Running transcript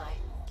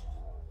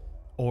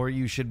Or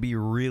you should be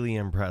really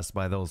impressed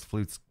by those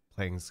flutes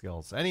playing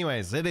skills.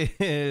 Anyways, it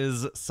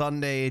is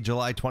Sunday,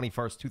 July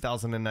 21st,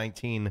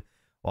 2019.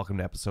 Welcome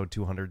to episode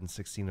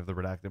 216 of the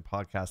Redacted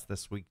podcast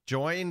this week.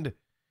 Joined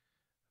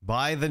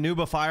by the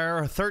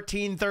Noobifier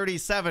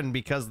 1337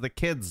 because the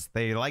kids,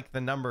 they like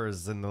the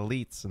numbers and the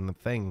elites and the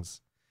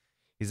things.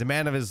 He's a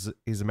man of his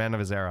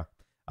era.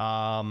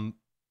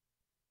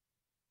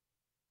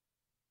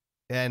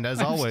 And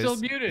as always, still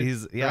muted.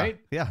 He's right?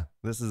 Yeah.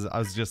 I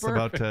was just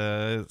about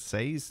to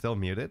say he's still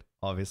muted,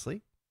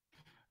 obviously.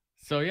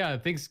 So yeah,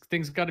 things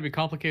got to be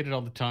complicated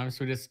all the time.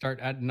 So we just start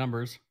adding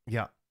numbers.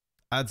 Yeah.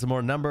 Add some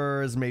more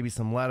numbers, maybe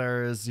some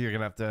letters. You're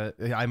gonna have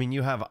to. I mean,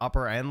 you have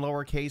upper and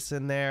lowercase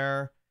in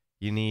there.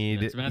 You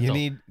need.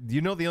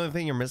 You know, the only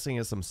thing you're missing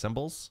is some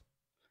symbols.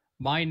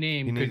 My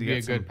name could be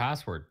a good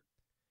password.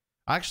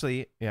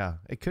 Actually, yeah,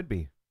 it could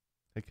be.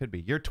 It could be.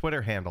 Your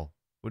Twitter handle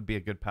would be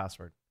a good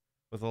password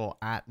with a little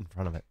 @ in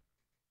front of it.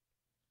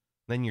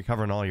 Then you're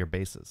covering all your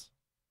bases.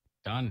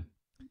 Done.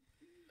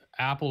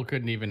 Apple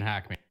couldn't even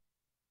hack me.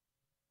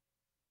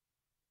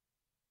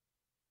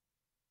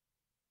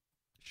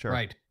 Sure.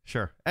 Right.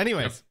 Sure.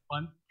 Anyways.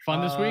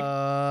 Fun this week?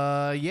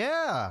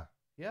 Yeah.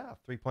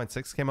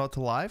 3.6 came out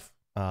to live.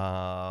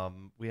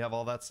 We have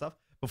all that stuff.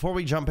 Before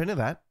we jump into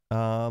that,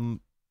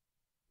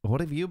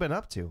 what have you been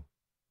up to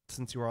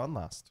since you were on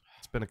last?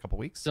 It's been a couple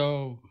weeks.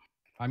 So,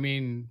 I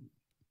mean,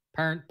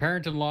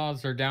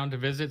 parent-in-laws are down to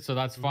visit, so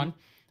that's fun.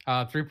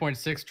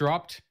 3.6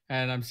 dropped,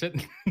 and I'm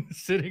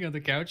sitting on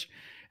the couch,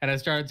 and I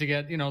started to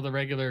get, the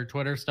regular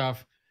Twitter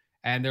stuff,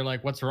 and they're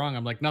like, "What's wrong?"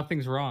 I'm like,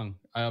 "Nothing's wrong,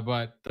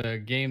 but the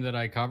game that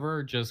I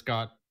cover just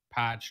got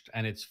patched,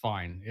 and it's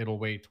fine. It'll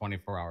wait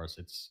 24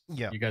 hours.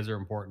 You guys are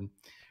important."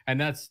 And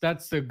that's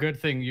the good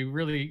thing. You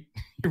really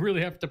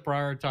have to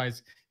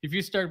prioritize. If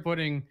you start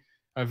putting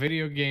a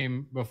video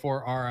game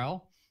before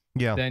RL,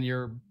 then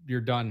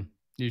you're done.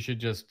 You should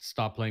just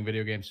stop playing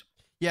video games.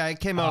 Yeah, it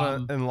came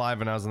out in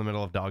live, and I was in the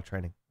middle of dog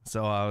training,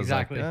 so I was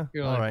like, all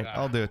right,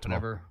 I'll do it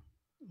tomorrow.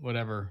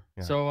 Whatever.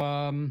 Yeah.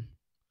 So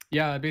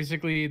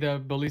basically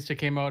the Ballista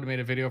came out and made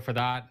a video for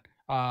that.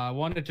 I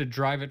wanted to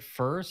drive it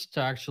first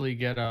to actually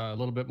get a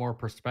little bit more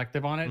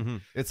perspective on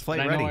it. It's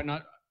flight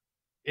ready.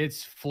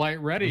 It's flight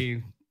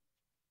ready.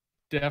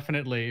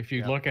 Definitely. If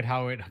you look at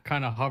how it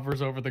kind of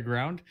hovers over the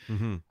ground.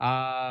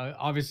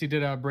 Obviously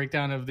did a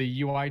breakdown of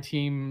the UI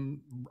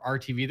team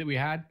RTV that we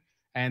had,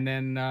 and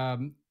then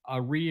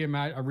a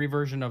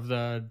reversion of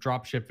the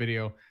dropship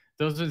video.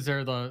 Those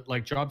are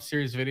the job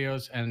series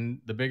videos,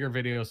 and the bigger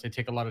videos, they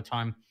take a lot of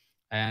time,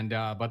 and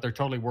but they're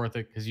totally worth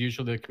it because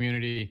usually the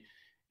community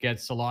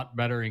gets a lot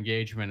better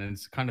engagement, and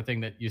it's the kind of thing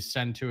that you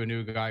send to a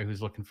new guy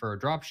who's looking for a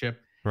dropship,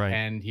 right?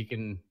 And he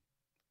can.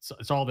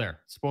 It's all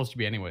there. It's supposed to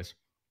be anyways.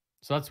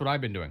 So that's what I've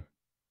been doing.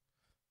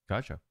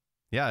 Gotcha.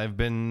 Yeah, I've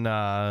been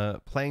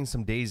playing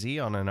some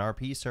DayZ on an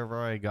RP server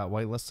I got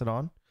whitelisted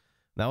on.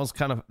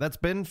 That's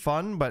been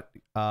fun, but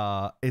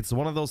it's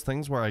one of those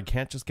things where I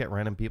can't just get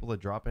random people to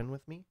drop in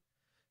with me.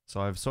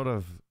 So I've sort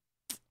of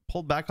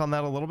pulled back on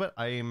that a little bit.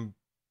 I'm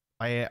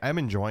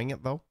enjoying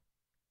it though.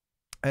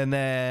 And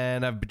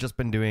then I've just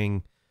been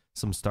doing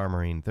some Star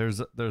Marine. There's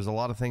a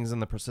lot of things in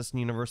the Persistent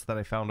universe that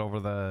I found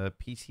over the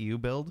PTU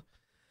build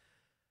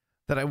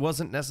that I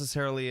wasn't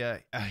necessarily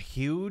a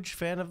huge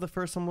fan of the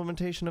first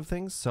implementation of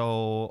things.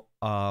 So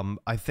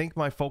I think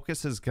my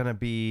focus is going to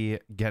be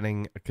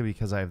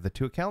because I have the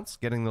 2 accounts,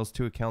 getting those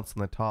 2 accounts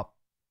in the top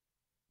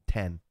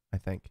 10, I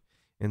think,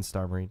 in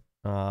Star Marine.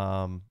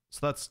 So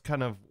that's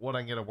kind of what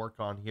I'm going to work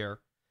on here.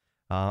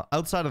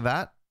 Outside of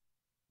that,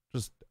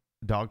 just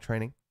dog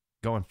training,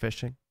 going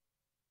fishing,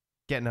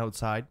 getting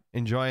outside,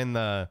 enjoying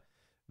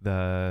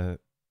the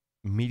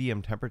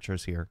medium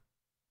temperatures here.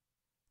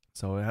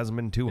 So it hasn't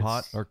been too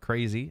hot or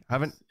crazy.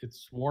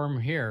 It's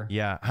warm here.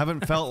 Yeah,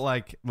 haven't felt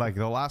like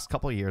the last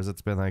couple of years.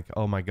 It's been like,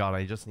 oh my god,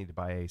 I just need to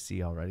buy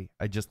AC already.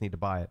 I just need to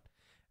buy it.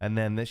 And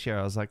then this year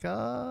I was like,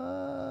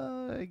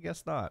 I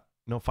guess not.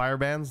 No fire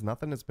bans,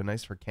 nothing. It's been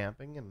nice for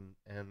camping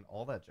and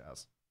all that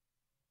jazz.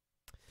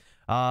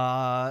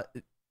 A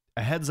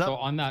heads up. So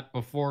on that,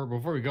 before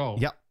we go,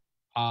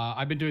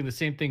 I've been doing the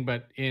same thing,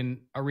 but in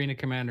Arena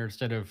Commander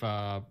instead of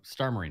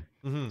Star Marine.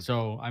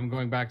 So I'm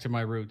going back to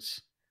my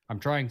roots. I'm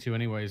trying to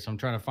anyways. I'm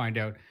trying to find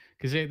out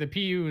because the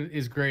PU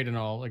is great and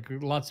all. Like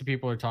lots of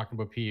people are talking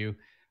about PU.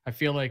 I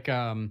feel like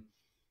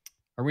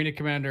Arena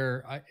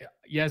Commander,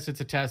 yes,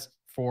 it's a test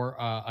for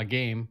a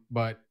game,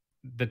 but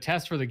the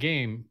test for the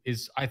game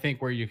is, I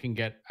think, where you can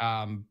get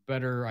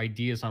better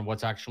ideas on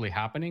what's actually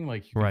happening.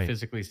 Like you can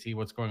physically see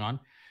what's going on.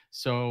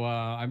 So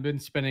I've been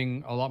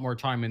spending a lot more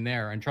time in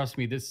there. And trust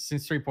me,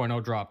 since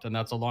 3.0 dropped, and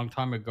that's a long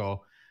time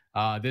ago,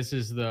 this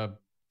is the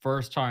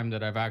first time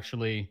that I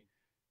actually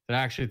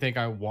think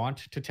I want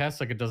to test.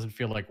 Like it doesn't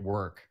feel like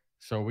work.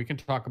 So we can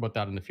talk about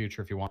that in the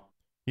future if you want.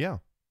 Yeah.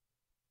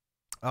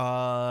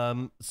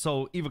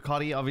 So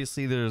Evocati,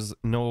 obviously there's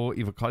no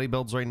Evocati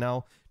builds right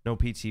now, no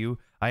PTU.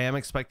 I am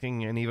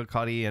expecting an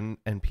Evocati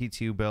and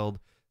PTU build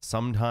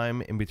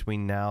sometime in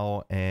between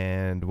now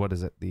and what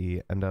is it,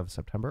 the end of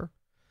September?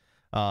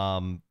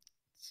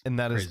 And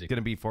that is crazy. going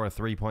to be for a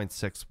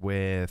 3.6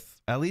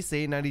 with at least the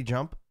 890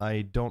 jump.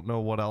 I don't know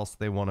what else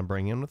they want to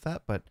bring in with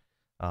that, but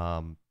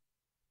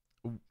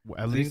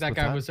at least that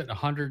guy was at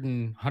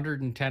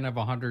 110 of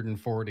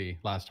 140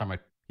 last time.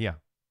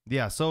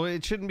 Yeah. So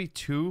it shouldn't be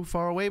too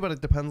far away, but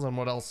it depends on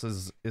what else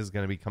is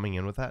going to be coming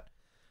in with that.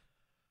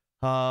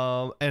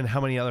 And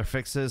how many other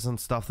fixes and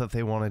stuff that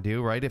they want to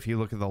do, right? If you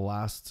look at the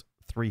last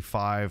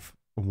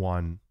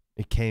 3.5.1,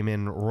 it came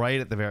in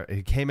right at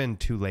it came in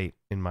too late,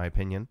 in my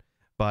opinion,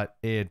 but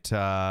it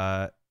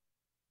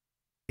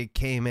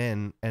came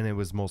in and it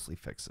was mostly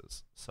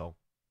fixes. So,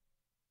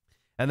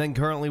 and then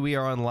currently we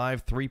are on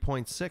live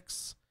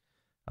 3.6.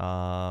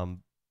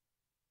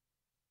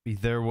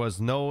 There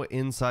was no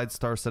Inside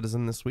Star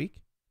Citizen this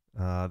week.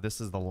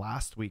 This is the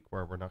last week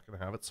where we're not going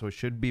to have it, so it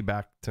should be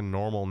back to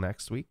normal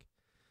next week.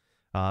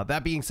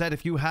 That being said,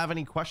 if you have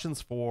any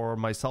questions for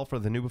myself or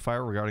the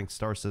Noobifier regarding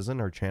Star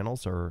Citizen or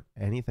channels or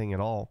anything at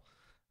all,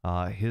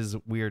 his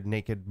weird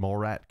naked mole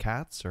rat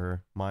cats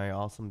or my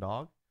awesome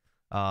dog,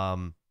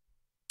 !1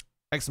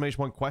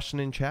 question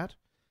in chat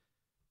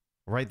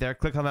right there.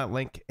 Click on that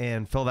link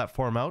and fill that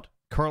form out.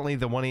 Currently,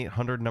 the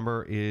 1-800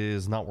 number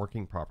is not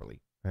working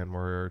properly, and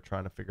we're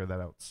trying to figure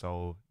that out.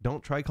 So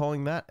don't try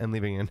calling that and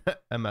leaving in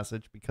a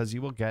message, because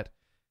you will get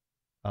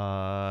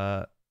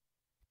like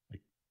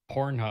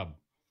Pornhub.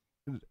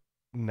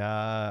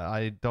 Nah,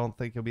 I don't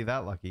think you'll be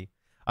that lucky.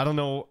 I don't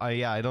know.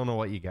 I don't know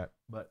what you get,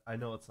 but I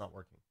know it's not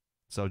working.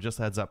 So just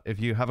heads up. If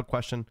you have a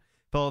question,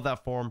 fill out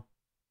that form.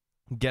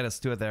 Get us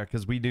to it there,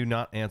 because we do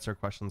not answer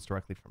questions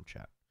directly from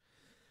chat.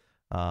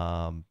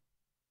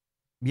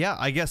 Yeah,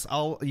 I guess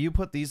you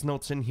put these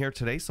notes in here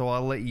today, so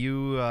I'll let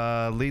you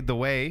lead the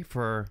way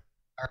for.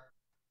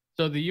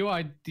 So the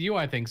UI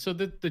thing. So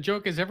the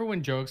joke is,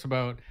 everyone jokes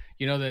about,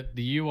 that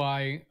the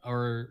UI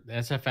or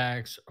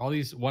SFX, all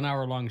these 1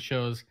 hour long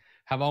shows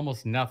have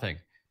almost nothing.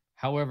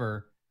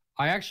 However,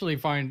 I actually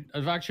find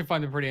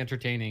them pretty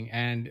entertaining,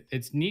 and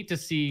it's neat to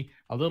see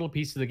a little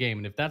piece of the game.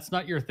 And if that's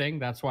not your thing,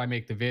 that's why I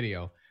make the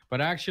video.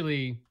 But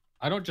actually,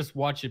 I don't just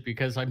watch it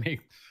because I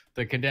make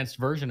the condensed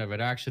version of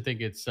it. I actually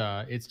think it's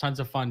tons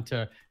of fun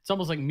it's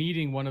almost like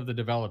meeting one of the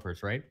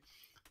developers, right?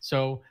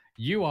 So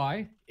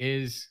UI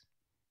is,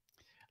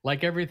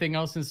 like everything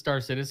else in Star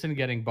Citizen,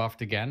 getting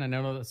buffed again. I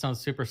know that sounds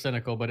super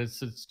cynical, but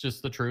it's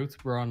just the truth.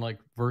 We're on like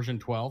version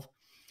 12.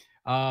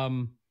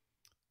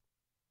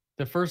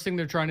 The first thing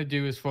they're trying to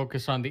do is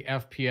focus on the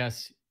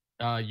FPS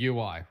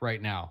UI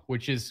right now,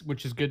 which is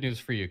good news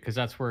for you, because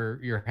that's where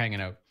you're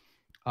hanging out.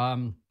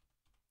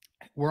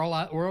 We're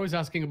always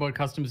asking about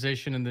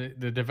customization, and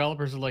the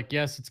developers are like,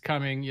 yes, it's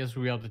coming. Yes,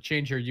 we'll be able to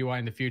change your UI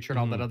in the future and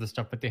all that other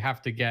stuff, but they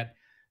have to get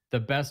the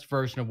best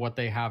version of what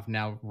they have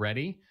now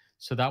ready.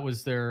 So that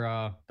was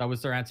their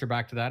answer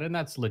back to that, and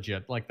that's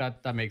legit. Like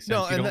that makes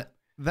sense. No, and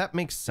that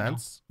makes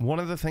sense. One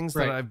of the things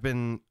that I've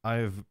been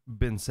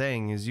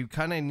saying is you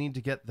kind of need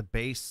to get the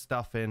base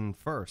stuff in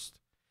first.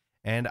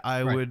 And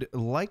I would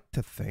like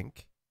to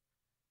think,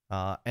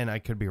 and I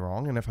could be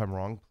wrong, and if I'm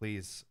wrong,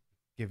 please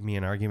give me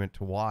an argument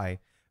to why.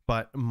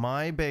 But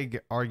my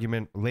big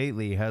argument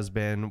lately has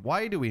been,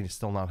 why do we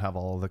still not have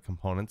all of the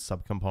components,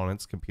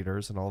 subcomponents,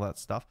 computers, and all that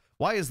stuff?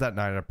 Why is that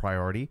not a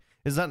priority?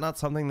 Is that not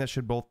something that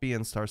should both be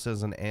in Star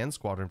Citizen and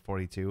Squadron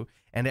 42,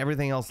 and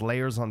everything else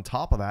layers on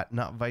top of that,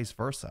 not vice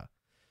versa?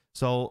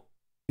 So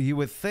you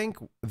would think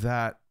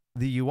that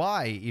the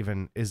UI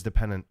even is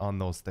dependent on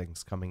those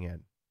things coming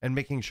in and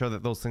making sure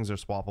that those things are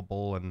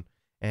swappable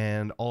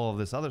and all of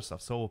this other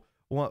stuff. So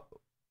what?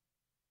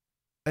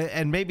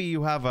 And maybe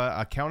you have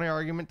a counter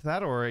argument to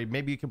that, or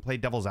maybe you can play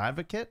devil's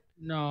advocate.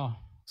 No.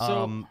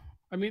 So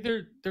I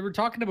mean, they were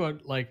talking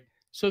about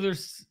so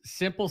there's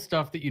simple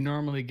stuff that you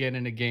normally get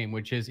in a game,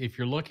 which is if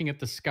you're looking at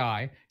the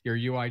sky, your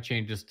UI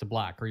changes to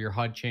black, or your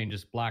HUD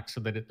changes black so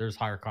that there's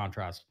higher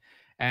contrast.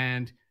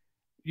 And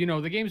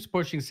the game's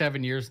pushing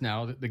 7 years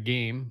now. The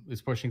game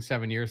is pushing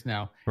 7 years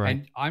now. Right.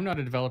 And I'm not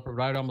a developer,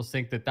 but I'd almost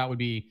think that would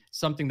be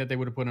something that they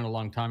would have put in a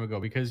long time ago,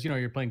 because,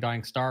 you're playing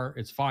Dying Star,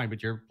 it's fine,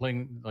 but you're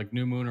playing like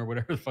New Moon or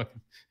whatever the fuck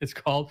it's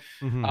called,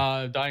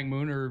 Dying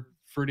Moon or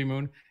Fruity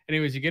Moon.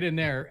 Anyways, you get in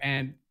there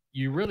and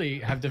you really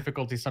have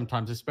difficulty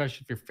sometimes,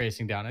 especially if you're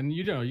facing down, and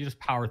you just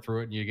power through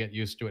it and you get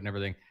used to it and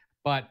everything.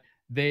 But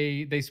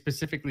they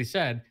specifically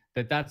said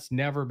that that's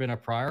never been a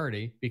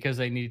priority because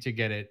they need to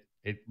get it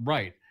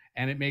right.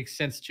 And it makes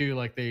sense too.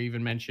 Like they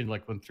even mentioned,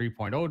 like when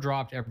 3.0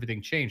 dropped,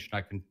 everything changed. And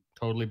I can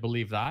totally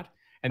believe that.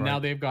 And now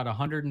they've got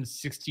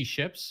 160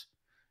 ships,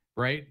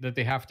 right, that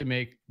they have to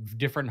make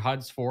different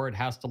HUDs for. It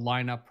has to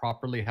line up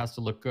properly. It has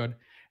to look good.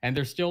 And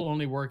they're still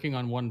only working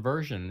on one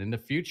version. In the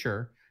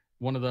future,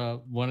 one of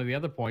the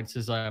other points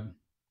is that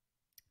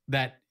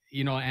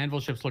Anvil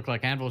ships look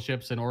like Anvil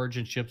ships and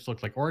Origin ships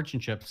look like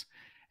Origin ships.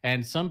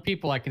 And some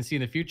people I can see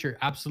in the future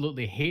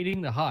absolutely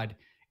hating the HUD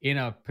in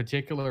a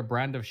particular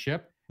brand of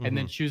ship, and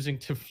then choosing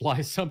to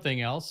fly something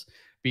else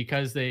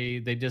because they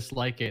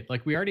dislike it.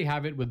 Like we already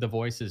have it with the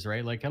voices,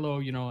 right? Like, hello,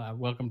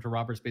 welcome to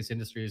Robert Space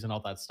Industries and all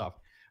that stuff.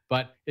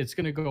 But it's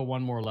going to go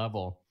one more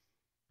level.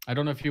 I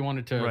don't know if you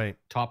wanted to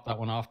top that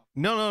one off.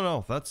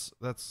 No.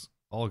 That's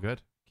all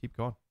good. Keep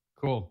going.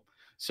 Cool.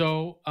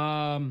 So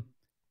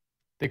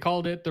they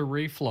called it the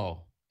reflow,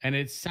 and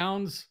it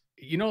sounds,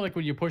 like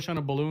when you push on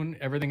a balloon,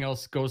 everything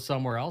else goes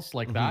somewhere else,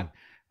 like Mm-hmm.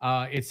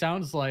 that. It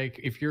sounds like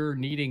if you're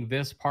needing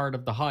this part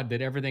of the HUD,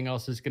 that everything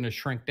else is going to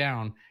shrink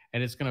down,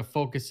 and it's going to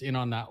focus in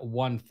on that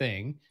one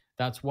thing.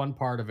 That's one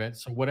part of it.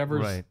 So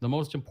whatever's Right. the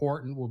most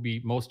important will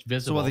be most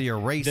So whether visible. you're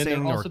Then they're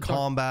racing or also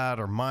combat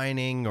or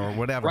mining or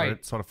whatever, right.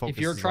 it sort of If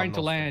you're focuses trying on to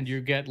those land, things.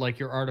 you get like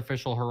your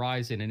artificial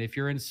horizon. And if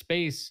you're in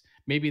space,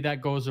 maybe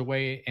that goes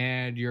away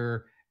and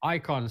your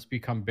icons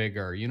become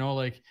bigger.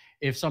 Like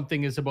if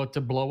something is about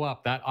to blow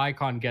up, that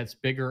icon gets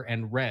bigger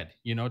and red,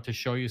 to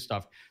show you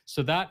stuff.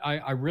 So that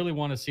I really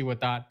want to see what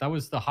that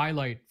was the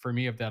highlight for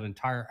me of that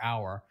entire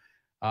hour.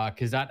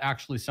 Because that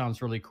actually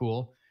sounds really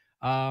cool.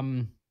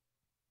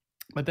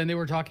 But then they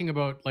were talking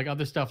about like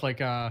other stuff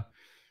like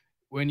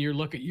when you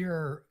look at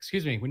your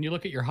when you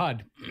look at your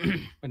HUD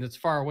and it's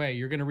far away,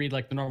 you're going to read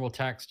like the normal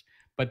text,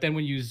 but then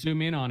when you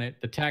zoom in on it,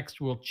 the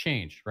text will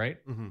change, right?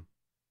 Mm-hmm.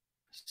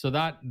 So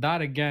that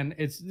again,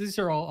 these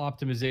are all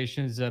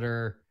optimizations that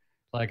are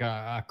like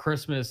a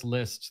Christmas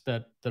list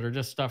that are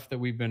just stuff that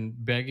we've been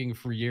begging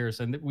for years,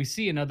 and that we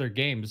see in other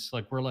games.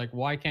 Like we're like,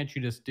 why can't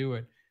you just do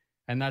it?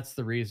 And that's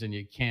the reason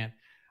you can't.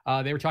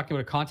 They were talking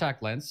about a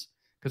contact lens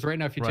because right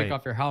now, if you take Right.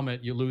 off your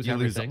helmet, you lose You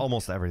lose everything.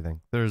 almost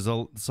everything. There's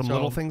some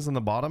little So things in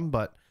the bottom,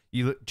 but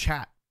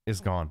chat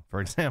is gone,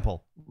 for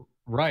example.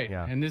 right.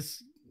 Yeah. And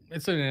it's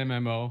an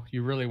MMO.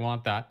 You really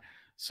want that.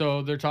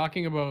 So they're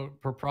talking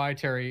about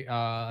proprietary,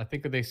 I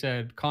think that they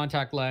said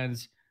contact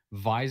lens,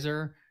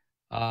 visor,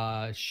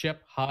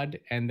 ship HUD,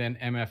 and then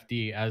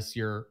MFD as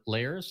your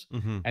layers.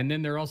 Mm-hmm. And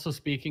then they're also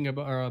speaking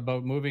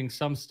about moving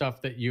some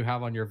stuff that you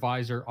have on your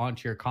visor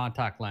onto your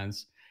contact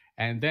lens.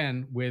 And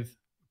then with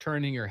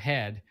turning your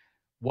head,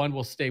 one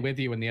will stay with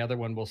you and the other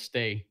one will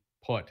stay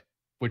put,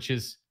 which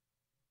is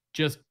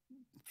just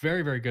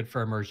very, very good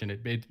for immersion.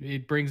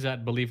 It brings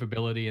that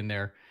believability in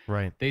there.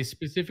 Right. They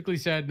specifically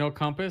said no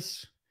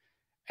compass,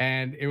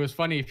 and it was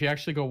funny if you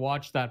actually go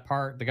watch that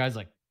part. The guy's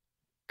like,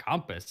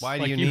 "Compass? Why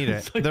do Like, you need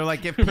it?" like, They're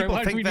like, if right, people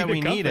why do think that need a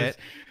we need compass?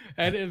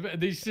 it.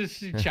 And these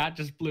just chat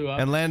just blew up.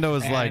 And Lando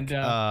was like,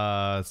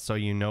 And, so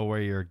you know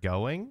where you're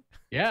going?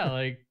 yeah,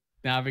 like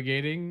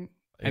navigating.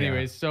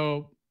 Anyways,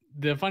 so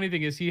the funny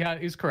thing is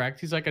he's correct.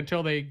 He's like,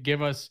 until they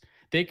give us,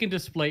 they can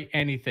display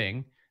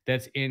anything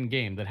that's in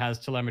game that has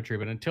telemetry,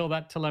 but until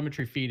that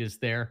telemetry feed is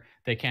there,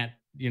 they can't,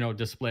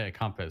 display a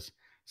compass.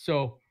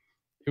 So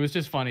it was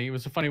just funny. It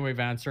was a funny way of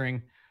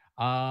answering.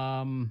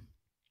 Um,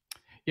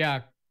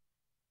 yeah,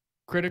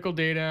 critical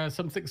data,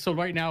 something. So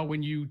right now,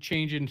 when you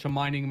change into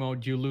mining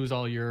mode, you lose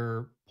all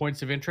your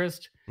points of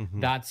interest.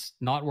 Mm-hmm. That's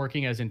not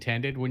working as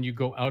intended. When you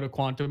go out of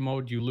quantum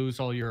mode, you lose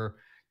all your,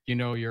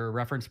 your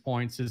reference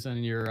points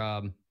and your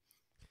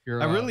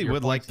I really your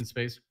would points like in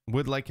space.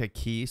 would like a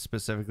key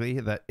specifically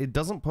that it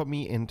doesn't put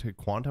me into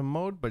quantum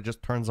mode, but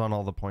just turns on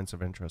all the points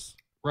of interest.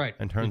 Right.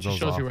 And turns it just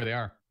those shows off. you where they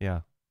are.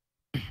 Yeah.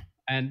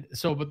 And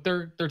so, but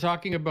they're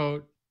talking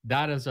about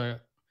that as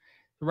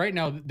right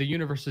now the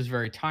universe is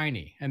very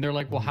tiny, and they're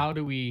like, well, how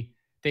do we?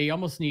 They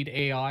almost need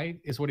AI,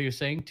 is what he was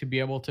saying, to be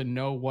able to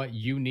know what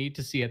you need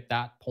to see at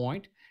that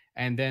point,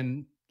 and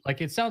then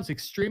like it sounds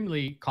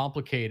extremely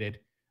complicated,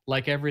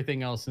 like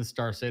everything else in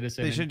Star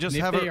Citizen. They should just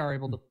and have if it they are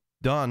able to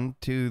done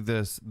to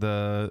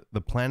the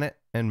planet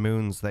and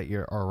moons that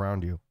are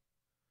around you.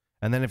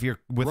 And then if you're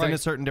within a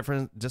certain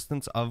different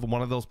distance of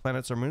one of those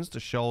planets or moons, to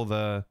show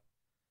the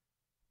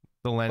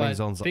landing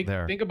zones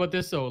there. Think about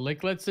this though.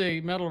 Like, let's say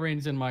Metal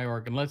Rain's in my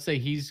org, and let's say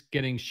he's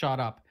getting shot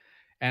up,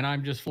 and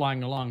I'm just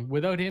flying along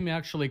without him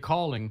actually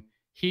calling.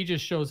 He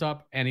just shows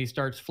up and he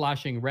starts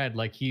flashing red,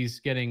 like he's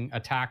getting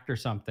attacked or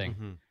something.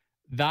 Mm-hmm.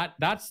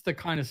 That's the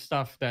kind of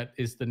stuff that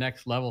is the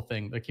next level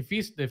thing. Like if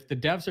the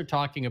devs are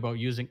talking about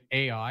using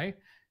AI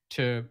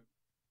to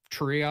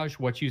triage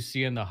what you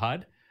see in the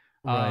HUD,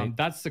 right.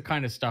 That's the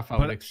kind of stuff I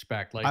would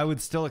expect. Like I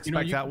would still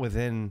expect that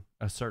within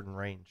a certain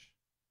range.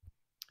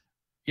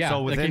 Yeah,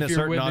 so within like if a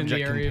certain you're within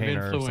object the area of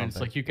container influence,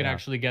 like you can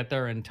actually get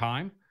there in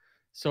time.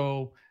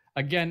 So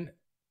again,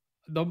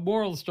 the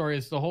moral of the story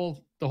is the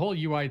whole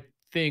UI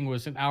thing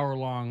was an hour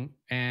long,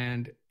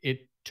 and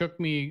it took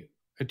me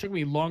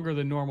longer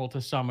than normal to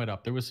sum it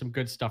up. There was some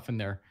good stuff in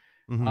there.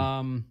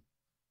 Mm-hmm.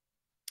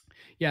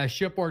 Yeah,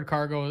 shipboard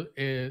cargo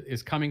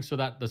is coming, so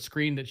that the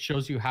screen that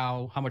shows you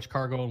how much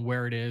cargo and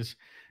where it is,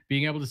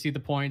 being able to see the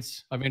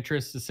points of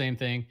interest, the same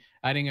thing.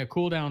 Adding a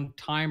cooldown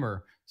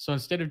timer, so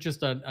instead of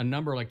just a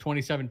number like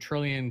 27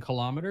 trillion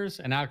kilometers,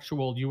 an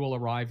actual you will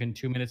arrive in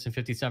 2 minutes and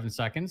 57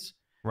 seconds.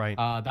 Right.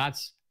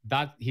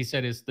 That he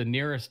said is the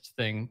nearest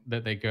thing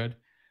that they could.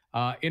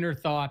 Inner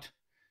thought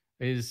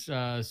is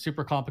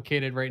super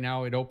complicated right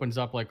now. It opens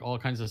up like all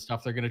kinds of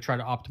stuff. They're going to try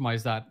to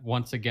optimize that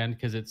once again,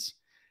 because it's,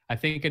 I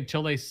think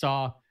until they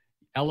saw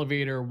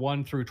elevator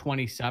 1 through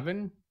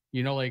 27,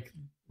 like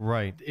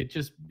right, it's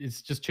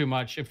just too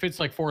much. If it's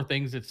like 4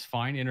 things, it's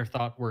fine. Inner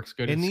thought works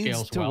good. It needs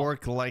scales to well.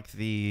 work like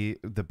the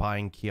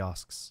buying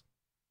kiosks.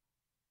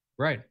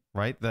 Right.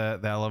 The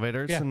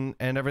elevators Yeah.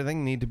 and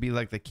everything need to be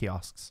like the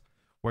kiosks,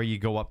 where you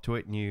go up to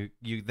it and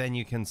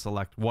you can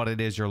select what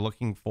it is you're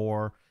looking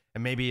for.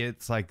 And maybe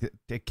it's like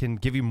it can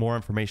give you more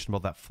information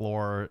about that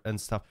floor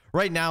and stuff.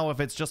 Right now, if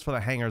it's just for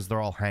the hangars,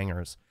 they're all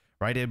hangars,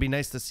 right? It'd be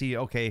nice to see,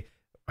 okay,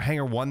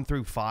 hangar 1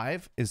 through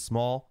 5 is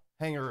small.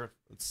 Hangar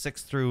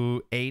 6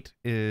 through 8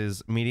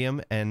 is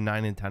medium, and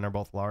 9 and 10 are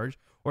both large,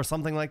 or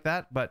something like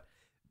that. But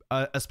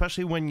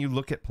especially when you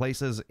look at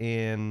places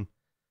in,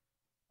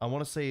 I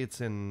want to say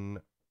it's in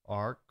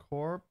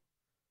ArcCorp,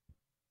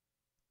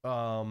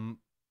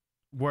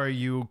 where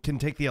you can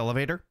take the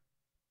elevator.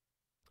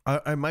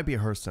 It might be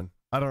Hurston.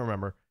 I don't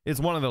remember. It's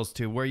one of those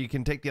two where you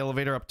can take the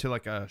elevator up to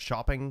like a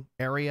shopping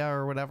area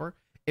or whatever.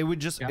 It would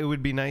just, it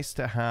would be nice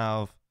to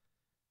have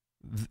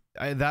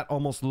that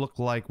almost look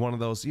like one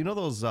of those, you know,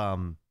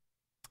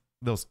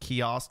 those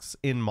kiosks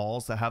in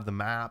malls that have the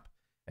map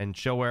and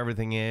show where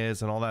everything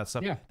is and all that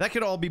stuff. Yeah. That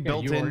could all be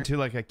built into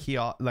like a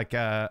kiosk, like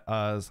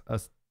a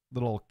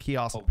little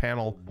kiosk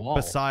panel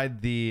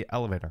beside the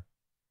elevator.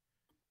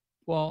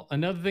 Well,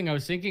 another thing I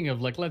was thinking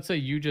of, like, let's say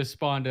you just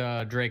spawned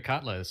a Dre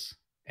Cutlass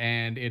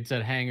and it's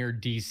at hangar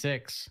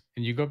D6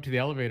 and you go up to the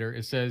elevator,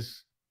 it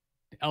says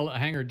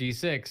hangar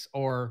D6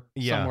 or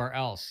somewhere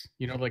else,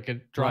 you know, like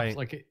it drops,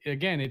 like,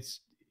 again, it's,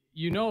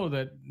 you know,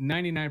 that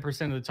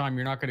 99% of the time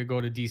you're not going to go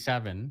to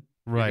D7.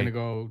 Right. You're going to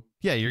go.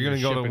 Yeah. You're going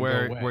to go to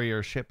where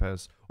your ship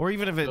is, or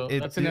even if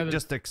it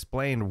just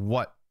explain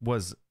what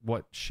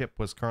ship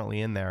was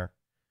currently in there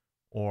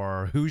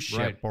or whose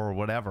ship or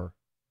whatever.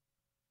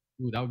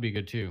 Ooh, that would be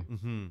good too.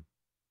 Mm-hmm.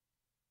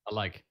 I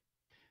like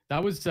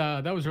that was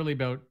really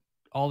about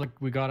all that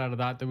we got out of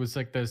that. There was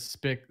like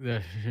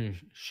the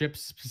ship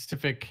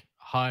specific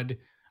HUD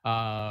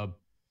was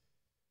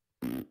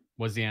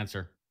the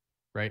answer,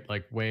 right?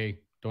 Like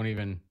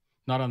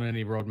not on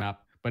any roadmap,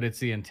 but it's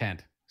the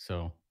intent.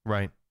 So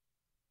right.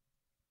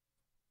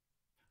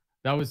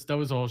 That was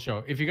the whole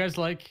show. If you guys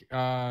like,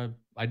 I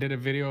did a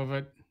video of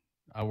it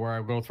where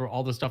I go through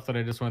all the stuff that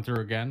I just went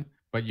through again,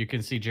 but you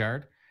can see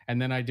Jared. And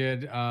then I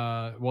did,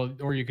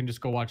 or you can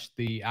just go watch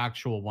the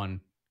actual one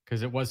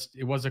because it was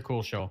a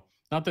cool show.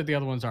 Not that the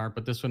other ones aren't,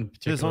 but this one in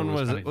particular. This one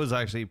was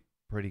actually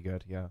pretty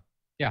good. Yeah.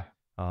 Yeah.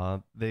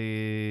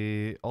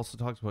 They also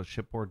talked about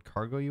shipboard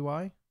cargo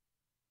UI.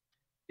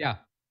 Yeah.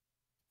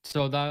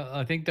 So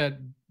I think that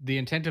the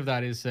intent of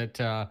that is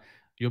that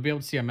you'll be able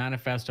to see a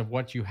manifest of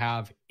what you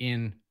have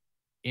in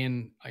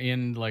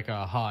like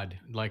a HUD,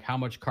 like how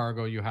much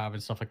cargo you have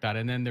and stuff like that.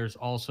 And then there's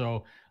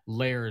also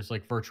layers,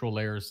 like virtual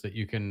layers that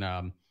you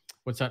can,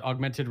 what's that,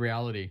 augmented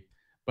reality.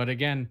 But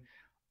again,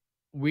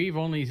 we've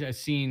only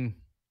seen,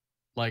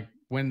 like,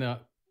 when the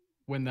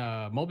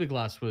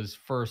Mobilglass was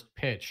first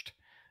pitched,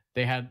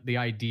 they had the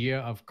idea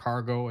of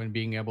cargo and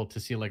being able to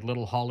see like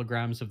little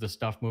holograms of the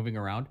stuff moving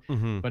around.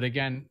 Mm-hmm. But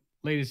again,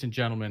 ladies and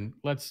gentlemen,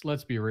 let's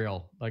be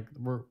real. Like,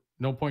 we're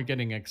no point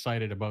getting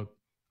excited about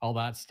all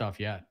that stuff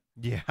yet.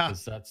 Yeah,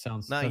 that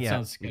sounds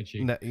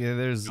sketchy.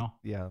 There's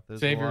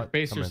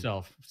Base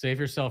yourself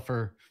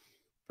for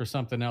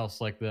something else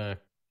like the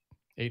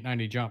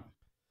 890 jump.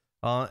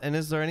 And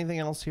is there anything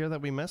else here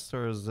that we missed,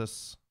 or is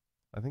this?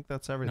 I think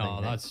that's everything.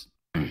 No, that's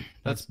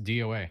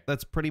DOA.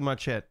 That's pretty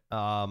much it.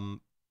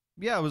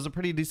 Yeah, it was a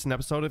pretty decent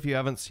episode. If you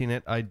haven't seen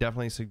it, I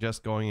definitely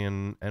suggest going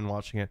in and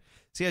watching it.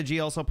 CIG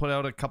also put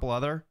out a couple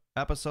other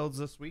episodes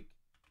this week.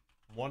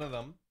 One of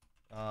them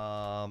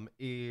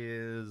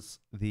is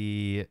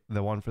the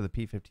one for the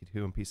P52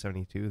 and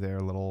P72, their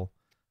little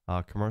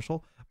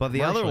commercial. But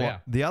the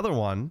other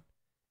one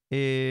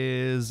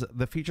is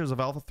the features of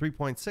Alpha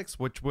 3.6,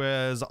 which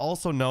was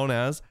also known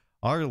as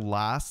our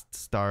last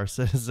Star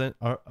Citizen,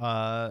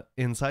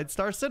 Inside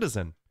Star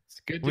Citizen. It's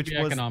good to be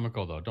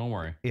economical, though. Don't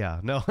worry. Yeah,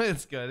 no,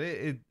 it's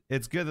good.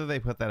 It's good that they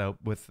put that out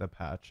with the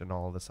patch and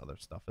all this other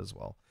stuff as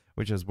well,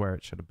 which is where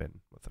it should have been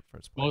with the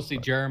first place. Mostly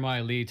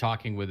Jeremiah Lee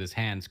talking with his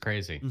hands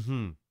crazy.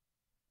 Mm-hmm.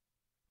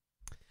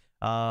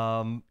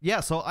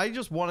 Yeah, so I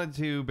just wanted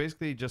to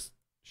basically just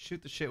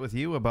shoot the shit with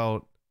you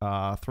about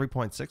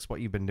 3.6,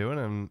 what you've been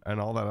doing and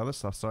all that other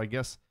stuff. So I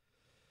guess,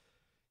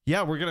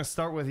 yeah, we're gonna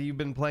start with, you've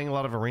been playing a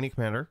lot of Arena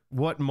Commander.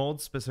 What mode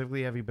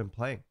specifically have you been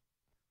playing?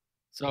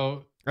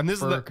 So, and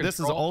this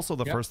is also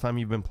the first time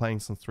you've been playing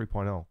since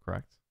 3.0,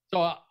 correct?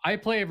 So I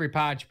play every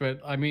patch, but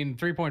I mean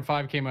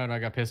 3.5 came out and I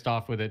got pissed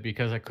off with it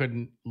because I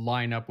couldn't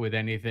line up with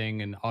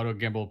anything, and auto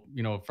gimbal,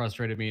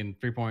 frustrated me. And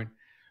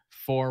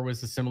 3.4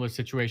 was a similar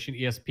situation.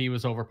 ESP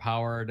was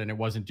overpowered and it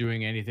wasn't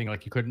doing anything.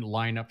 Like, you couldn't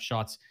line up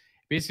shots.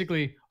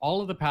 Basically,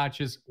 all of the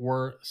patches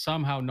were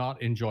somehow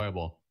not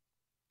enjoyable.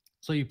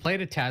 So you play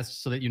the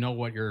test so that you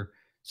know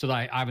so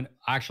that I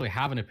actually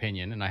have an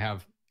opinion and I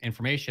have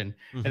information,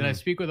 and I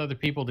speak with other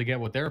people to get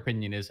what their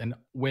opinion is. And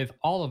with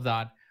all of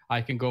that,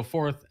 I can go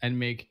forth and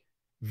make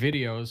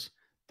videos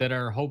that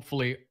are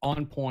hopefully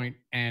on point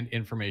and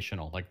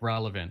informational, like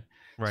relevant.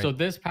 Right. So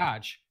this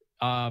patch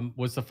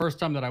was the first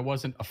time that I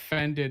wasn't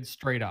offended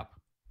straight up.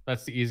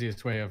 That's the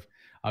easiest way of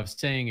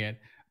saying it.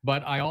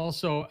 But I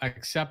also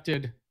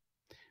accepted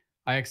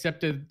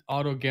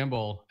auto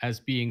gimbal as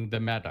being the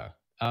meta.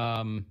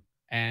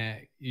 And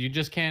you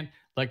just can't,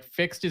 like,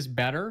 fixed is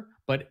better,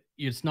 but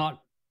it's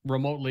not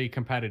remotely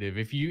competitive.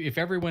 If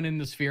everyone in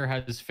the sphere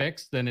has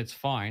fixed, then it's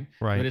fine.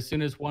 Right. But as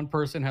soon as one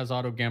person has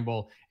auto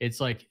gimbal, it's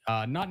like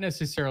not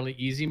necessarily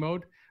easy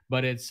mode,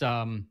 but it's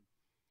the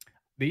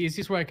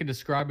easiest way I can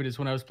describe it is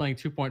when I was playing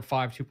 2.5,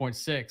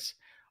 2.6.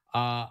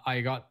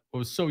 I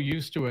was so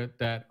used to it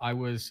that I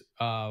was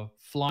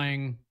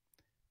flying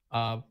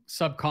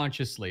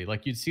subconsciously.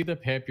 Like you'd see the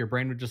pip, your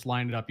brain would just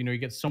line it up. You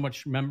get so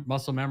much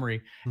muscle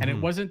memory, and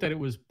it wasn't that it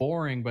was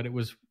boring, but it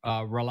was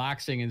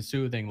relaxing and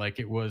soothing. Like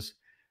it was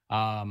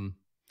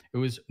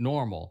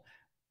normal.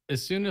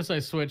 As soon as I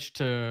switched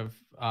to,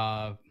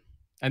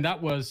 and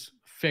that was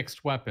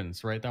fixed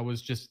weapons, right? That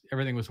was just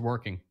everything was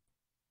working.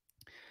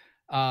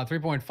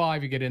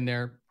 3.5, you get in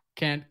there,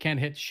 can't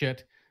hit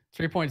shit.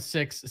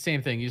 3.6,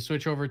 same thing. You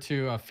switch over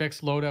to a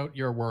fixed loadout,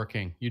 you're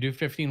working. You do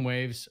 15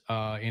 waves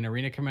in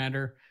Arena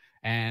Commander.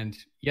 And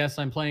yes,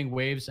 I'm playing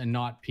waves and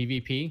not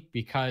PvP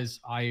because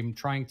I'm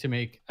trying to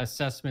make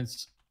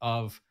assessments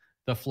of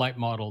the flight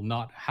model,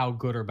 not how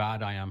good or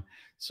bad I am.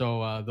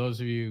 So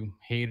those of you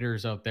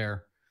haters out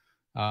there,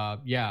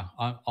 yeah,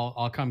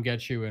 I'll come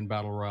get you in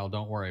Battle Royale.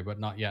 Don't worry, but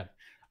not yet.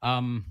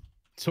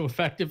 So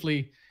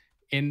effectively,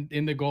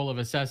 in the goal of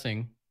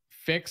assessing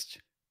fixed,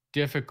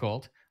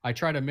 difficult, I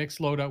tried a mixed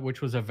loadout,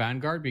 which was a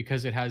Vanguard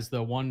because it has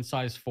the 1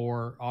 size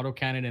 4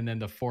 autocannon and then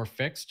the 4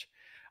 fixed.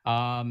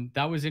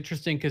 That was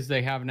interesting because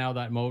they have now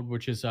that mode,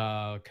 which is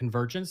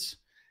convergence.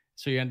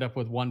 So you end up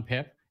with 1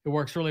 pip. It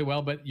works really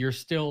well, but you're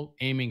still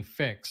aiming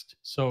fixed.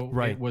 So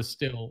it was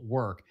still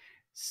work.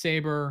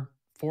 Saber,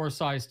 4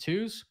 size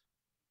 2s,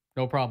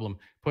 no problem.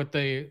 Put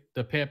the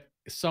pip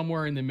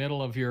somewhere in the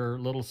middle of your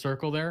little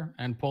circle there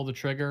and pull the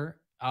trigger.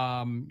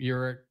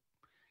 You're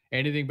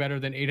anything better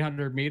than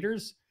 800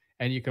 meters,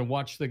 and you can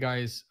watch the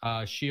guy's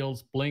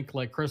shields blink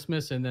like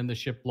Christmas, and then the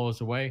ship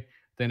blows away.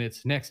 Then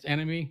it's next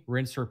enemy,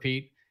 rinse,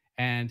 repeat,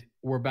 and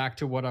we're back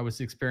to what I was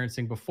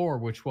experiencing before,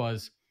 which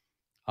was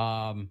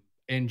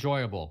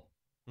enjoyable.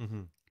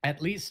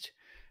 At least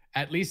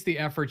the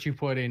effort you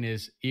put in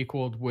is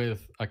equaled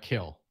with a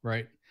kill,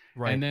 right?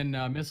 Right. And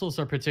then missiles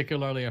are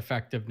particularly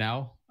effective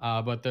now,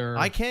 but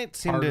I can't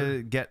seem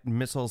to get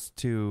missiles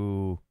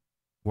to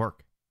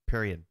work.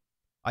 Period.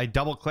 I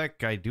double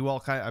click. I do all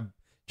kind. I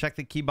check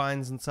the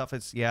keybinds and stuff.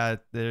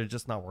 They're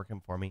just not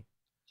working for me.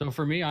 So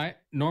for me, I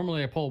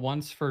normally pull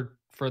once for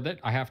that.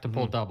 I have to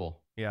pull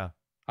double. Yeah.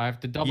 I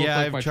have to double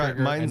click my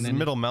trigger. Mine's the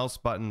middle mouse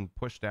button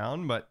push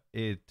down, but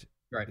it's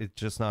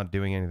just not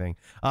doing anything.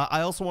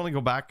 I also want to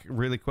go back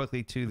really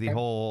quickly to the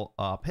whole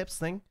pips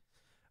thing.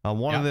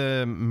 One of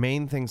the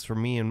main things for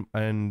me,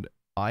 and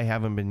I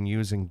haven't been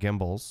using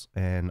gimbals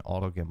and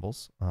auto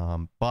gimbals,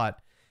 but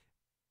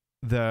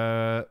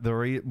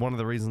one of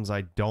the reasons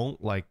I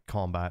don't like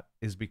combat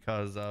is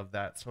because of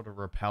that sort of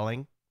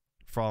repelling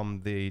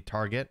from the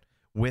target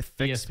with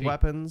fixed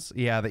weapons.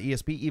 Yeah, the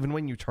ESP, even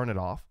when you turn it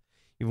off,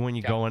 even when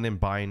you go in and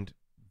bind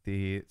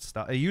the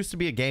stuff. It used to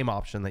be a game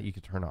option that you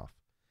could turn off.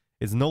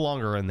 It's no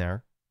longer in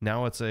there.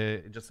 Now it's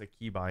just a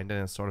key bind,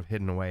 and it's sort of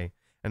hidden away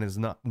and is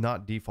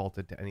not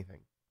defaulted to anything.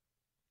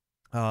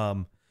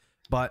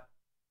 But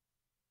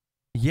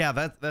yeah,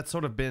 that's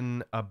sort of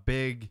been a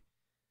big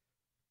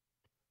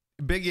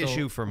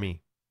issue for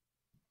me.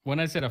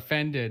 When I said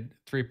offended,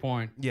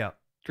 3.2,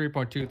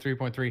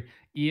 3.3,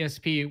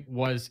 ESP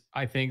was,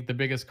 I think, the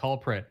biggest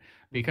culprit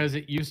because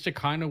it used to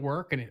kind of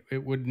work and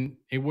it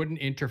wouldn't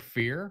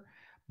interfere,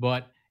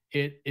 but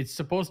it's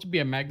supposed to be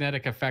a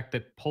magnetic effect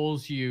that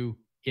pulls you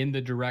in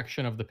the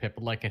direction of the pip,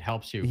 like it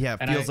helps you. Yeah,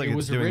 it feels like it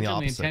was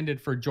originally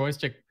intended for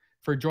joystick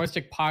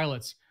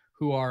pilots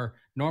who are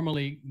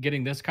normally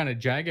getting this kind of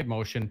jagged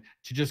motion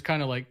to just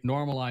kind of like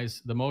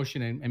normalize the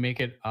motion and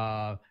make it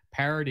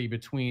parity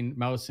between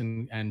mouse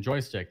and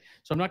joystick.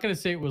 So I'm not going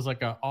to say it was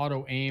like an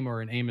auto aim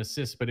or an aim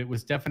assist, but it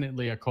was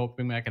definitely a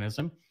coping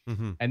mechanism.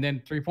 And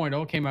then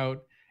 3.0 came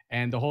out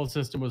and the whole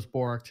system was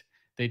borked.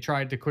 They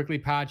tried to quickly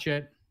patch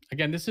it.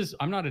 Again,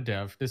 I'm not a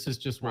dev. This is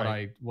just what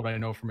I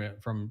know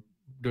from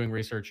doing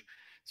research.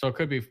 So it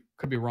could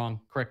be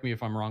wrong. Correct me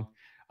if I'm wrong.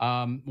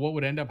 What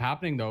would end up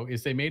happening though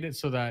is they made it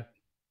so that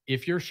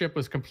if your ship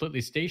was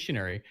completely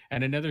stationary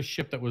and another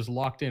ship that was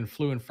locked in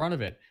flew in front of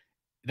it,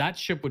 that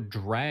ship would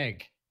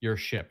drag your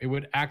ship. It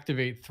would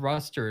activate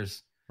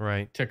thrusters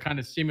to kind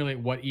of simulate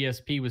what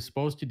ESP was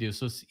supposed to do.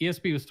 So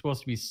ESP was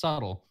supposed to be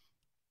subtle,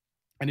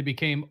 and it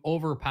became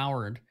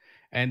overpowered.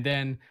 And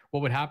then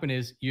what would happen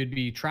is you'd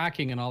be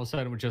tracking, and all of a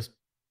sudden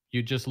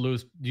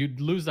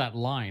you'd lose that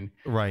line.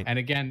 Right. And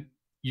again,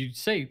 you'd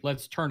say,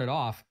 let's turn it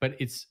off, but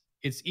it's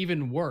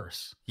even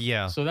worse.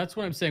 Yeah. So that's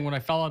what I'm saying. When I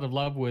fell out of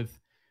love with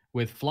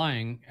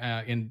flying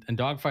and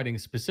dogfighting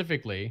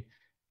specifically,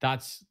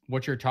 that's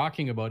what you're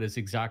talking about is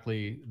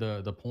exactly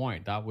the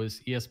point. That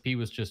was ESP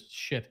was just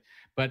shit.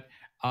 But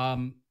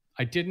I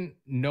didn't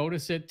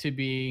notice it to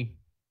be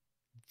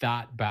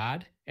that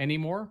bad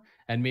anymore.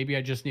 And maybe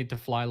I just need to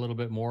fly a little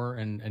bit more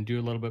and do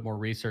a little bit more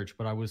research.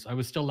 But I was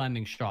still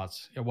landing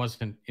shots. It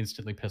wasn't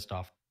instantly pissed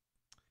off.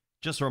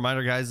 Just a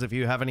reminder, guys, if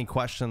you have any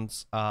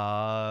questions,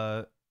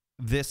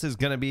 this is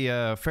going to be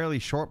a fairly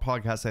short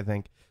podcast, I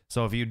think.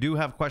 So if you do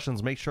have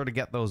questions, make sure to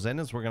get those in,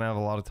 as we're going to have a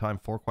lot of time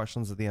for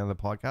questions at the end of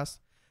the podcast.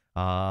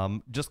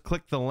 Just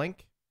click the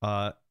link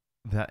that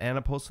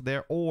Anna posted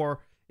there,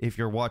 or if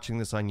you're watching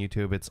this on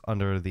YouTube, it's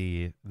under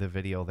the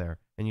video there.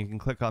 And you can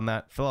click on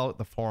that, fill out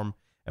the form,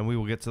 and we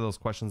will get to those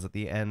questions at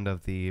the end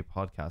of the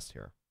podcast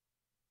here.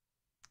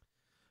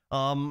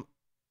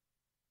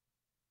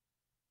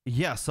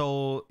 Yeah,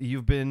 so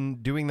you've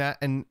been doing that,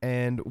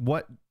 and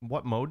what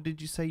mode did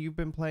you say you've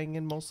been playing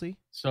in mostly?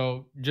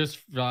 So just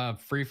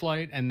free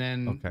flight, and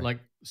then Okay.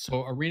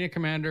 so Arena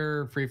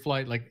Commander, free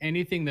flight, like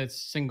anything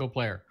that's single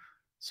player.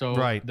 So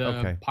Right, the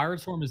okay.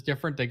 Pirate Swarm is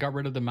different. They got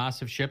rid of the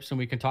massive ships, and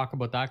we can talk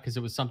about that because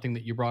it was something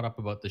that you brought up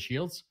about the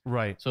shields.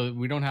 Right. So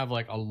we don't have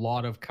like a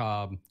lot of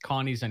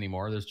Connies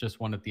anymore. There's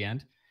just one at the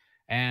end,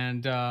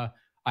 and I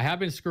have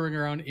been screwing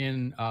around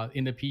in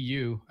the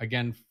PU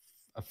again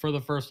for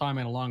the first time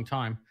in a long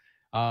time.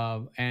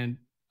 And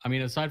I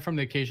mean, aside from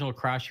the occasional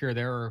crash here or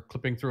there or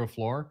clipping through a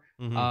floor,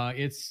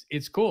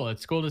 it's cool.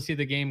 It's cool to see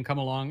the game come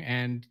along,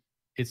 and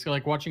it's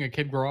like watching a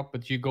kid grow up.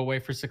 But you go away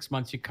for 6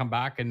 months, you come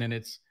back, and then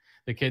it's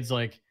the kid's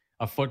like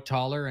a foot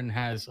taller and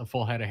has a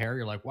full head of hair.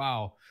 You're like,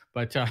 wow.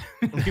 But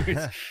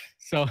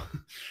so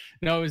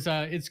no,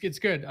 it's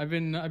good. I've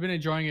been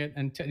enjoying it,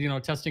 and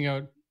testing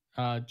out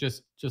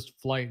just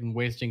flight and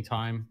wasting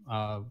time,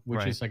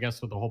 which is I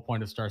guess what the whole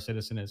point of Star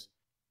Citizen is.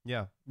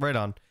 Yeah, right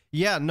on.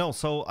 Yeah, no,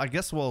 so I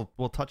guess we'll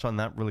touch on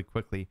that really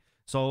quickly.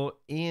 So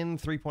in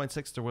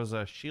 3.6 there was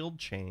a shield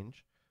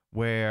change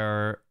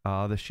where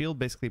the shield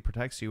basically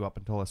protects you up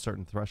until a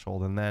certain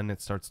threshold, and then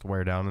it starts to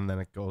wear down, and then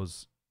it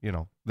goes,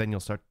 then you'll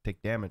start to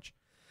take damage.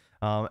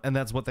 And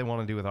that's what they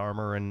want to do with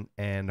armor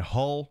and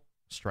hull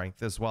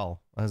strength as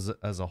well as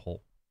a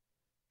whole.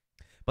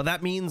 But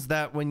that means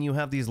that when you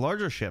have these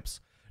larger ships,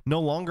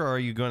 no longer are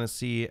you going to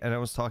see, and I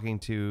was talking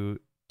to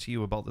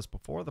you about this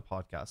before the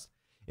podcast,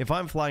 if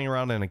I'm flying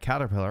around in a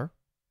Caterpillar,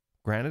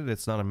 granted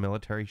it's not a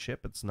military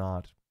ship, it's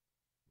not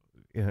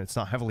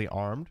heavily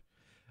armed,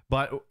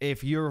 but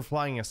if you're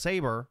flying a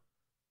Saber,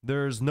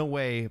 there's no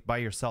way by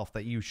yourself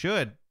that you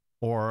should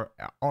or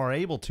are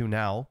able to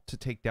now to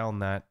take down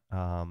that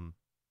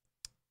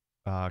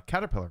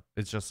Caterpillar.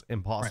 It's just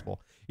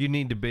impossible. Right. You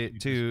need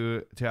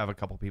to have a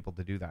couple people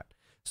to do that.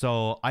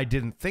 So I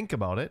didn't think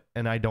about it,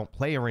 and I don't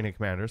play Arena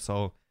Commander,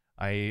 so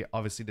I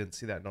obviously didn't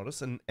see that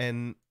notice,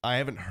 and I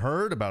haven't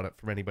heard about it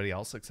from anybody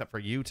else except for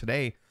you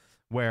today,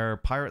 where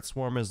Pirate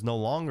Swarm is no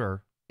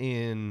longer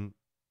in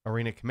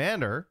Arena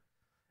Commander,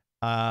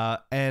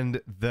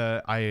 and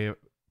I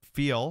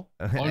feel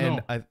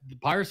the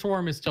Pirate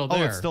Swarm is still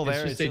there. Oh, it's still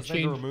there. It's just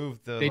they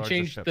removed the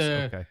changed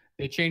ships.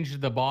 They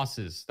changed the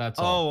bosses. That's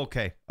all. Oh,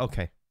 okay.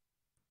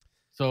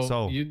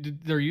 So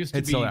there used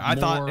to be more, I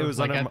thought it was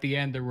like at the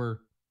end there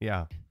were.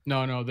 Yeah.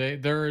 No.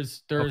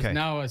 There's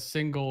now a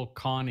single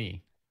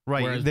Connie.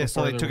 Right.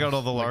 So they took out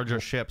all the larger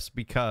ships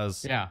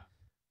because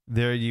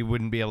there you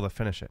wouldn't be able to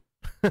finish it.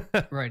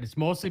 Right. It's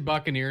mostly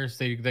Buccaneers.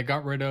 They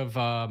got rid of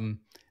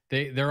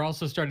they're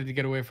also starting to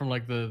get away from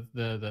like the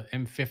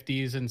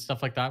M50s and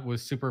stuff like that.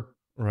 Was super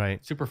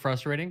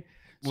frustrating.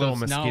 So little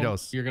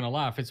mosquitoes. Now you're gonna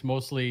laugh. It's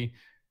mostly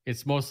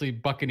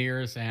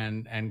Buccaneers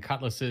and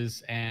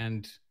Cutlasses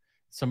and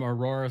some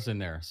Auroras in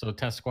there. So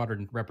Test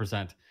Squadron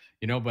represent.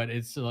 But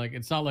it's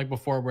not like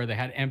before where they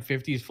had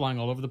M50s flying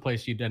all over the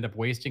place. You'd end up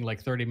wasting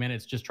like 30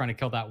 minutes just trying to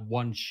kill that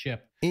one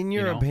ship. In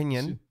your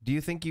opinion, do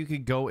you think you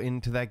could go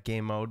into that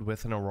game mode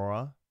with an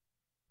Aurora,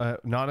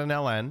 not an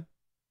LN,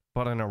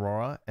 but an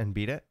Aurora, and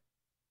beat it?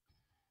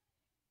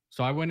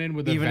 So I went in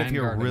with a Vanguard. Even if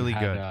you're really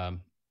good.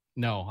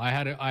 No,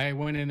 I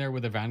went in there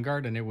with a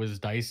Vanguard, and it was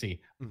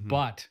dicey.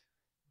 But,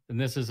 and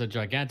this is a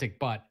gigantic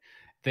but,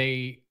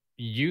 they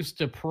used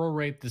to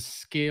prorate the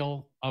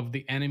scale of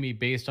the enemy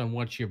based on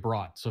what you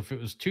brought. So if it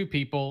was 2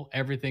 people,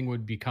 everything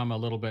would become a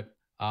little bit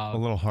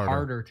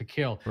harder to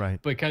kill. Right.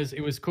 Because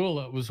it was cool.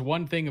 It was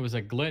one thing. It was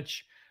a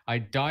glitch. I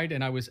died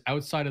and I was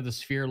outside of the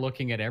sphere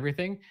looking at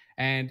everything.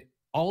 And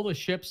all the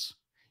ships,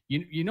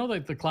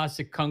 like the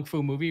classic Kung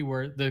Fu movie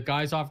where the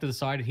guy's off to the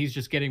side and he's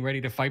just getting ready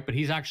to fight, but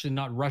he's actually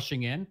not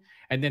rushing in.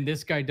 And then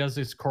this guy does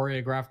this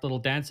choreographed little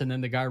dance, and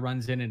then the guy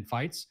runs in and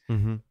fights.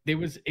 It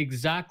was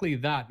exactly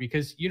that,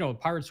 because,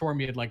 Pirate Swarm,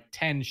 you had like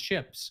 10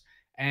 ships.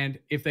 And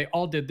if they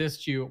all did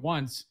this to you at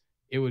once,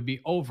 it would be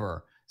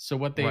over. So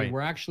what they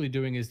were actually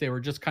doing is they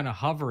were just kind of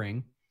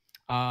hovering.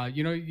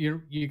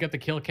 You get the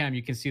kill cam,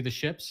 you can see the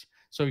ships.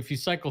 So if you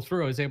cycle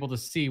through, I was able to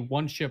see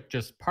one ship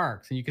just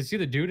parked, and you can see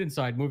the dude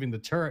inside moving the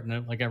turret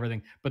and like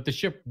everything, but the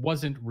ship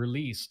wasn't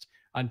released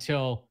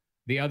until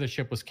the other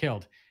ship was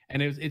killed.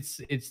 And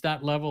it's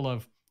that level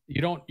of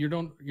you're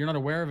not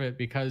aware of it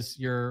because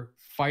you're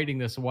fighting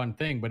this one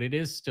thing, but it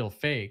is still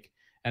fake.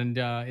 And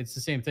it's the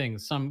same thing.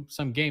 Some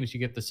games you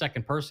get the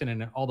second person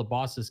and all the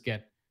bosses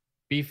get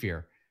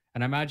beefier.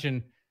 And I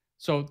imagine,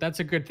 so that's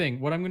a good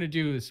thing. What I'm going to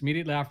do is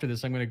immediately after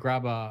this, I'm going to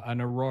grab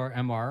an Aurora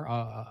MR,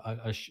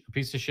 a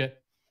piece of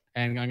shit,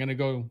 and I'm going to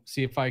go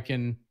see if I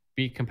can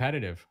be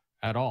competitive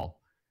at all.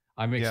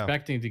 I'm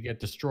expecting to get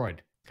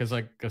destroyed because,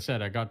 like I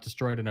said, I got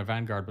destroyed in a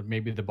Vanguard, but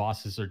maybe the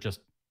bosses are just,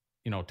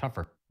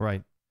 tougher.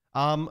 Right.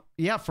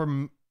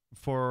 For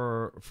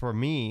for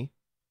me,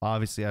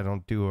 obviously I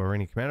don't do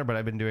Arena Commander, but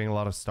I've been doing a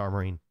lot of Star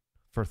Marine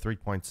for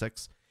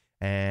 3.6,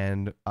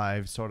 and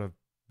I've sort of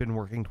been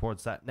working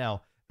towards that.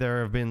 Now,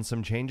 there have been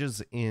some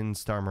changes in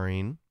Star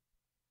Marine.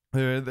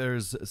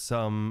 There's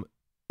some,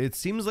 it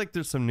seems like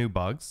there's some new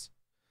bugs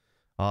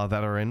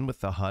that are in with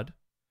the HUD.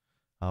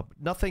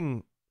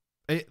 Nothing,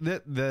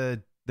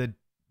 the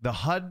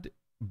HUD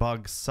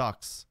bug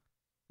sucks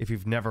if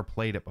you've never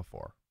played it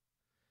before.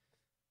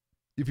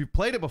 If you've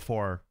played it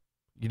before,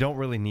 you don't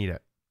really need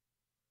it.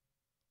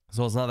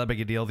 So it's not that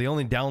big a deal. The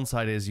only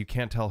downside is you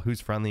can't tell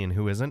who's friendly and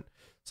who isn't.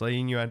 So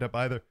then you end up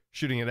either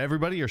shooting at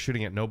everybody or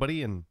shooting at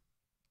nobody, and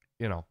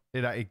you know,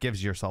 it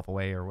gives yourself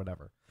away or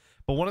whatever.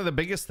 But one of the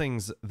biggest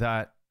things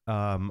that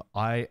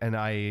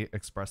I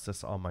expressed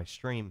this on my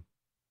stream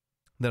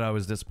that I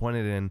was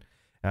disappointed in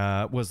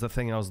was the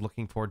thing I was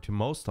looking forward to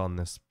most on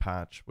this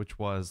patch, which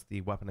was the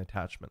weapon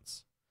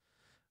attachments.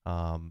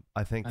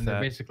 I think and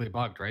they're basically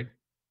bugged, right?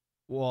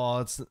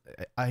 Well,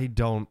 I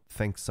don't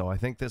think so. I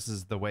think this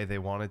is the way they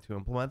wanted to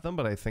implement them,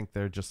 but I think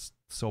they're just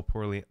so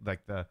poorly,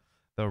 like the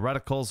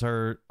reticles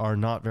are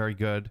not very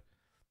good.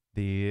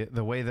 The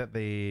way that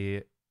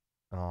the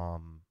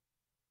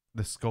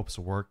scopes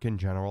work in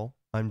general,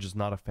 I'm just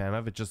not a fan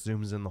of. It just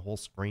zooms in the whole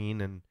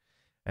screen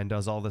and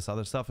does all this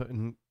other stuff,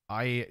 and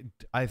I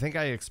think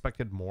I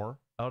expected more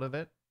out of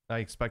it. I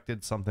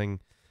expected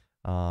something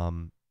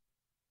that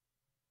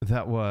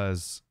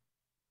was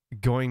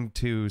going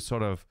to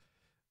sort of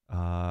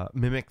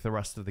mimic the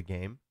rest of the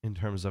game in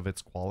terms of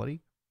its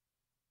quality.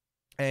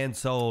 And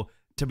so,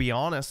 to be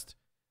honest,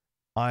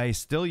 I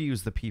still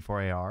use the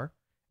P4AR,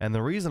 and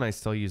the reason I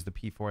still use the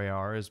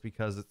P4AR is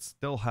because it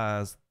still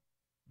has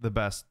the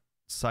best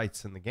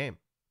sights in the game.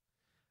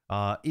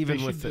 Even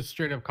they with just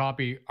straight up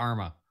copy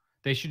Arma.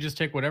 They should just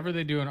take whatever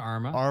they do in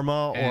Arma.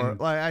 Or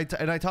I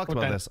talked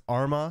about this.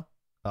 Arma,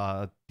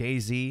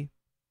 DayZ,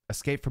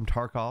 Escape from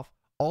Tarkov,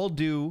 all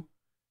do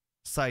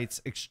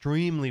sights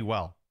extremely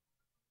well.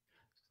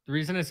 The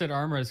reason I said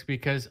Arma is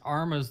because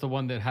Arma is the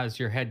one that has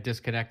your head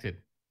disconnected.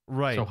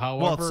 Right. So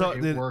however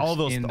it works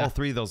all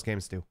three of those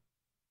games do.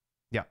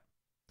 Yeah.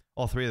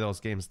 All three of those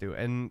games do.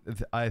 And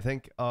I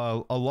think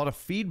a lot of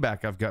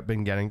feedback I've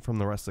been getting from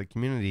the rest of the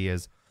community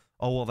is,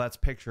 oh, well, that's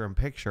picture in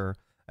picture,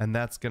 and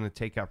that's going to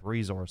take up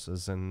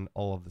resources and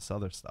all of this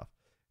other stuff.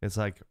 It's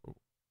like,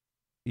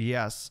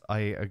 yes,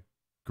 I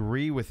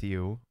agree with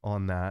you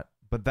on that,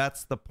 but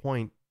that's the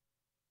point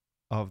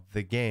of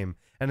the game,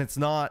 and it's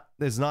not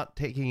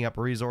taking up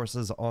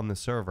resources on the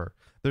server.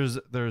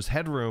 There's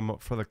headroom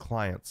for the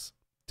clients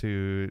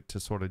to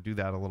sort of do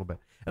that a little bit.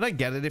 And I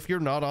get it, if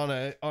you're not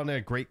on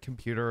a great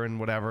computer and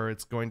whatever,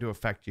 it's going to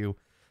affect you.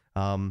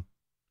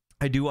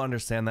 I do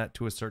understand that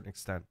to a certain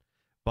extent,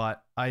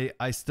 but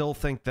I still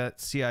think that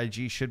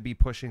CIG should be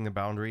pushing the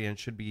boundary and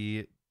should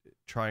be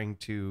trying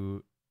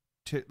to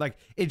like,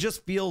 it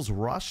just feels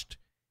rushed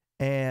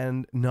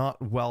and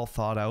not well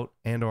thought out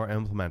and or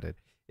implemented.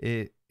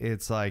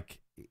 It's like,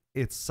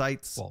 it's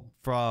sites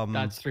from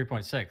that's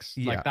 3.6.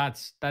 Yeah. Like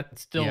that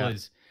still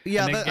is.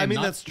 Yeah, again, I mean,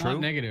 not, that's true. Not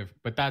negative,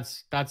 but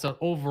that's an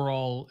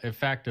overall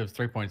effect of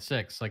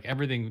 3.6. Like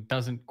everything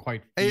doesn't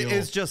quite feel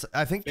it's just,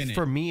 I think finished.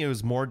 For me, it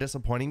was more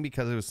disappointing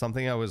because it was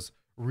something I was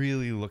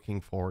really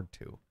looking forward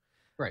to.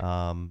 Right.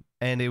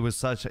 And it's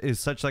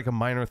such like a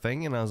minor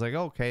thing, and I was like,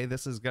 okay,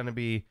 this is going to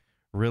be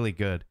really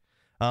good.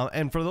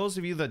 And for those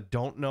of you that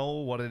don't know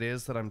what it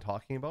is that I'm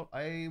talking about,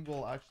 I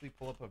will actually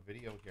pull up a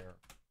video here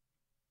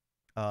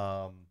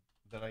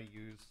that I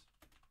use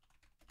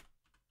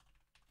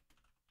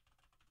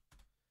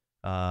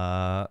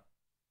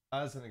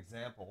as an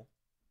example.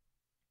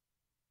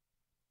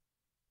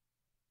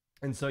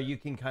 And so you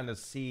can kind of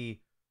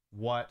see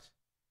what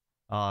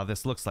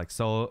this looks like.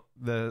 So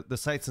the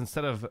sites,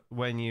 instead of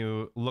when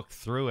you look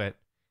through it,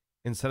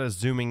 instead of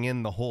zooming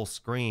in the whole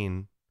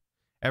screen,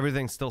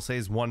 everything still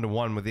says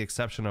 1-to-1 with the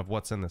exception of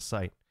what's in the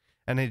site.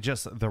 And it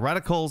just, the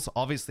reticles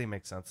obviously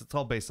make sense. It's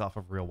all based off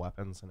of real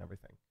weapons and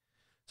everything.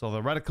 So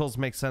the reticles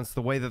make sense.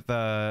 The way that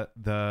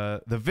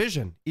the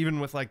vision, even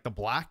with like the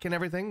black and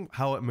everything,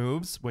 how it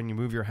moves when you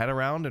move your head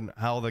around and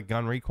how the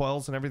gun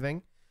recoils and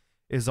everything,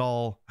 is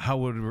all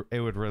how it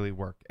would really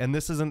work. And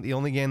this isn't the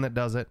only game that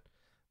does it.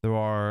 There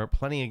are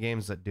plenty of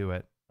games that do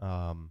it.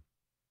 And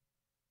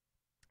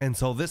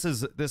so this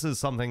is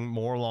something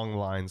more along the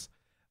lines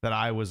that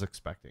I was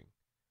expecting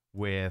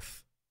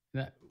with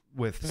the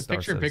Star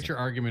picture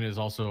argument is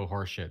also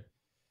horseshit.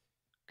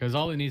 Because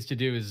all it needs to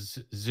do is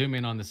zoom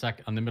in on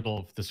the middle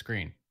of the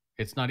screen.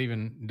 It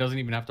doesn't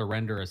even have to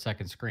render a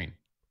second screen.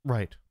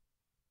 Right.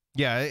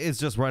 Yeah, it's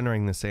just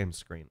rendering the same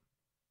screen.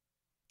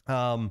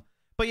 But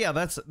yeah,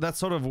 that's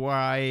sort of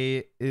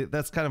why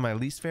that's kind of my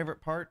least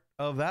favorite part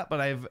of that. But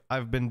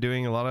I've been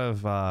doing a lot of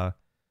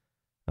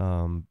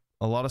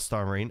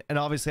Star Marine, and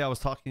obviously I was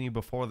talking to you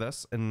before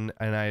this, and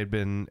I had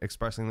been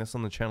expressing this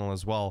on the channel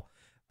as well,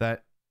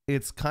 that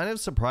it's kind of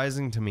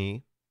surprising to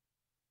me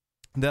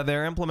that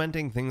they're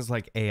implementing things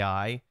like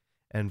AI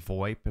and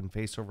VoIP and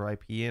face over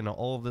IP and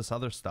all of this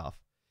other stuff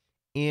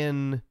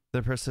in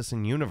the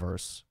persistent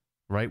universe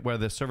right? Where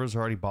the servers are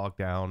already bogged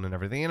down and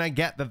everything. And I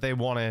get that they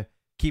want to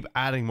keep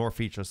adding more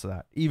features to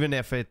that, even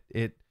if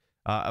it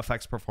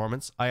affects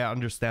performance. I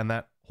understand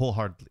that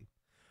wholeheartedly.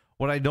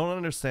 What I don't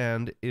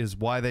understand is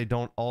why they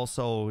don't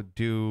also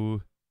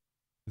do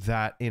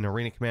that in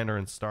Arena Commander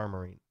and Star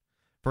Marine.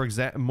 For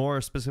example,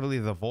 more specifically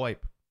the VoIP.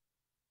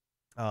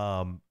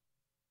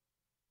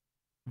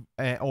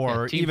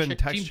 Or even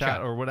text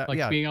chat or whatever.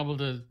 Like being able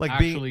to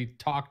actually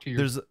talk to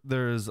your...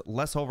 There's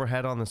less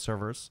overhead on the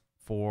servers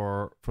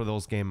for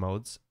those game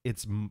modes.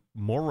 It's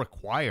more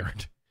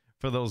required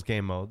for those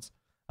game modes.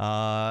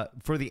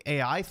 For the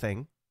AI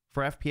thing,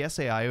 for FPS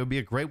AI, it would be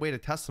a great way to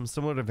test them,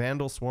 similar to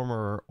Vandal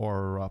Swarm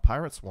or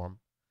Pirate Swarm.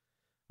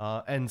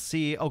 And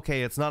see,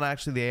 okay, it's not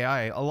actually the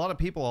AI. A lot of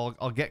people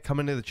I'll get come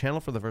into the channel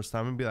for the first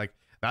time and be like,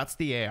 that's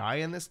the AI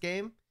in this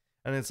game?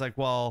 And it's like,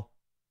 well,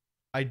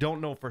 I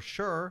don't know for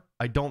sure.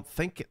 I don't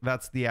think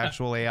that's the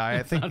actual AI.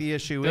 I think the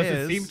issue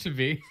doesn't seem to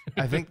be.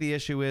 I think the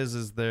issue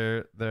is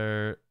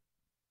the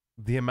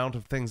amount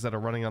of things that are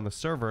running on the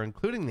server,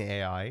 including the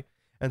AI,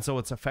 and so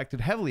it's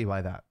affected heavily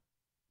by that.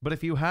 But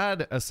if you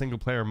had a single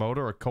player mode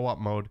or a co-op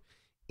mode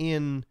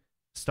in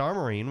Star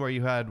Marine where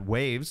you had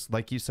waves,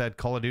 like you said,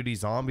 Call of Duty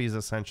Zombies,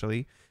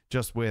 essentially,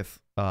 just with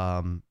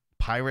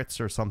pirates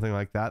or something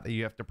like that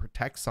you have to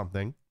protect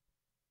something,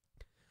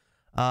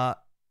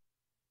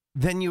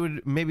 then you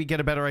would maybe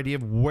get a better idea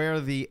of where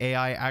the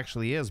AI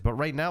actually is. But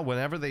right now,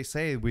 whenever they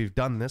say we've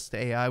done this to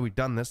AI, we've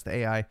done this to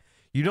AI,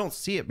 you don't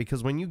see it,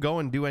 because when you go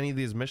and do any of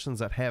these missions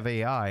that have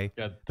AI,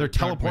 they're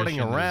teleporting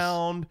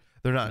around,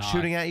 they're not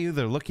shooting at you,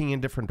 they're looking in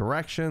different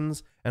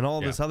directions and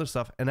all this other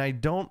stuff. And I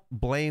don't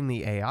blame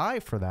the AI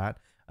for that.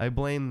 I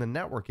blame the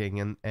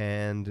networking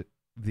and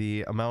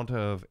the amount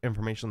of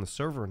information the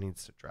server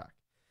needs to track.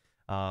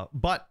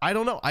 But I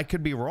don't know. I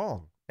could be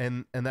wrong.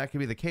 And that could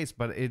be the case,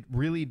 but it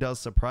really does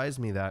surprise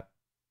me that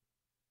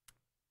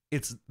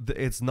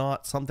it's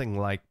not something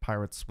like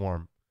Pirate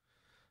Swarm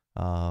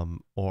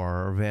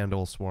or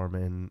Vandal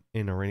Swarm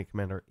in Arena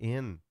Commander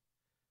in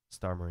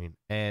Star Marine.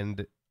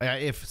 And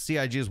if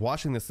CIG is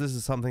watching this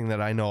is something that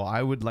I know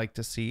I would like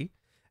to see,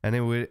 and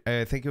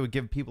I think it would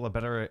give people a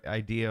better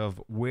idea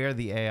of where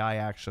the AI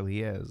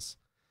actually is.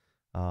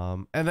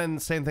 And then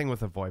same thing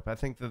with the VoIP. I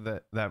think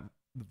that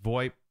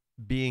VoIP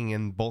being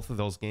in both of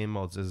those game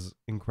modes is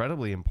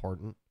incredibly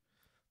important.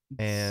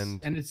 And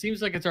it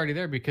seems like it's already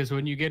there, because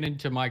when you get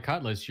into My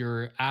Cutlass,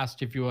 you're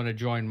asked if you want to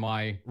join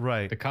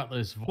the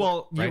Cutlass VoIP.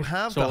 Well, you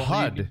have the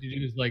HUD.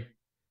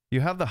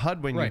 You have the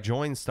HUD when you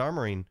join Star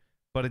Marine,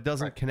 but it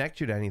doesn't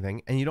connect you to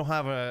anything, and you don't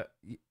have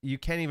you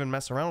can't even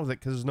mess around with it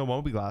because there's no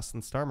mobiGlas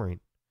in Star Marine.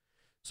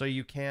 So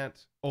you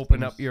can't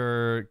open up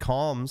your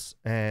comms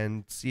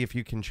and see if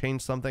you can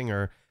change something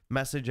or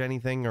message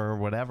anything or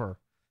whatever.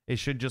 It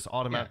should just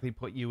automatically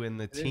put you in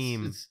the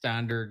team. It's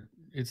standard.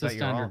 It's a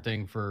standard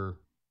thing for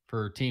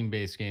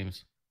team-based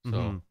games.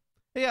 So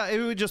yeah,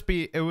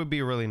 it would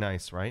be really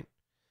nice, right?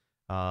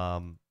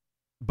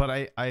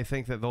 But I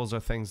think that those are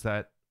things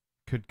that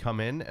could come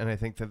in, and I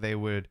think that they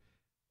would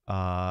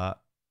not.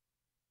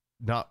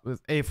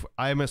 If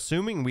I'm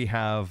assuming we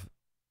have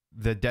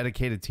the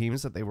dedicated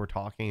teams that they were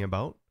talking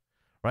about,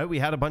 right? We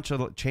had a bunch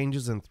of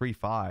changes in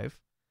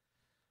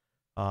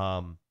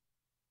 3.5.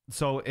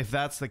 So if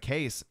that's the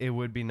case, it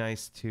would be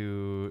nice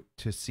to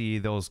see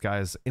those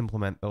guys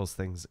implement those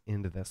things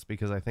into this,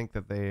 because I think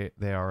that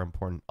they are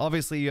important.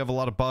 Obviously, you have a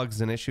lot of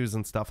bugs and issues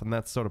and stuff, and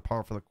that's sort of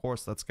par for the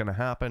course. That's going to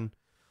happen.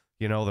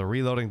 You know, the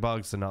reloading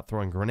bugs, the not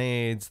throwing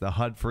grenades, the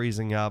HUD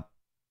freezing up,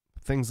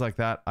 things like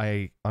that.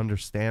 I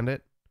understand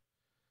it.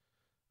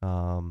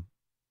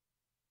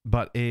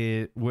 But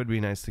it would be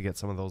nice to get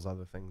some of those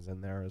other things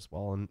in there as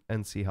well,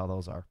 and see how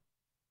those are.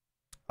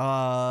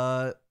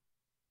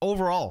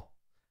 Overall,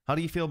 how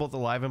do you feel about the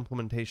live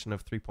implementation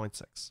of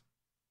 3.6?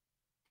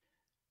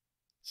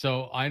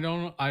 So I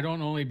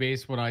don't only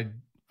base what I'm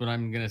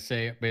gonna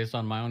say based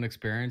on my own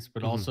experience,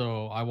 but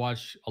also I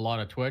watch a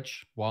lot of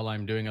Twitch while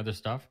I'm doing other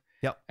stuff.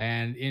 Yep.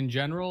 And in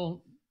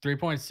general,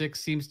 3.6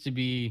 seems to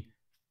be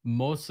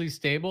mostly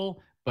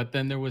stable, but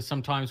then there was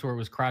some times where it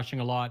was crashing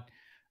a lot.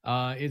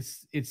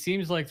 It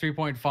seems like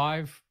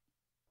 3.5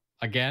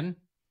 again,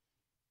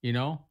 you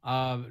know,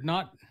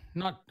 not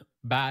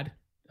bad.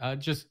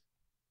 Just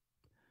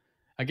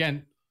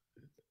again,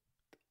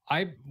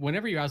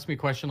 whenever you ask me a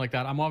question like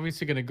that, I'm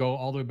obviously going to go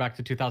all the way back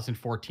to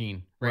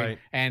 2014, right?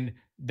 And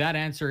that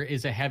answer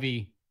is a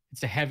heavy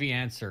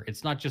answer.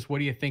 It's not just what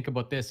do you think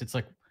about this? It's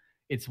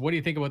what do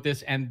you think about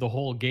this and the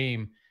whole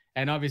game.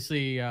 And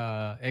obviously,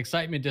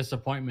 excitement,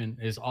 disappointment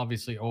is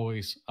obviously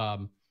always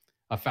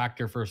a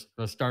factor for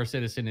a Star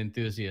Citizen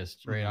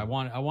enthusiast, right? I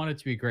want it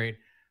to be great.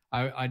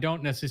 I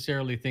don't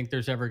necessarily think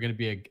there's ever going to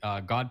be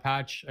a God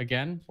patch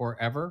again or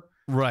ever,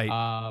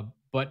 right?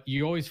 But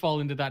you always fall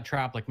into that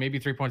trap. Like maybe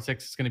 3.6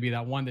 is going to be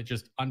that one that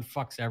just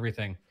unfucks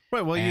everything.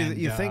 Right. Well,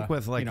 you think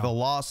with like the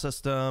law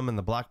system and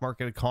the black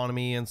market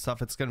economy and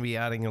stuff, it's going to be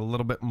adding a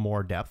little bit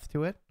more depth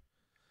to it.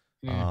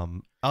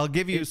 I'll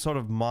give you sort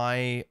of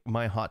my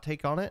hot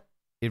take on it.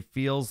 It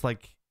feels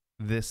like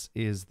this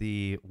is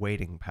the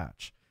waiting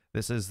patch.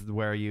 This is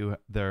where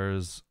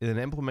there's an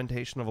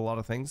implementation of a lot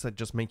of things that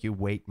just make you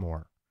wait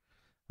more.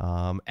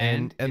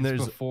 And it's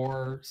there's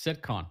before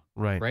SitCon,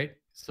 right. right?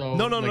 So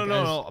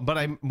No.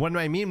 But when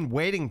I mean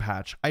waiting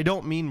patch, I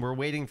don't mean we're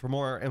waiting for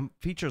more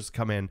features to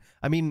come in.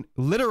 I mean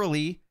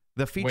literally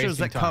the features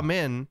that come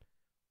in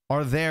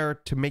are there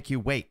to make you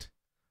wait,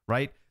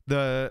 right?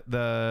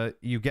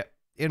 You get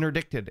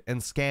interdicted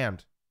and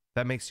scanned.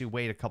 That makes you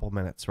wait a couple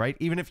minutes, right?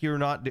 Even if you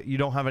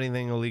don't have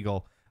anything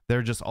illegal,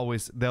 they're just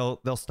always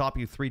they'll stop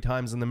you 3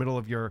 times in the middle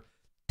of your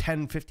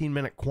 10-15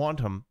 minute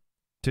quantum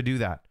to do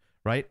that,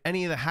 right?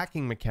 Any of the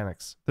hacking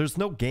mechanics, there's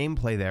no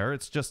gameplay there.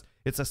 It's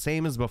the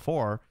same as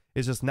before.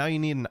 It's just now you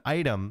need an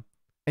item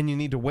and you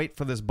need to wait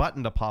for this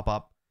button to pop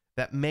up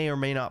that may or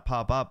may not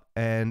pop up,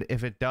 and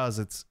if it does,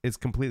 it's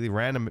completely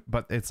random,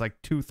 but it's like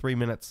 2-3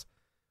 minutes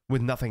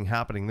with nothing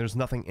happening. There's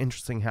nothing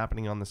interesting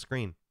happening on the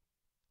screen.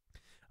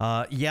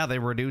 Yeah, they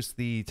reduced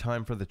the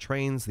time for the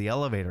trains, the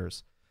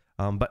elevators,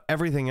 but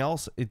everything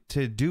else,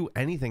 to do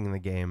anything in the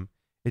game,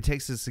 it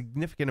takes a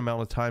significant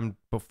amount of time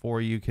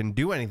before you can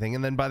do anything,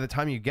 and then by the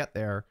time you get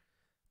there,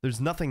 there's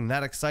nothing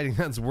that exciting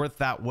that's worth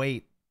that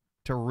wait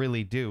to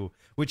really do,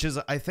 which is,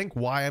 I think,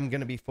 why I'm going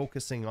to be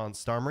focusing on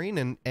Star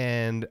Marine,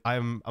 and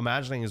I'm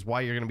imagining is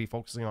why you're going to be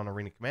focusing on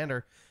Arena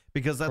Commander,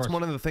 because that's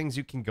one of the things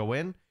you can go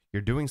in,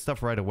 you're doing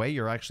stuff right away,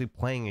 you're actually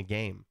playing a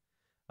game.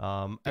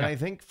 And I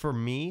think for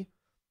me,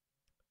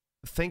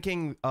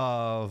 thinking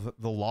of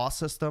the law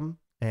system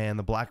and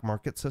the black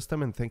market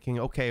system and thinking,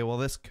 okay, well,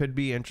 this could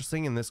be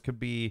interesting and this could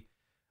be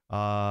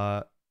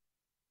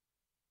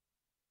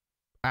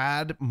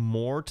add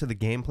more to the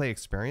gameplay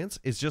experience.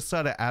 It's just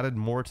sort of added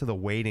more to the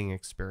waiting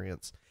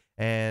experience.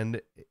 And,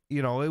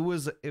 you know, it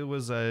was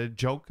a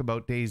joke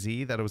about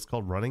DayZ that it was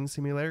called Running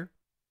Simulator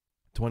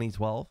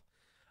 2012.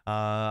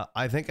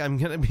 I think I'm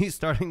going to be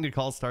starting to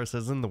call Star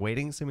Citizen the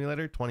Waiting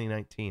Simulator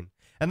 2019.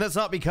 And that's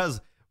not because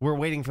we're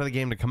waiting for the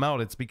game to come out.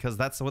 It's because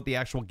that's what the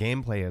actual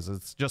gameplay is.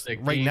 It's just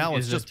right now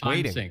it's just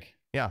waiting. Sink.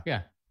 Yeah.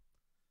 Yeah.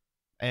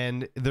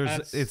 And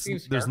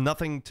there's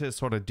nothing to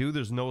sort of do.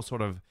 There's no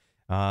sort of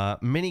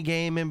mini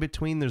game in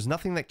between. There's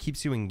nothing that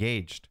keeps you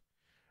engaged,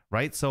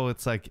 right? So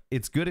it's like,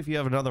 it's good if you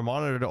have another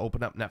monitor to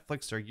open up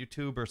Netflix or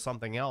YouTube or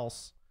something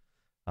else,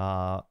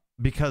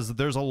 because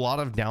there's a lot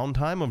of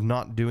downtime of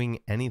not doing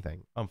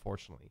anything,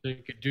 unfortunately. So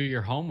you could do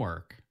your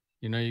homework.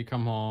 You know, you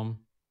come home,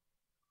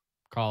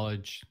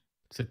 college,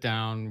 sit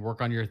down,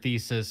 work on your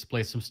thesis,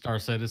 play some Star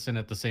Citizen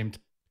at the same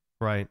time.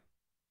 Right.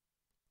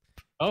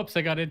 Oops,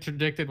 I got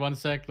interdicted. 1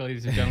 sec,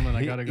 ladies and gentlemen.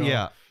 I gotta go.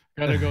 Yeah.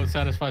 Gotta go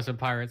satisfy some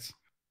pirates.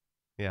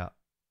 Yeah.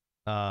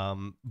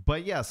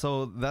 But yeah,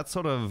 so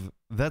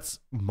that's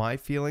my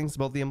feelings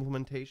about the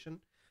implementation.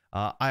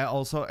 I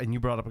also, and you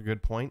brought up a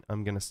good point,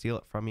 I'm gonna steal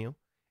it from you,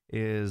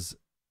 is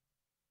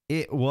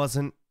it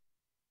wasn't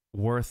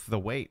worth the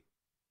wait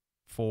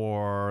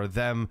for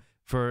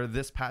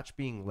this patch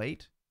being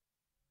late.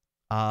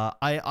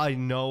 I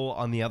know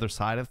on the other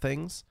side of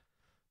things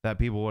that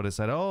people would have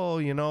said, oh,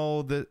 you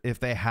know, if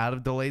they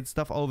had delayed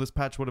stuff, oh, this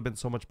patch would have been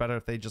so much better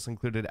if they just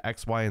included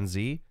X, Y, and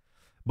Z.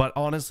 But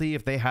honestly,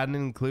 if they hadn't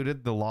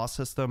included the law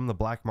system, the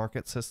black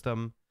market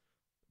system,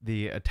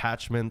 the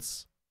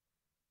attachments,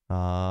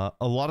 a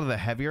lot of the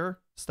heavier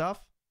stuff,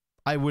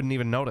 I wouldn't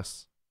even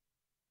notice.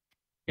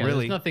 Yeah,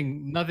 really, there's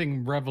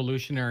nothing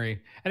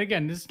revolutionary. And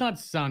again, this is not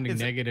sounding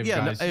negative,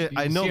 guys.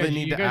 I know they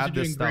need to add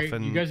this stuff.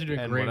 And you guys are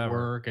doing great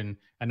work, and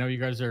I know you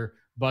guys are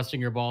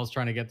busting your balls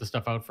trying to get the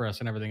stuff out for us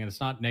and everything. And it's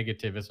not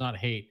negative. It's not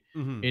hate.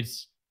 Mm-hmm.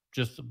 It's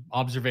just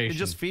observation. It's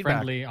just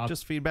feedback.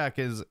 Just feedback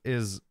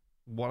is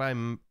what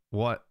I'm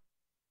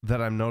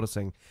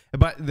noticing.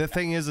 But the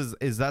thing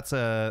is that's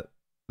a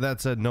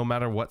no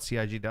matter what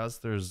CIG does,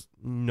 there's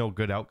no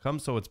good outcome.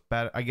 So it's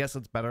better. I guess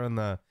it's better in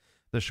the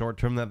short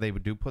term that they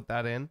do put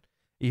that in.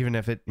 Even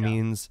if it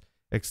means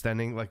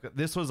extending, like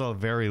this was a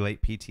very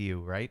late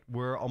PTU, right?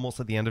 We're almost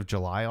at the end of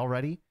July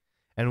already,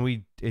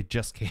 and it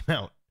just came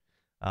out.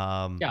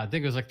 Yeah, I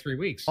think it was like 3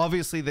 weeks.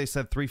 Obviously, they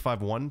said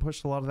 351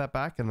 pushed a lot of that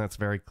back, and that's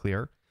very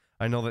clear.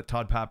 I know that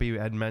Todd Pappy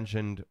had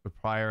mentioned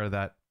prior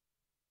that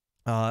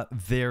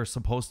they're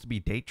supposed to be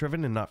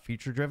date-driven and not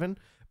feature-driven,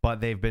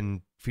 but they've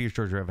been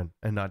feature-driven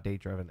and not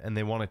date-driven, and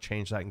they want to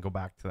change that and go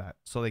back to that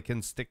so they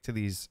can stick to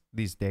these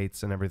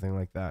dates and everything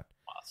like that.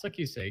 It's like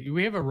you say,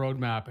 we have a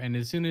roadmap, and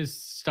as soon as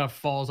stuff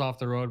falls off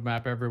the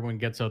roadmap, everyone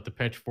gets out the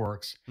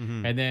pitchforks.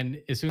 Mm-hmm. And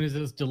then as soon as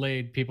it's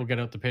delayed, people get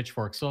out the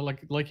pitchforks. So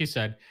like you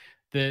said,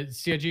 the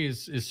CIG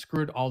is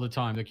screwed all the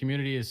time. The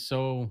community is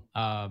so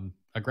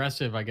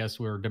aggressive, I guess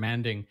we're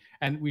demanding,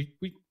 and we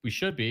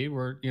should be.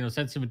 We're,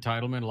 sense of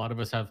entitlement. A lot of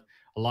us have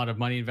a lot of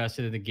money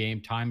invested in the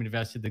game, time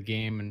invested in the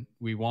game, and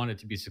we want it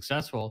to be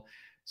successful.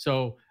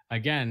 So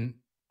again,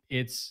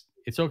 it's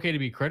okay to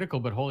be critical,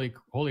 but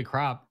holy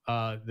crap,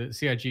 the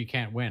CIG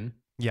can't win.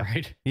 Yeah.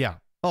 Right. Yeah.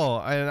 Oh,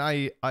 and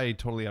I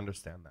totally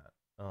understand that.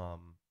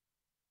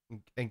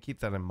 And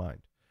keep that in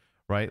mind,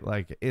 right?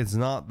 Like, it's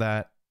not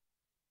that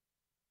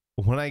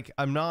when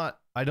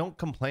I don't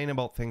complain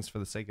about things for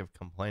the sake of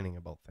complaining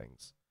about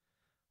things.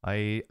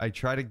 I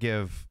try to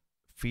give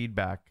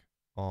feedback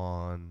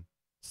on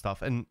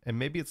stuff, and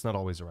maybe it's not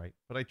always right,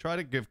 but I try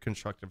to give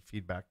constructive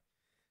feedback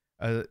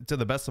to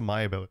the best of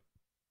my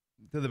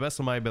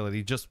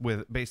ability, just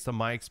based on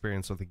my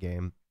experience with the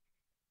game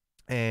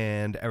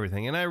and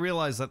everything. And I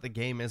realize that the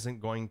game isn't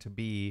going to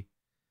be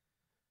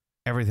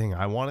everything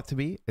I want it to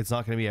be. It's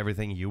not going to be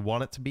everything you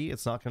want it to be.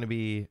 It's not going to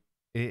be,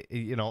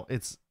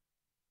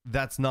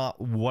 that's not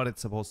what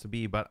it's supposed to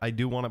be, but I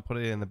do want to put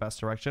it in the best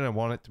direction. I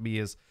want it to be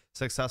as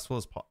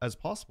successful as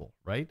possible,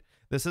 right?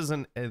 This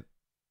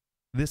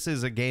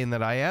is a game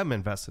that I am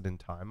invested in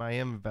time. I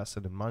am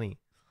invested in money.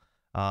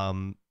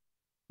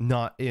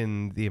 Not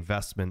in the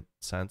investment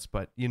sense,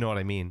 but you know what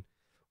I mean,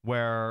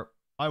 where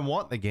I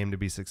want the game to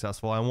be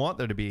successful. I want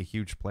there to be a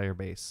huge player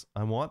base.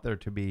 I want there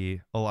to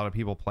be a lot of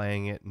people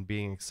playing it and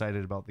being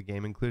excited about the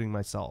game, including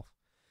myself.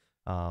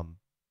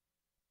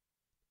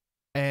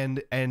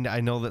 And I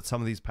know that some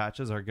of these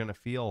patches are going to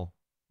feel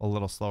a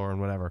little slower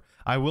and whatever.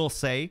 I will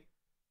say,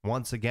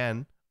 once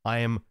again, I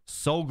am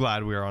so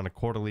glad we are on a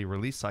quarterly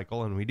release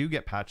cycle and we do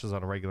get patches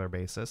on a regular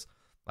basis.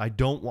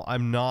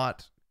 I'm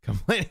not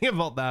complaining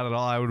about that at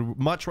all. I would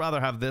much rather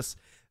have this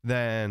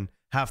than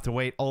have to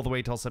wait all the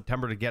way till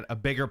September to get a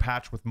bigger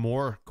patch with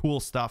more cool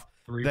stuff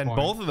than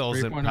both of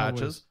those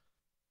patches.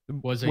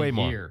 Was a way year.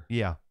 More.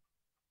 Yeah.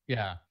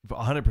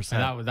 100%.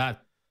 And that was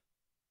that.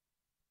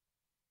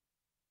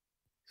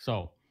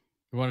 So,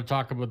 you want to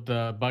talk about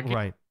the bug?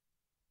 Right.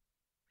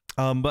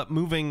 But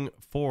moving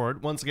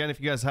forward, once again, if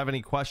you guys have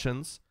any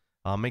questions,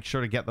 make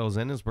sure to get those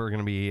in, as we're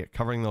going to be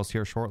covering those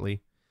here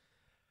shortly.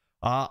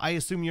 I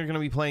assume you're going to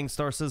be playing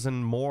Star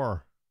Citizen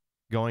more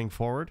going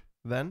forward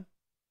then?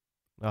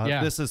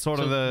 Yeah. This is sort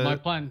of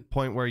the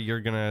point where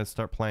you're going to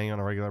start playing on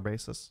a regular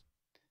basis.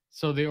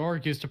 So the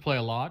org used to play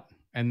a lot,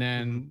 and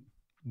then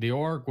the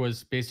org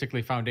was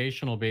basically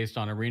foundational based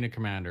on Arena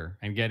Commander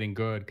and getting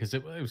good, because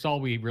it was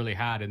all we really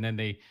had. And then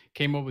they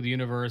came up with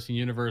Universe, and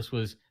Universe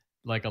was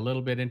like a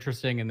little bit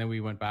interesting, and then we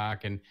went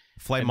back and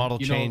flight model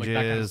changes,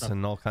 like kind of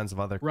and all kinds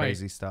of other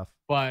crazy stuff.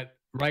 But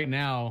right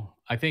now,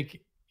 I think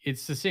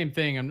it's the same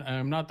thing.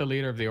 I'm not the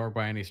leader of the org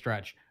by any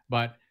stretch,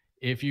 but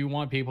if you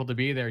want people to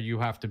be there, you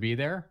have to be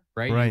there,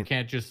 right? You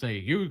can't just say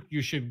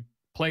you should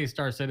play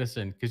Star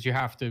Citizen, because you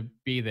have to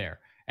be there.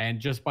 And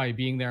just by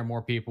being there,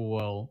 more people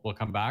will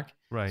come back.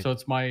 Right. So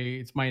it's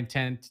my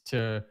intent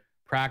to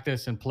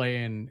practice and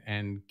play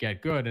and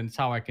get good, and it's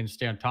how I can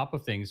stay on top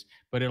of things.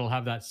 But it'll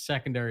have that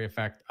secondary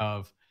effect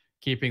of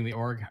keeping the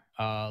org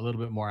a little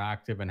bit more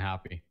active and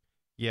happy.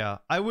 Yeah,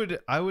 I would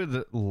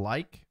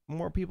like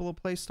more people to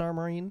play Star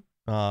Marine.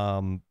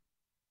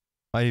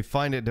 I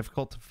find it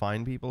difficult to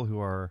find people who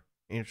are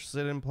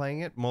interested in playing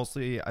it,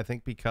 mostly I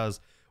think because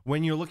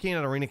when you're looking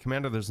at Arena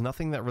Commander, there's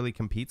nothing that really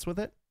competes with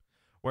it.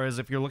 Whereas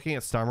if you're looking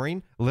at Star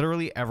Marine,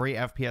 literally every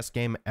FPS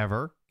game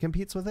ever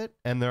competes with it,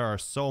 and there are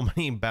so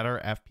many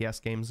better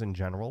FPS games in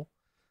general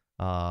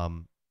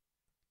that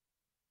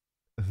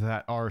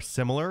are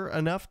similar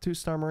enough to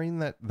Star Marine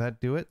that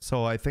do it.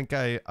 So I think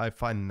I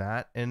find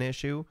that an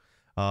issue.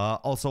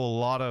 Also, a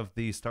lot of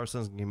the Star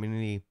Citizen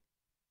community,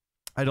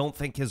 I don't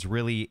think, is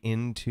really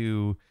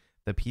into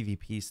the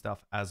PvP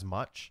stuff as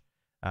much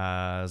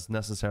as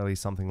necessarily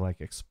something like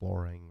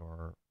exploring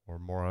or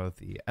more of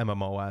the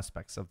MMO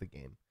aspects of the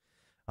game.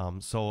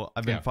 So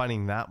I've been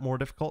finding that more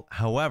difficult.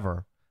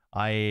 However,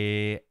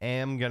 I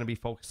am going to be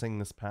focusing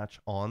this patch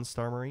on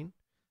Star Marine.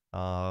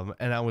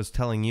 And I was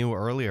telling you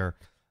earlier,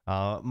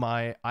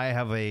 I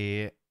have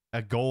a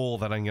goal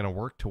that I'm going to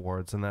work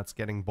towards, and that's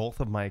getting both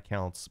of my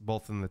accounts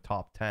both in the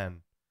top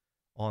 10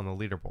 on the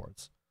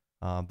leaderboards.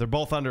 They're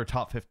both under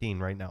top 15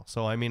 right now.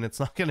 So, I mean, it's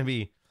not going to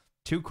be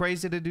too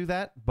crazy to do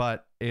that,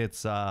 but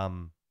it's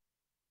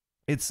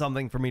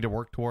something for me to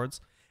work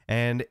towards.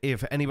 And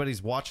if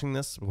anybody's watching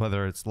this,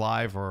 whether it's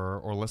live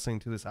or listening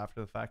to this after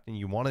the fact, and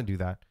you want to do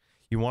that,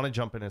 you want to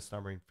jump in as Star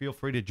Marine, feel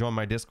free to join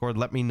my Discord.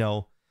 Let me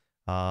know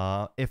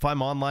if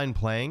I'm online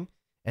playing,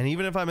 and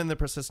even if I'm in the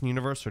Persistent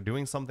Universe or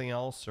doing something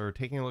else or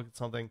taking a look at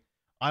something,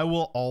 I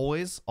will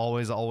always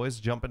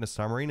jump into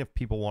Star Marine if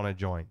people want to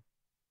join.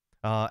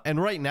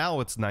 And right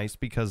now it's nice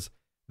because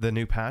the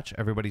new patch,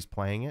 everybody's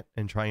playing it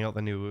and trying out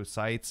the new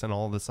sites and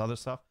all this other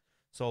stuff.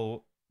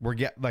 So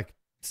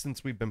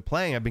since we've been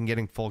playing, I've been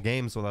getting full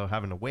games without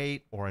having to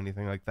wait or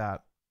anything like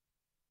that.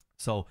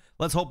 So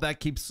let's hope that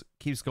keeps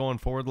going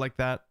forward like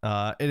that.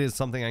 It is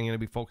something I'm going to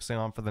be focusing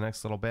on for the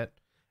next little bit,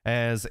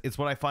 as it's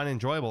what I find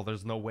enjoyable.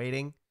 There's no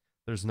waiting.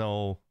 There's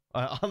no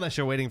unless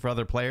you're waiting for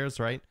other players,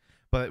 right?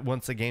 But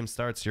once the game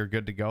starts, you're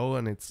good to go,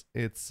 and it's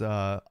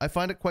I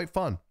find it quite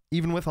fun,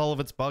 even with all of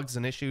its bugs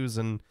and issues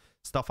and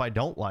stuff I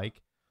don't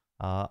like.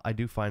 I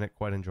do find it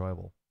quite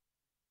enjoyable.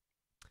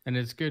 And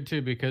it's good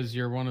too, because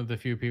you're one of the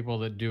few people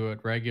that do it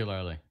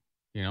regularly,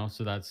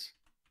 so that's.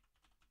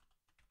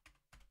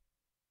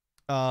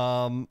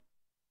 Once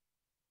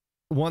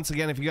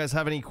again, if you guys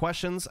have any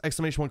questions,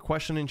 !1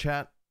 question in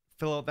chat,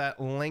 fill out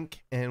that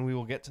link and we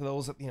will get to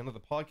those at the end of the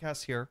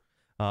podcast here.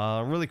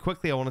 Really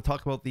quickly, I want to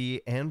talk about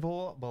the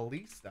Anvil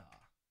Ballista,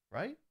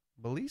 right?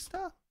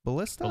 Ballista,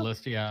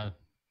 yeah.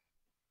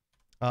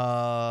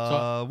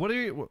 What are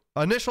your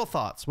initial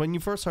thoughts when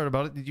you first heard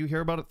about it? Did you hear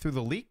about it through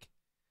the leak?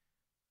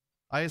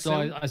 I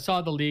So assume. I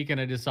saw the leak and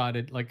I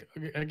decided, like,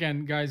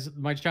 again, guys,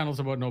 my channel's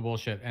about no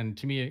bullshit, and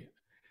to me,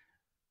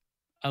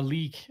 a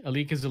leak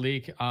is a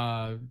leak.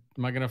 Am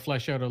I gonna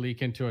flesh out a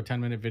leak into a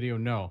 10-minute video?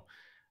 No.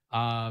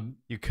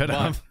 You could But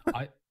have.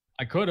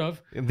 I could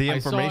have. The I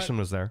saw it. information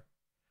was there.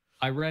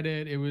 I read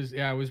it. It was,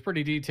 yeah, it was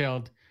pretty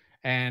detailed,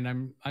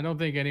 and I don't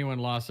think anyone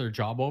lost their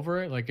job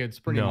over it. Like, it's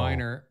pretty No.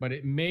 minor, but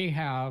it may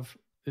have.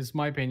 This is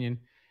my opinion.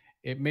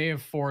 It may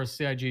have forced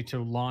CIG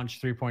to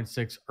launch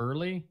 3.6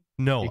 early.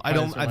 No, I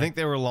don't. I like, think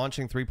they were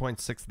launching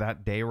 3.6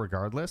 that day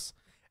regardless,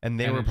 and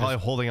they And were it probably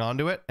just- holding on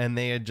to it, and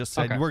they had just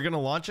said Okay. we're going to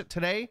launch it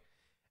today,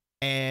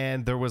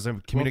 and there was a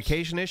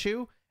communication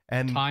issue,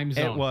 and Time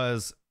zone. it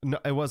was no,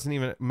 it wasn't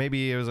even.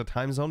 Maybe it was a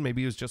time zone.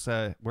 Maybe it was just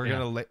a we're Yeah.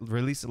 going to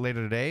release it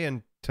later today,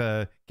 and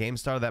to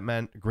GameStar that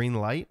meant green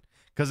light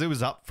because it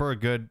was up for a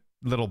good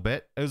little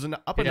bit. It was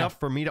up Yeah. enough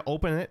for me to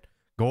open it,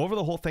 go over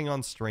the whole thing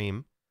on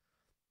stream,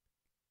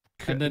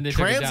 And then they took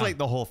it translate down.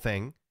 the whole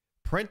thing,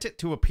 print it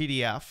to a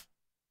PDF,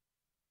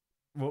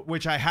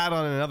 which I had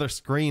on another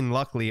screen,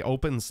 luckily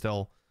open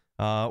still,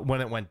 when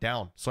it went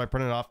down. So I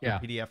printed off the Yeah.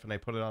 PDF and I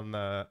put it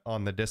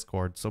on the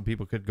Discord so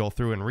people could go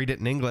through and read it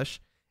in English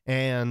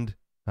and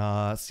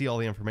see all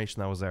the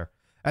information that was there.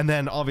 And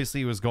then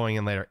obviously it was going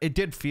in later. It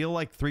did feel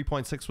like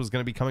 3.6 was going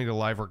to be coming to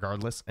live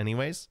regardless,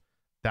 anyways,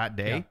 that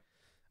day.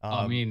 Yeah.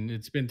 I mean,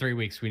 it's been 3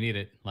 weeks. We need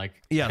it.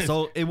 Like, Yeah,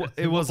 so it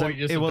wasn't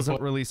just at the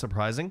point. really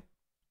surprising.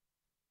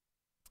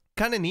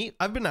 Kind of neat.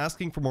 I've been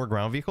asking for more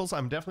ground vehicles.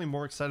 I'm definitely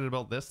more excited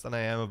about this than I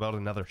am about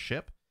another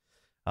ship.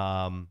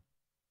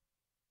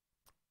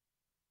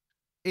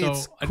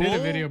 It's So I cool. did a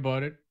video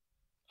about it.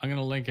 I'm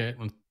gonna link it.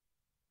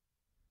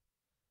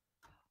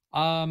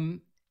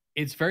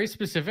 It's very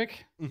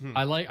specific. Mhm.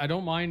 I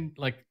don't mind,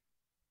 like,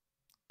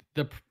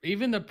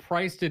 even the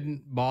price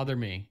didn't bother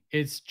me.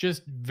 It's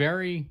just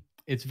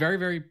it's very,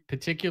 very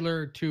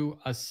particular to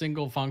a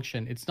single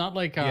function. It's not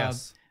like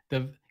Yes.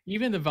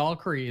 even the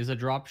Valkyrie is a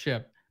drop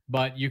ship,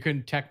 but you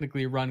can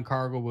technically run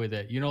cargo with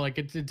it. You know, like,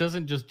 it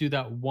doesn't just do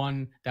that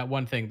one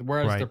thing.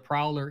 Whereas Right. the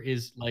Prowler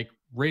is like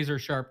razor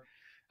sharp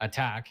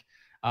attack.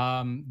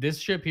 This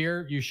ship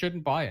here, you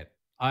shouldn't buy it.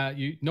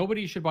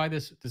 Nobody should buy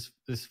this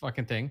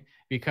fucking thing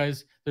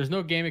because there's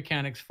no game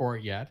mechanics for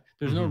it yet.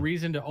 There's no Mhm.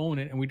 reason to own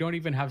it, and we don't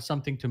even have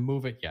something to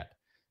move it yet.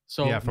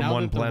 So Yeah, from now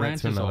one that the planet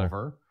rant to is another.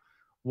 over,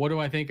 what do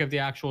I think of the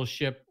actual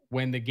ship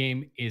when the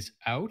game is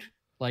out?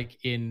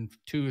 Like in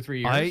 2 or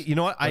 3 years? You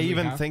know what? I when we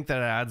even have- think that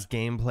it adds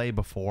gameplay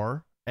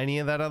before any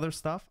of that other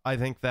stuff. I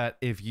think that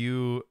it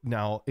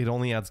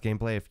only adds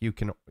gameplay if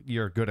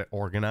you're good at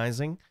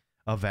organizing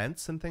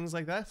events and things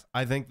like that.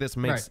 I think this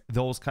makes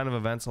those kind of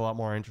events a lot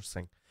more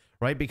interesting,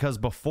 right? Because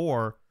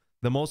before,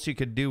 the most you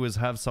could do is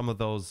have some of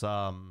those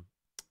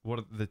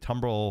the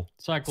Tumbrel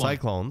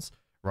Cyclones,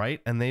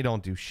 right? And they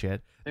don't do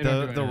shit.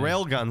 The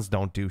rail guns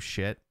don't do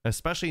shit,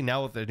 especially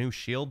now with the new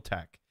shield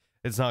tech.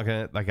 It's not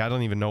gonna, like, I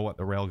don't even know what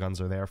the rail guns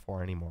are there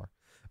for anymore.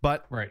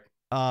 But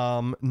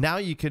now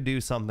you could do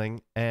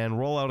something and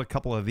roll out a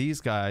couple of these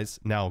guys.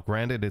 Now,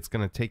 granted, it's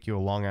gonna take you a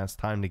long ass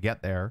time to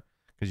get there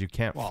because you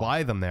can't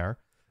fly them there.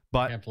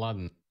 But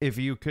if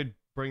you could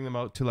bring them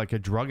out to like a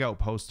drug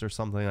outpost or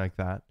something like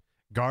that,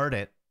 guard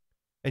it.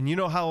 And you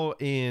know how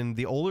in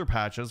the older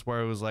patches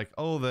where it was like,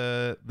 oh,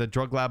 the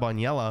drug lab on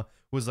Yella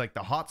was like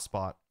the hot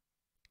spot.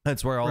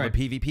 That's where all the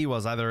PvP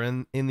was, either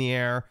in the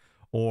air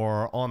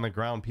or on the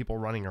ground, people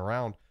running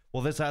around.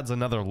 Well, this adds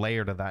another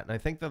layer to that. And I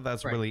think that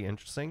that's really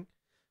interesting.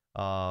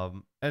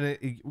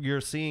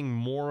 You're seeing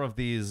more of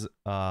these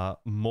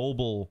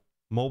mobilized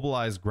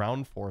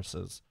ground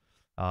forces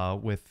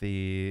with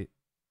the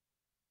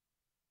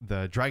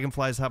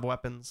Dragonflies have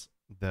weapons.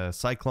 The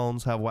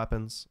Cyclones have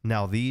weapons.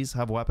 Now these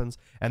have weapons.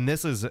 And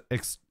this is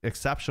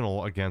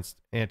exceptional against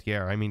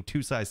anti-air. I mean,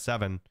 2 size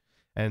 7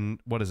 and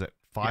what is it?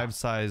 5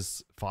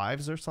 size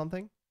 5s or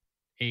something?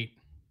 8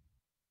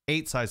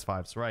 size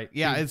 5s, right?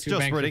 Yeah, it's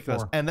just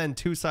ridiculous. And then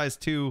 2 size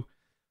 2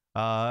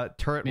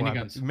 turret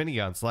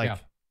miniguns. Like,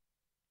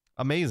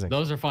 amazing.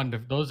 Those are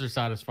fun. Those are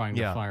satisfying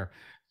to fire.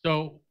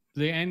 So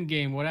the end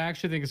game, what I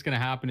actually think is going to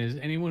happen is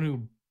anyone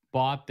who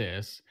bought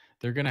this,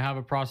 they're going to have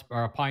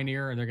a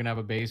pioneer, and they're going to have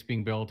a base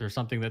being built or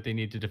something that they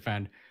need to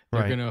defend.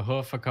 They're going to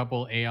hoof a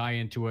couple AI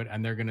into it,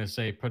 and they're going to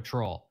say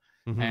patrol.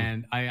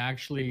 And I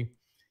actually,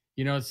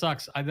 you know, it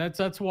sucks.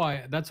 That's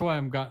why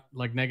I'm got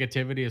like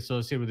negativity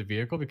associated with the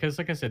vehicle, because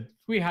like I said,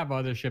 we have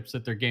other ships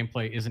that their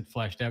gameplay isn't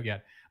fleshed out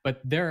yet,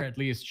 but they're at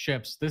least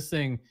ships. This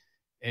thing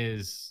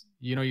is,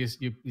 you know, you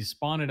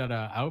spawn it at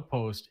an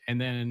outpost,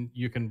 and then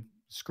you can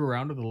screw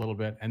around with it a little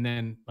bit, and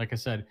then, like I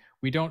said,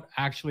 we don't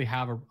actually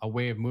have a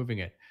way of moving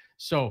it.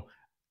 So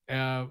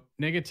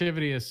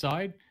negativity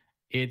aside,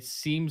 it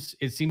seems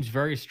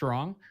very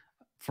strong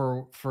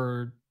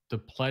for the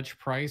pledge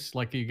price.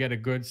 Like, you get a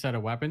good set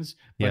of weapons,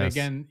 but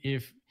again,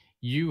 if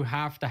you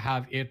have to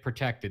have it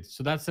protected,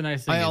 so that's the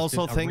nice thing. I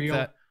also think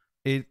that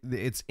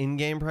its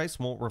in-game price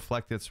won't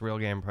reflect its real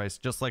game price,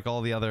 just like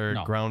all the other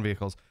ground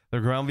vehicles. The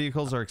ground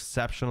vehicles are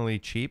exceptionally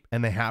cheap,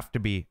 and they have to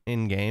be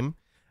in-game,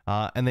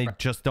 and they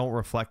just don't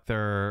reflect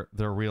their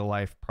real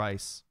life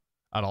price.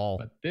 at all.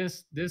 But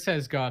this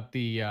has got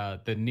the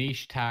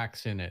niche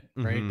tax in it,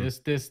 right?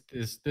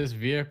 Mm-hmm. This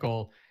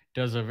vehicle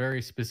does a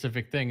very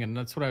specific thing, and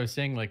that's what I was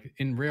saying. Like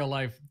in real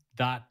life,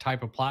 that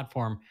type of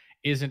platform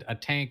isn't a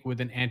tank with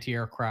an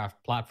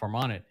anti-aircraft platform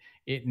on it.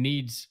 It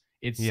Yeah. sits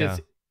The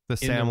in the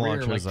SAM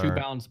rear, launches like two are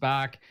bounds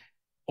back,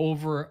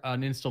 over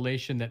an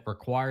installation that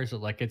requires it.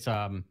 Like it's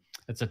a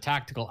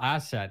tactical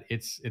asset.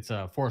 It's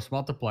a force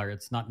multiplier.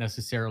 It's not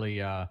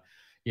necessarily like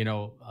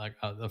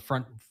the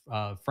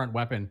front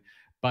weapon.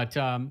 But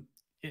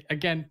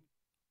again,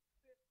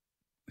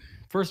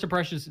 first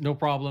impressions, no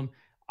problem.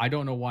 I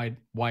don't know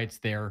why it's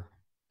there.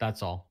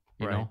 That's all.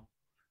 right.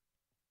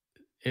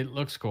 It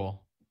looks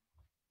cool.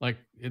 Like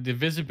the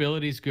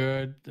visibility is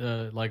good.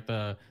 Like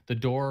the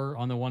door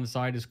on the one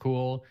side is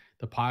cool.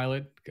 The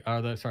pilot,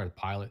 the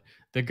pilot,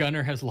 the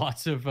gunner has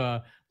lots of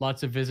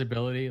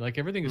visibility. Like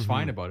everything is Mm-hmm.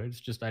 fine about it. It's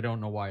just I don't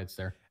know why it's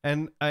there.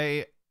 And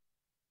I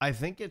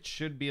think it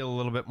should be a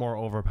little bit more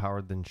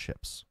overpowered than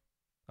ships.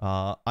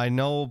 I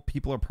know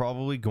people are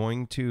probably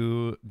going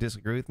to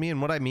disagree with me,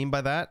 and what I mean by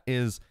that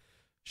is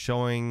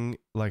showing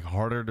like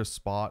harder to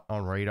spot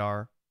on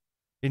radar.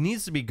 It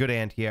needs to be good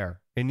anti-air.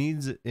 It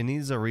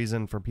needs a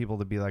reason for people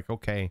to be like,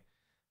 okay,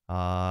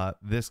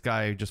 this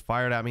guy just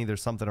fired at me.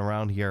 There's something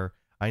around here.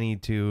 I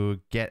need to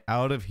get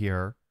out of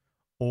here,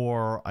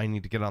 or I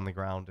need to get on the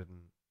ground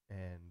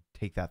and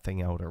take that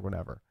thing out or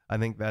whatever. I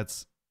think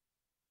that's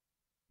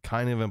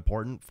kind of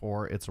important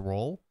for its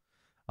role.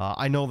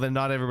 I know that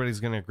not everybody's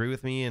going to agree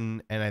with me,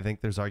 and I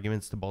think there's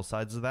arguments to both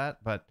sides of that.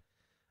 But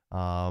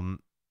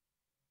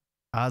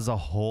as a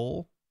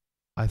whole,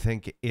 I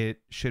think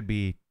it should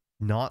be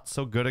not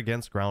so good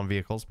against ground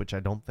vehicles, which I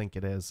don't think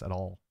it is at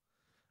all.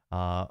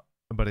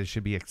 But it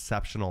should be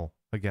exceptional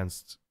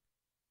against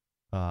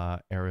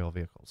aerial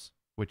vehicles,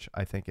 which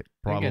I think it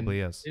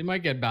probably is. It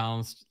might get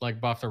balanced, like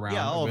buffed around.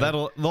 Yeah,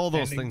 all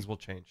those things will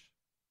change.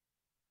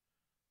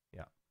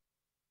 Yeah.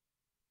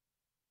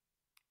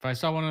 If I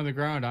saw one on the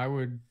ground, I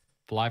would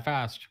fly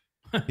fast.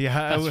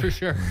 Yeah, that's for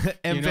sure.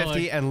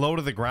 M50 and low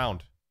to the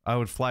ground. I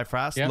would fly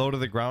fast, Yep. low to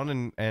the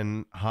ground,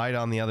 and hide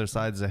on the other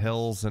sides of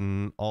hills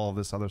and all of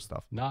this other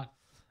stuff. Not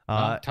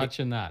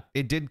touching that.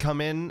 It did come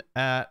in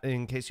at,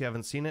 in case you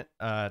haven't seen it,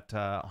 at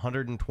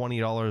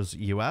 $120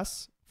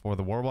 US for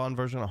the War Bond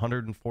version,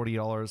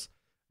 $140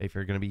 if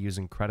you're going to be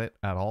using credit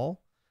at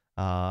all.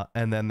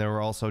 And then there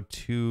were also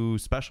two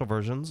special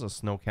versions, a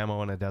snow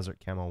camo and a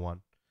desert camo one,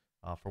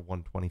 for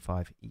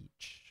 $125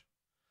 each.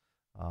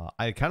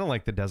 I kind of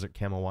like the desert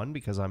camo one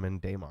because I'm in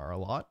Daymar a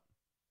lot.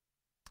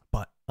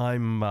 But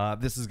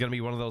this is going to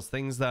be one of those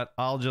things that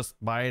I'll just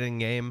buy it in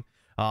game.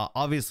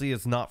 Obviously,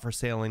 it's not for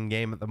sale in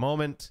game at the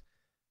moment.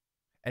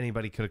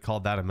 Anybody could have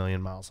called that a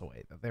million miles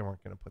away, that they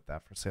weren't going to put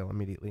that for sale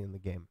immediately in the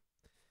game.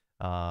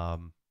 But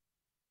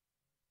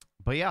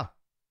yeah,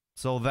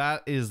 so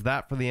that is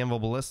that for the Anvil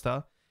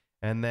Ballista.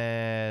 And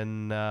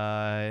then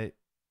I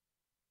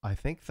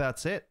think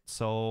that's it.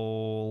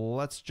 So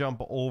let's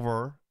jump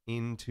over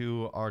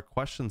into our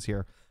questions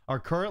here.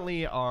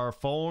 Currently, our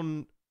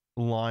phone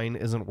line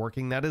isn't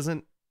working. That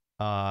isn't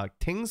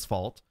Ting's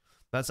fault.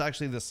 That's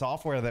actually the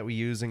software that we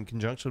use in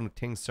conjunction with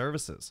Ting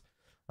services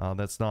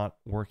that's not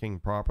working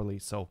properly.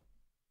 So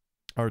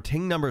our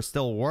Ting number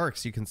still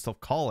works. You can still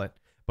call it,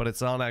 but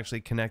it's not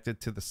actually connected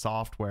to the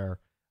software.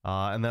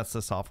 And that's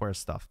the software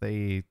stuff.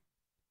 They're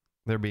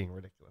being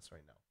ridiculous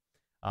right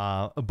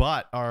now.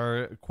 But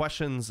our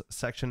questions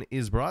section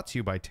is brought to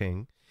you by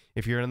Ting.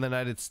 If you're in the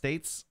United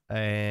States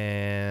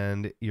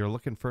and you're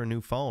looking for a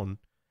new phone,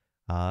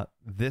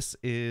 this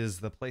is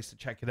the place to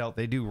check it out.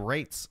 They do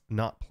rates,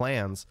 not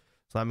plans.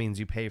 So that means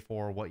you pay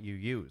for what you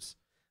use,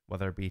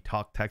 whether it be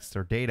talk, text,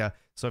 or data.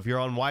 So if you're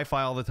on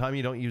Wi-Fi all the time,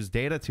 you don't use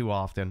data too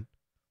often,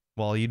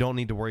 well, you don't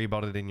need to worry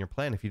about it in your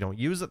plan if you don't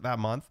use it that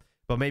month.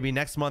 But maybe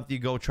next month you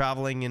go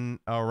traveling and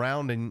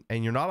around and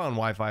you're not on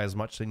Wi-Fi as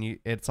much, then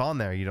it's on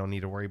there. You don't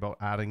need to worry about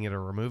adding it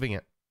or removing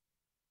it.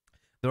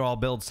 They're all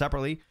billed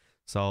separately.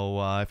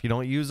 So if you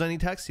don't use any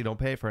text, you don't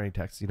pay for any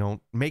text. You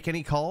don't make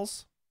any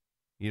calls,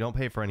 you don't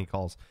pay for any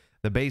calls.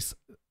 The base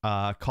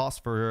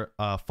cost for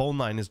a phone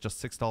line is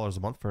just $6 a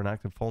month for an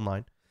active phone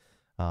line.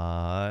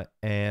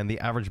 And the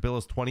average bill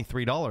is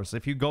 $23.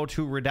 If you go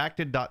to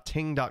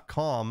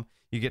redacted.ting.com,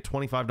 you get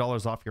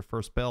 $25 off your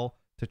first bill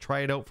to try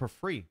it out for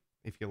free.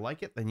 If you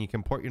like it, then you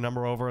can port your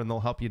number over and they'll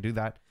help you do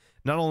that.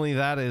 Not only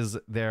that, is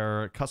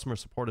their customer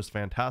support is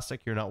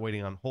fantastic. You're not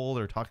waiting on hold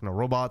or talking to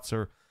robots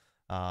or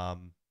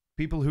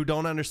people who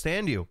don't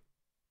understand you.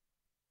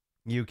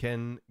 You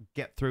can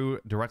get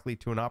through directly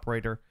to an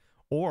operator,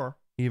 or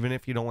even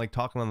if you don't like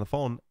talking on the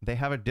phone, they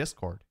have a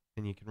Discord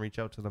and you can reach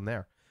out to them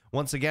there.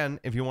 Once again,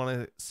 if you want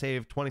to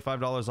save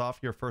 $25 off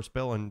your first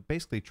bill and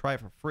basically try it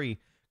for free,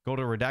 go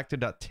to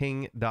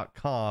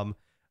redacted.ting.com.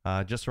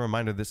 Just a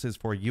reminder, this is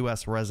for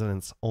U.S.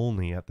 residents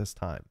only at this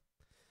time.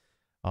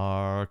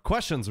 Our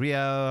questions. We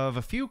have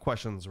a few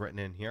questions written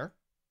in here.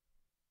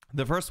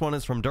 The first one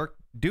is from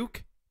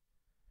Duke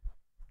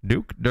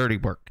Dirty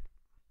Work.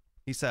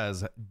 He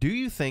says, do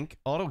you think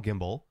auto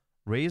gimbal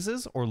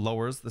raises or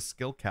lowers the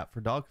skill cap for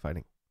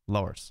dogfighting?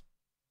 Lowers.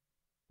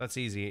 That's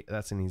easy.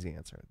 That's an easy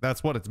answer.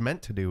 That's what it's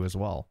meant to do as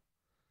well.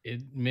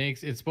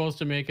 It's supposed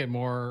to make it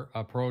more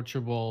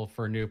approachable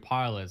for new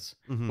pilots,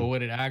 but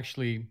what it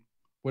actually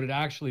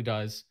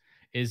does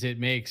is it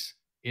makes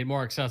it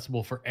more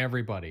accessible for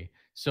everybody.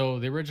 So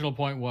the original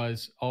point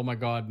was, oh my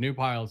god, new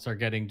pilots are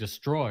getting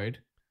destroyed,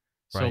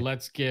 so Right.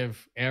 let's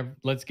give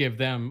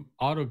them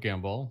auto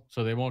gimbal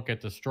so they won't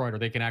get destroyed or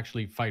they can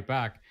actually fight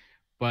back.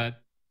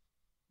 But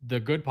the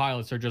good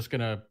pilots are just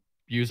going to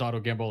use auto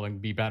gimbal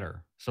and be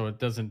better. So it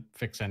doesn't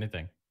fix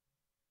anything.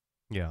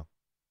 Yeah.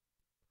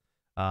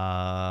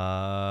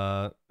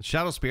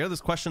 Shadow Spear,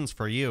 this question's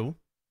for you.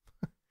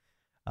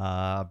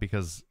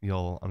 Because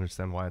you'll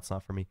understand why it's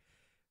not for me.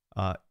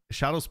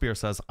 Shadow Spear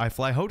says, I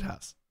fly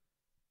HOTAS.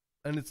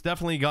 And it's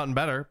definitely gotten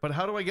better, but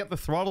how do I get the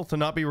throttle to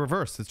not be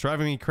reversed? It's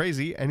driving me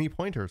crazy. Any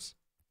pointers?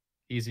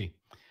 Easy.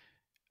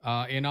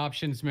 In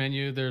options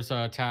menu, there's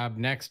a tab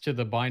next to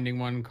the binding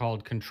one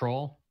called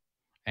control.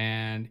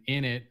 And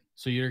in it,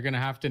 so you're going to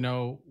have to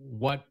know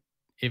what,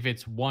 if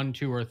it's 1,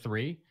 2, or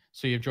 3.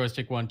 So you have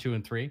joystick 1, 2,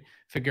 and 3.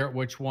 Figure out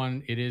which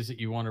one it is that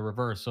you want to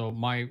reverse. So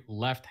my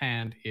left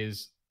hand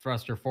is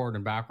thruster forward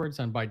and backwards,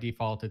 and by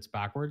default it's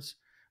backwards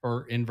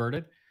or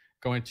inverted.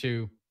 Going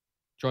to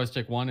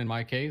joystick 1 in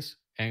my case,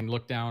 and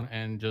look down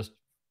and just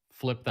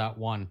flip that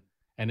 1,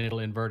 and it'll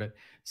invert it.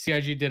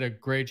 CIG did a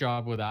great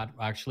job with that.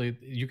 Actually,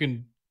 you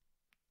can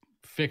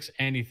fix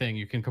anything.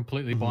 You can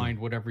completely bind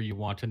whatever you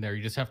want in there.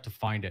 You just have to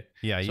find it.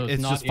 Yeah, so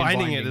it's just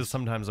finding it is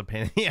sometimes a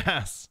pain in the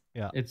ass.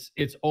 Yeah,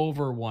 it's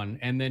over 1,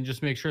 and then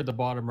just make sure the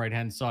bottom right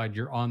hand side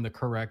you're on the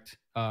correct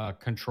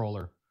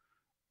controller.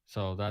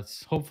 So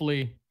that's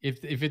hopefully,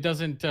 if it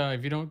doesn't,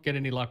 if you don't get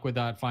any luck with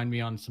that, find me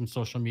on some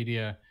social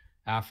media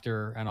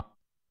after,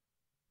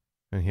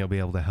 and he'll be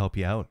able to help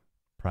you out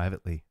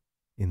privately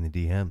in the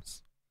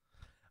DMs.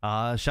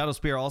 Shadow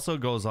Spear also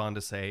goes on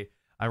to say,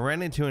 I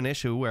ran into an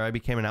issue where I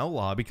became an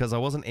outlaw because I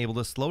wasn't able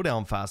to slow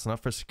down fast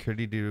enough for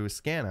security to do a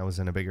scan. I was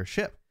in a bigger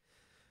ship.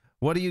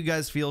 What do you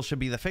guys feel should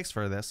be the fix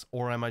for this,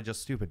 or am I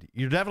just stupid?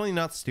 You're definitely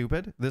not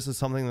stupid. This is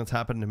something that's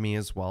happened to me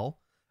as well.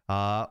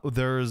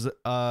 There's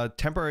a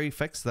temporary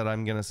fix that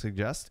I'm going to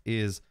suggest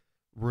is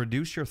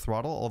reduce your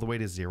throttle all the way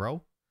to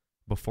 0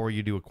 before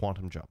you do a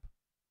quantum jump.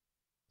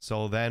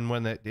 So then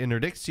when it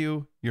interdicts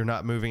you, you're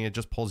not moving. It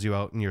just pulls you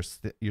out and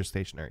you're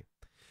stationary.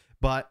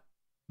 But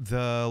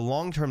the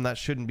long term, that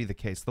shouldn't be the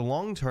case. The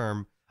long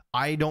term,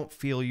 I don't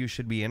feel you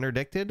should be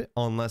interdicted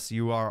unless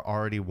you are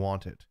already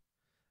wanted.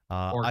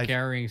 Or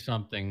carrying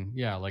something.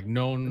 Yeah, like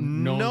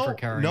known for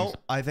carrying. No,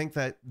 I think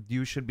that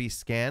you should be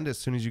scanned as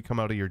soon as you come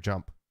out of your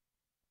jump.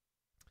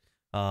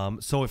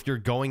 So if you're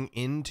going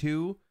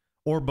into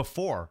or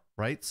before,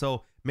 right?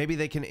 So maybe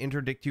they can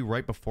interdict you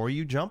right before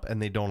you jump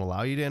and they don't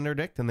allow you to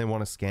interdict and they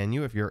want to scan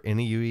you if you're in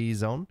a UEE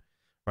zone,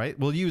 right?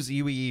 We'll use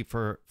UEE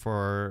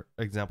for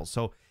example.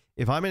 So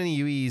if I'm in a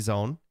UEE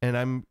zone and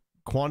I'm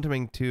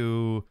quantuming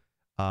to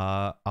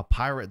a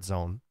pirate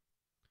zone,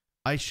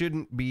 I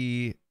shouldn't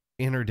be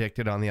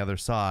interdicted on the other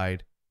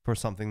side for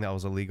something that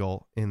was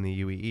illegal in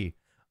the UEE.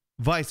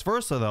 Vice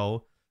versa,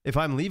 though, if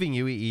I'm leaving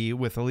UEE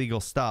with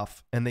illegal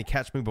stuff and they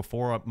catch me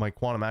before my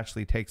quantum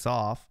actually takes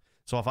off,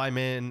 so if I'm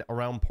in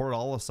around Port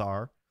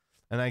Olisar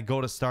and I go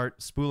to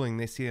start spooling,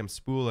 they see I'm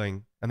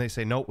spooling and they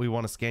say, nope, we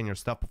want to scan your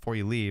stuff before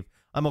you leave,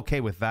 I'm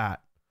okay with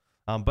that.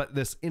 But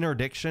this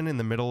interdiction in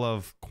the middle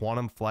of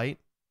quantum flight,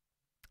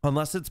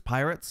 unless it's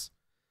pirates,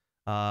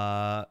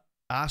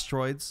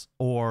 asteroids,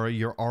 or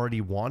you're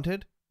already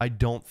wanted, I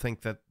don't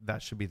think that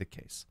that should be the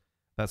case.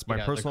 That's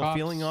my personal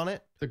feeling on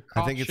it.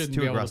 I think it's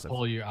too aggressive. To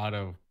pull you out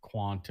of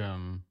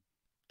quantum,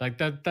 like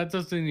that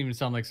doesn't even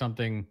sound like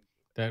something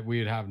that we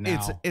would have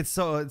now. It's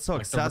so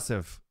like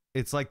excessive.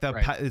 It's like that.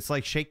 Right. It's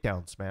like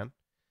shakedowns, man.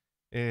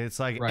 It's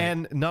like, right.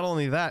 And not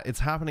only that, it's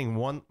happening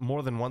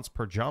more than once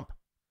per jump.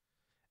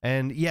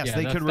 And yes,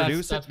 they could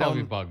reduce it. That's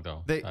probably bug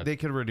though. They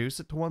could reduce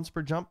it to once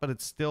per jump, but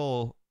it's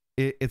still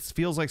it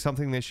feels like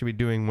something they should be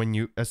doing when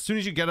you, as soon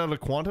as you get out of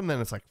quantum,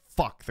 then it's like,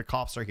 fuck, the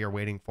cops are here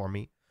waiting for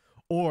me.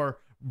 Or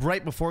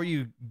right before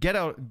you get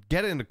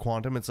into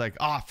quantum, it's like,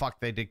 ah, fuck,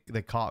 they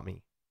caught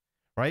me,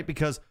 right?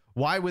 Because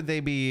why would they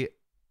be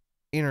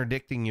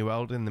interdicting you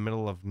out in the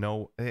middle of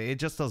no? It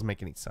just doesn't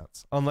make any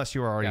sense unless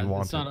you are already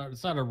wanted.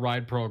 It's not a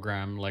ride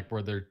program like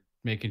where they're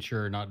making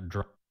sure not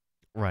drunk.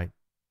 Right,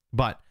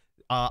 but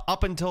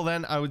up until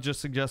then, I would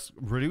just suggest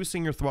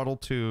reducing your throttle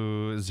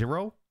to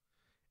 0.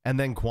 And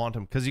then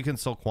quantum, because you can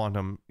still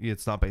quantum.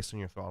 It's not based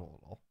on your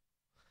throttle at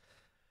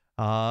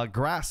all.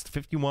 Grast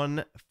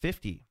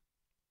 5150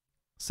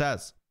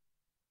 says,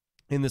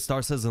 in the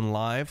Star Citizen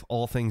Live,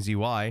 all things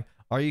UI,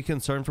 are you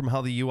concerned from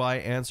how the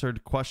UI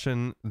answered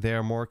question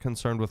they're more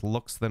concerned with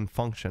looks than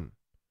function?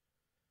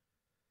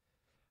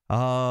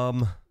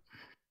 Go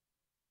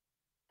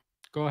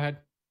ahead.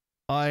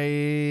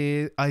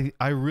 I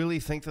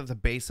really think that the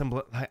base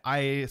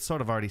I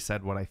sort of already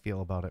said what I feel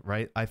about it,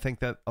 right? I think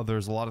that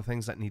there's a lot of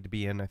things that need to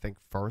be in, I think,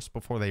 first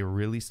before they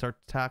really start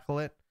to tackle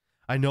it.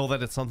 I know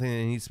that it's something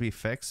that needs to be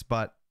fixed,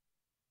 but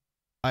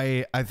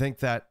I think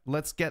that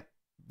let's get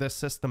the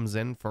systems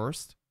in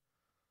first.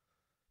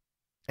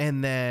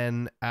 and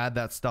then add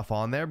that stuff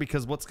on there,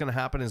 because what's going to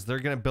happen is they're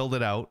going to build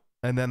it out,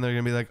 and then they're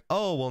going to be like,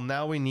 oh, well,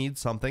 now we need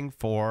something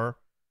for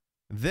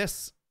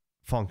this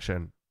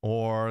function,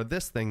 or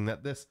this thing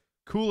that this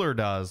cooler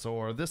does,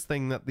 or this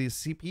thing that the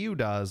CPU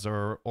does,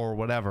 or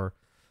whatever.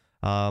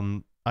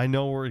 I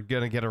know we're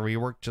going to get a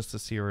rework just to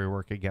see a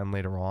rework again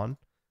later on.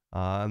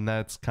 And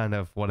that's kind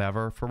of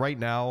whatever. For right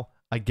now,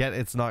 I get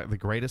it's not the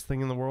greatest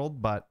thing in the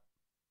world, but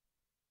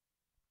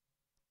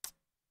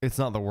it's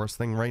not the worst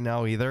thing right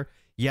now either.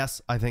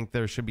 Yes, I think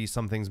there should be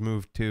some things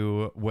moved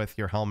to with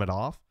your helmet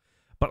off.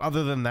 But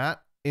other than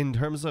that, in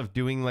terms of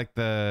doing like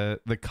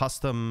the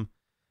custom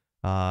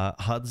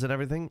HUDs and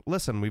everything,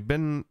 listen, we've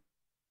been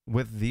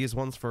with these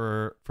ones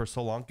for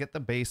so long. Get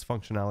the base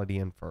functionality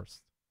in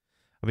first.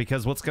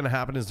 Because what's going to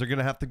happen is they're going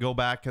to have to go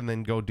back and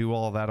then go do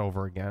all that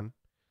over again.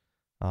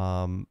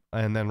 And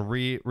then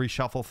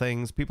reshuffle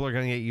things. People are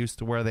going to get used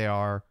to where they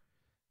are.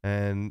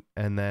 And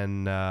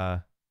then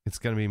it's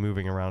going to be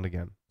moving around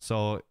again.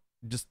 So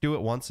just do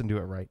it once and do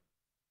it right.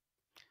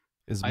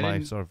 Is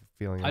my sort of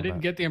feeling. I didn't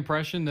get the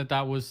impression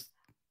that was...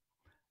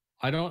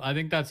 I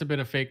think that's a bit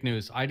of fake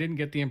news. I didn't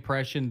get the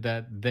impression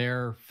that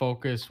their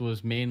focus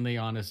was mainly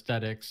on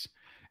aesthetics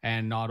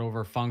and not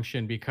over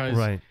function, because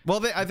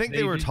well, I think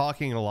they were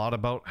talking a lot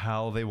about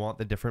how they want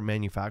the different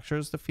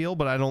manufacturers to feel,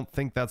 but I don't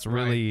think that's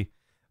really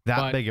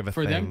that big of a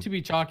thing. For them to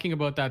be talking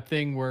about that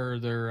thing where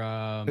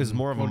they're is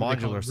more of a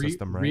modular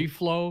system, right?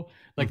 Reflow,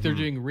 like they're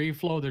doing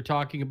reflow. They're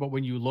talking about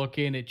when you look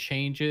in, it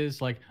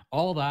changes. Like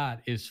all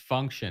that is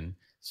function.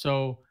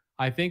 So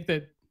I think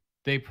that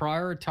they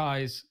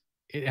prioritize.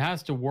 It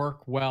has to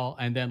work well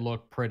and then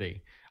look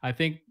pretty. I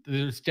think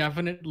there's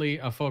definitely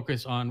a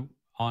focus on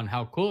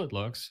how cool it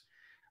looks.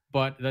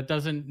 But that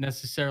doesn't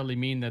necessarily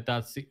mean that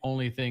that's the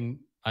only thing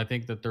I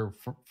think that they're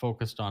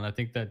focused on. I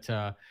think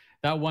that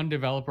that one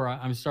developer,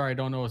 I'm sorry, I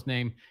don't know his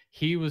name.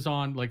 He was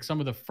on like some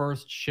of the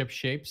first ship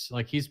shapes.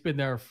 Like he's been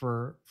there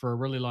for a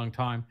really long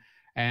time,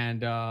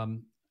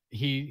 and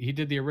he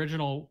did the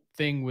original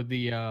thing with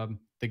the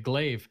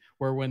glaive,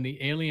 where when the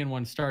alien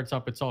one starts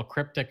up, it's all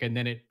cryptic and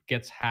then it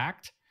gets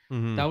hacked.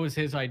 That was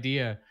his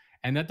idea,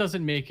 and that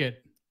doesn't make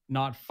it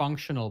not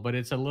functional, but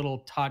it's a little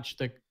touch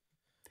that.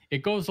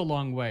 It goes a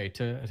long way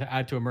to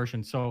add to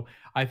immersion. So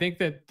I think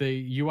that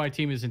the UI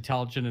team is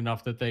intelligent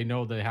enough that they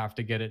know they have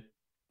to get it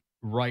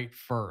right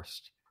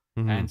first.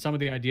 And some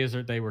of the ideas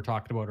that they were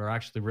talking about are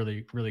actually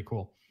really, really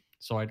cool.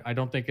 So I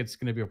don't think it's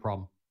going to be a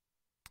problem.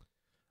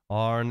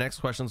 Our next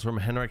question is from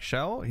Henrik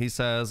Schell. He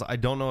says, I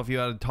don't know if you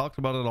had talked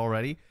about it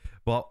already,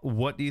 but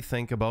what do you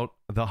think about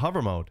the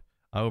hover mode?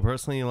 I would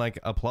personally like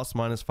a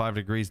 ±5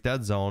 degrees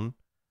dead zone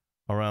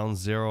around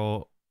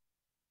 0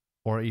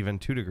 or even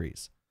 2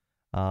 degrees.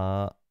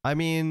 I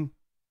mean,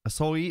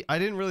 so I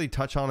didn't really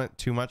touch on it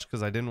too much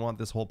because I didn't want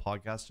this whole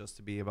podcast just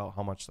to be about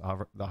how much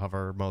the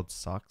hover mode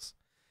sucks.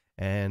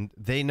 And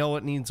they know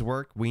it needs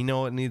work. We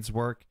know it needs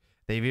work.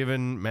 They've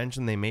even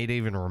mentioned they may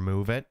even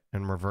remove it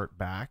and revert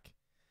back.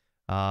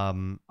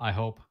 I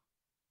hope.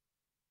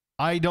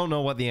 I don't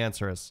know what the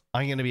answer is.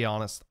 I'm going to be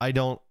honest. I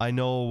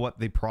know what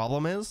the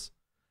problem is.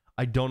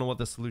 I don't know what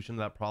the solution to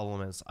that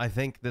problem is. I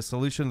think the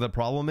solution to the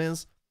problem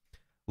is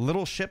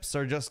little ships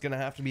are just going to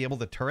have to be able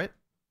to turret.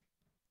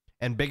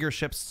 And bigger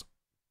ships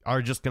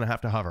are just going to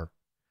have to hover.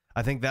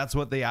 I think that's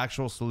what the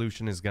actual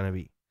solution is going to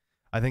be.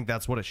 I think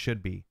that's what it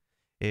should be.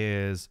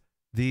 Is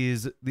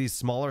these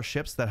smaller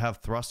ships that have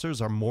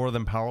thrusters are more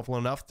than powerful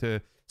enough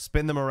to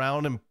spin them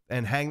around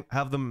and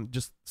have them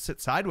just sit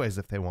sideways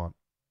if they want.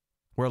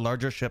 Where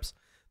larger ships,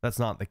 that's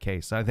not the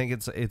case. I think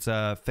it's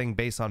a thing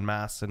based on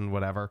mass and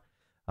whatever.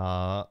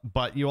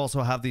 But you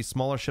also have these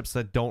smaller ships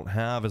that don't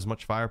have as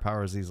much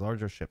firepower as these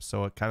larger ships.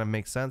 So it kind of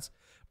makes sense.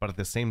 But at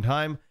the same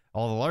time,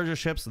 all the larger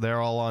ships,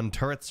 they're all on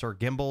turrets or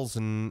gimbals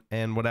and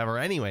whatever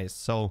anyways.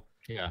 So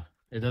yeah,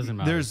 it doesn't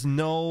matter. There's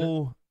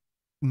no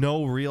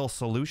real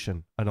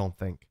solution, I don't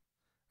think.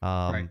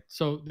 Right.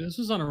 So this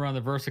was on Around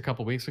the Verse a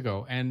couple weeks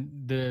ago,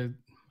 and I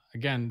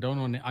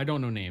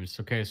don't know names,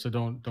 okay? So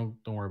don't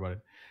worry about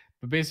it.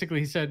 But basically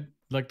he said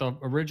like the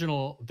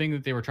original thing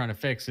that they were trying to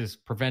fix is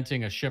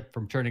preventing a ship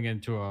from turning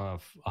into a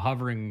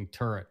hovering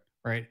turret,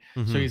 right?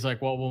 So he's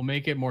like, well, we'll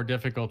make it more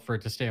difficult for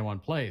it to stay in one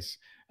place.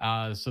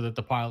 So that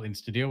the pilot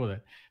needs to deal with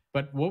it.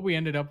 But what we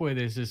ended up with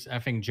is this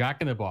effing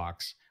Jack in the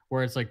Box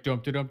where it's like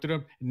dump, dump,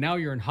 dump. Now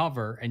you're in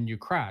hover and you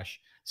crash.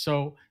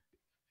 So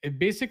it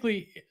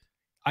basically,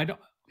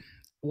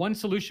 one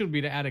solution would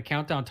be to add a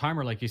countdown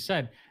timer, like you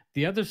said.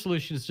 The other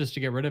solution is just to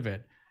get rid of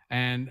it.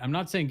 And I'm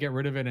not saying get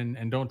rid of it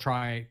and don't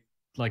try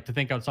like to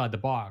think outside the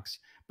box.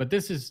 But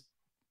this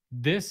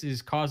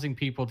is causing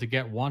people to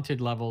get wanted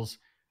levels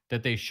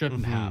that they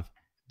shouldn't have.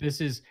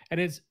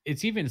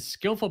 It's even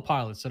skillful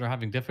pilots that are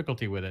having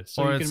difficulty with it.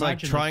 So or it's like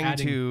trying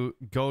to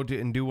go to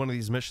and do one of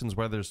these missions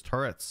where there's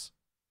turrets,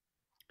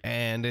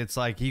 and it's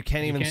like you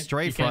can't even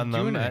strafe run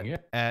them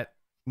at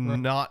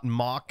not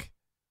Mach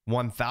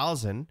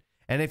 1000.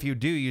 And if you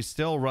do, you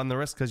still run the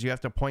risk because you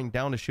have to point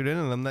down to shoot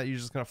into them that you're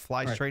just gonna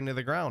fly straight into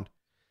the ground.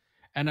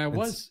 And I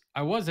was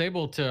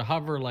able to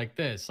hover like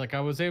this. Like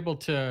I was able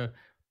to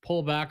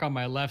pull back on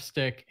my left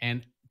stick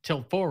and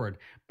tilt forward.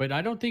 But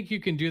I don't think you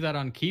can do that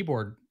on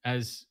keyboard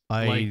as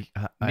I like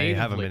I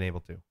haven't been natively. able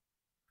to.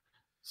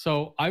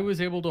 So I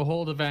was able to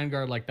hold a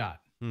Vanguard like that.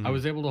 I Mhm.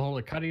 was able to hold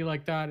a Cuddy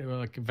like that, or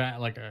like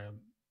a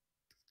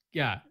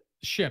yeah,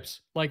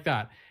 ships like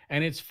that,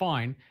 and it's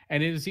fine.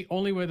 And it is the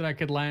only way that I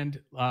could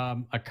land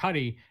a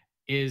Cuddy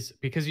is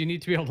because you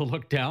need to be able to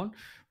look down,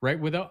 right?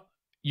 Without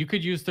you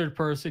could use third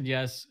person,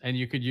 yes, and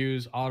you could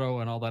use auto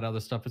and all that other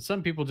stuff. But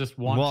some people just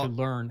want to Well,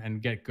 learn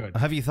and get good,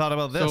 have you thought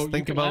about this? so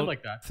you can land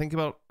like that. Think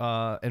about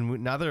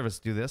neither of us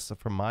do this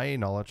from my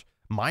knowledge.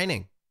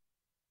 Mining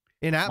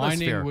in Mining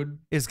atmosphere would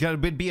is gonna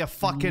be a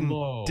fucking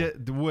low.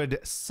 would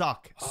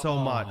suck so Oh,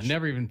 I much.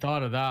 never even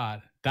thought of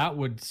that. That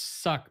would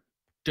suck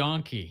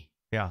donkey.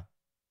 Yeah.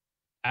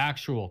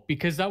 Actual,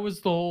 because that was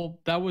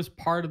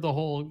part of the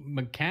whole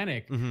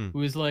mechanic. Mm-hmm. It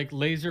was like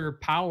laser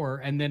power,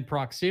 and then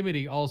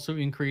proximity also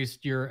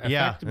increased your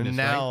effectiveness. And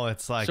now right?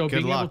 it's like So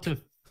good being luck. able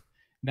to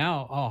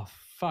now, oh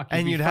fuck,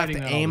 And be you'd have fighting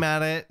to that all aim the-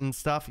 at it and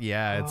stuff.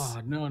 Yeah, it's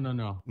Oh no no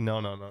no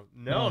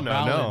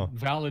no.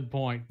 valid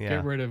point.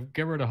 Yeah.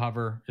 Get rid of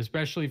hover,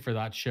 especially for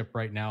that ship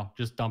right now.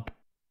 Just dump it.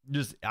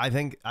 Just I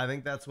think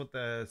that's what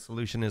the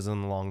solution is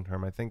in the long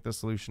term. I think the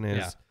solution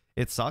is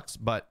it sucks,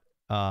 but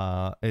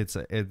it's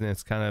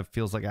kind of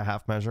feels like a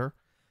half measure,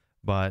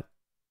 but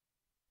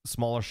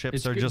smaller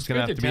ships are just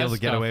gonna have to be able to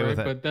get away with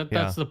it. But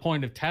that's the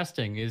point of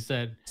testing, is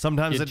that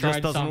sometimes it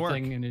just doesn't work.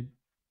 And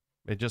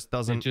it just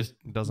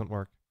doesn't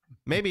work.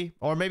 Maybe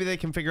they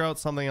can figure out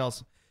something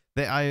else.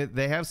 They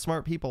have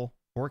smart people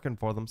working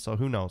for them, so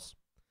who knows.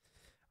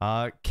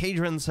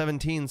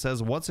 Cadron17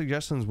 says, what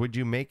suggestions would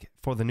you make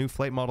for the new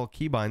flight model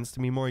keybinds to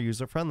be more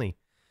user friendly?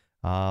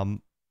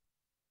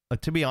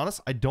 To be honest,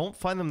 I don't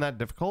find them that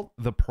difficult.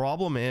 The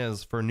problem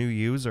is for new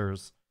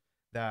users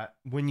that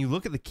when you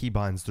look at the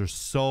keybinds, there's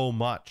so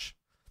much.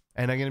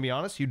 And I'm going to be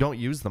honest, you don't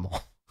use them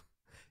all.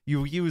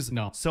 You use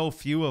so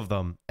few of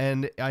them.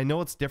 And I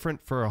know it's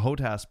different for a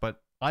HOTAS,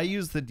 but I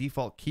use the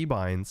default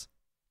keybinds.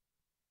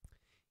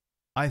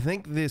 I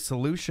think the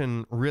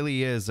solution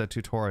really is a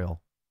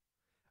tutorial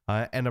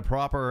and a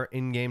proper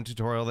in-game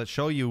tutorial that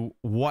show you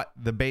what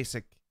the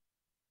basic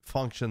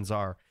functions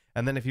are.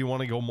 And then if you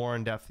want to go more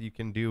in depth, you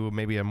can do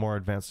maybe a more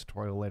advanced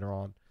tutorial later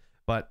on.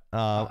 But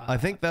I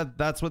think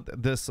that's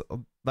what this,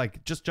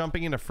 like just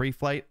jumping into free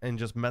flight and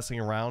just messing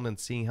around and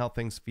seeing how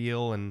things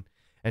feel and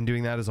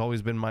doing that has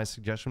always been my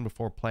suggestion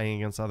before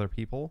playing against other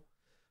people.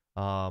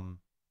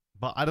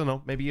 But I don't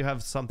know, maybe you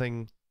have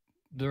something.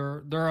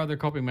 There are other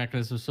coping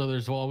mechanisms. So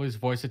there's always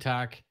voice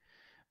attack.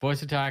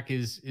 Voice attack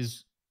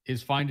is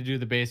fine to do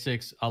the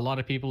basics. A lot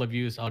of people have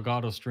used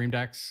Elgato Stream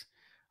Decks.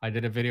 I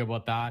did a video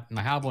about that, and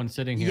I have one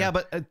sitting here. Yeah,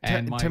 but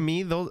to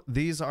me,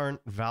 these aren't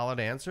valid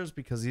answers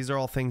because these are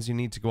all things you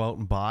need to go out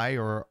and buy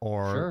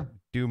or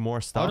do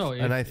more stuff. Oh, no,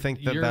 and I think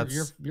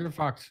that's you're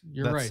fucked.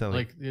 You're right.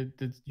 Silly. Like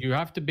you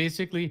have to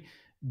basically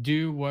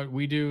do what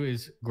we do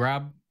is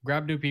grab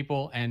new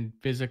people and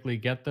physically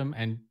get them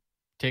and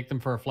take them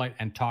for a flight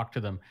and talk to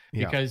them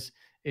because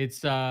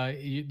it's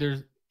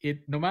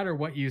no matter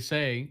what you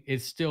say,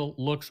 it still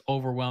looks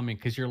overwhelming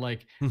because you're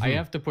like, I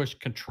have to push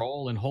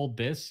control and hold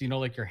this,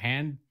 like your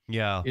hand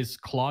is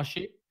claw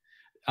shaped.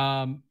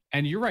 And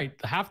you're right.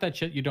 Half that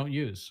shit you don't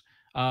use.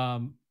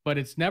 But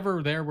it's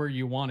never there where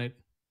you want it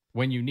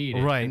when you need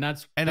it. Right. And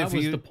that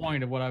was the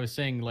point of what I was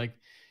saying. Like,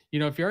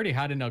 if you already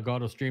had an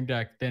Elgato Stream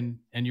Deck and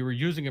you were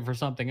using it for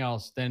something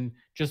else, then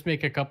just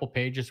make a couple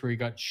pages where you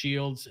got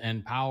shields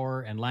and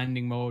power and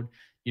landing mode,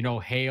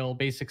 hail,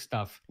 basic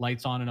stuff,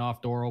 lights on and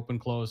off, door open,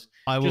 close,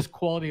 just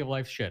quality of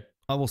life shit.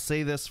 I will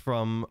say this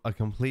from a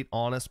complete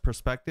honest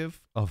perspective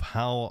of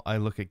how I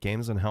look at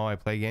games and how I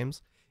play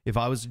games. If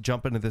I was to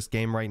jump into this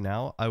game right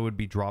now, I would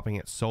be dropping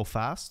it so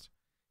fast,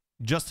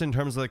 just in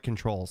terms of the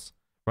controls,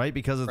 right?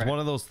 Because it's one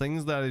of those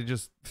things that it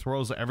just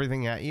throws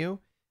everything at you,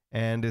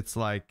 and it's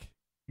like,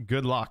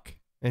 good luck,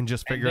 and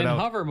just figure it out.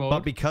 Hover mode,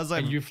 but because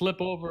you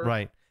flip over,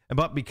 right?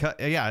 But because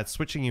it's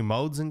switching you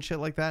modes and shit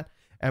like that.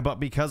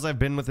 But because I've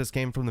been with this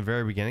game from the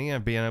very beginning,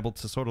 I've been able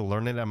to sort of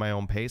learn it at my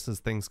own pace as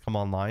things come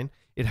online.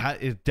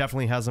 It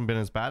definitely hasn't been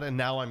as bad, and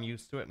now I'm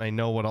used to it, and I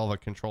know what all the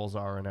controls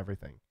are and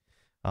everything.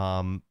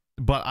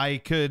 But I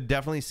could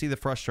definitely see the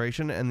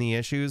frustration and the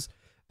issues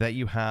that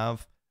you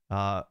have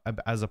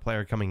as a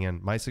player coming in.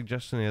 My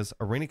suggestion is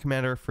Arena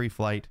Commander, free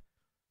flight.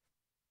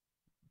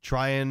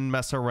 Try and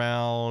mess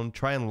around.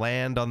 Try and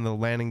land on the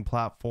landing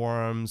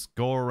platforms.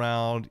 Go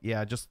around.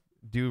 Yeah, just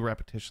do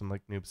repetition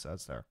like Noob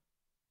says there.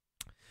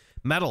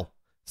 Metal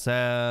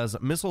says,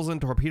 missiles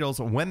and torpedoes,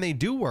 when they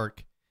do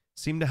work,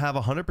 seem to have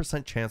a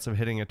 100% chance of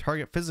hitting a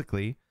target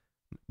physically,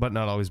 but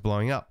not always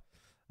blowing up.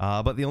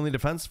 But the only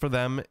defense for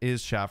them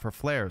is chaff or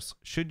flares.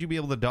 Should you be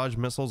able to dodge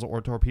missiles or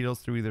torpedoes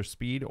through either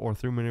speed or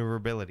through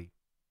maneuverability?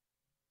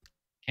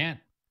 Can't,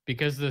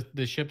 because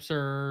the ships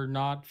are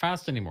not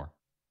fast anymore.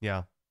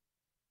 Yeah,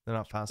 they're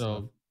not fast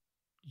enough.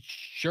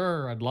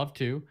 Sure, I'd love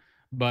to,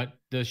 but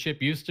the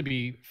ship used to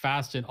be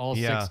fast in all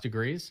 6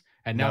 degrees.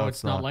 And now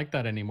it's not like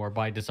that anymore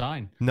by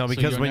design. No,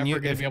 because so when you're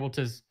going to be able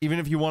to, even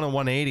if you want a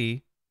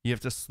 180, you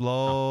have to slow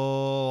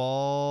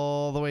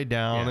all the way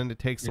down, and it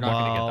takes a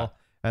while.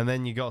 and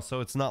then you go.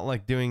 So it's not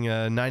like doing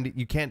a 90.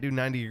 You can't do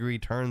 90-degree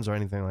turns or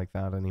anything like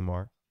that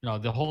anymore. No,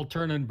 the whole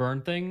turn and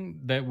burn thing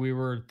that we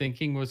were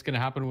thinking was going to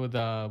happen with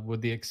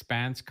the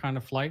Expanse kind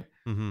of flight,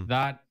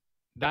 that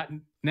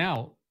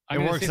now it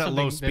works at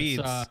low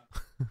speeds.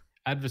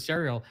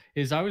 Adversarial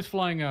is I was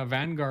flying a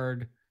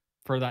Vanguard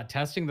for that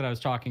testing that I was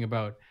talking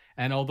about,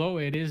 and although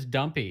it is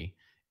dumpy,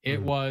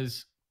 it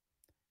was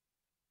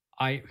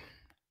I'm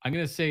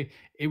going to say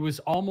it was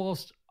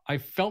almost, I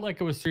felt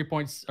like it was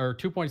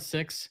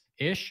 2.6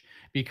 ish,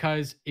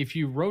 because if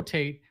you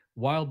rotate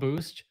while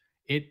boost,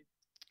 it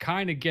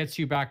kind of gets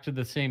you back to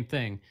the same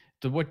thing.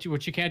 What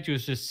you can't do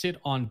is just sit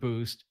on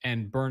boost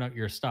and burn out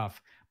your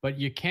stuff, but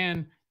you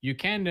can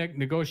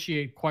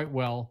negotiate quite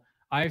well.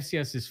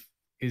 IFCS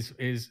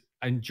is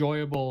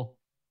enjoyable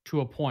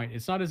to a point.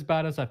 It's not as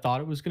bad as I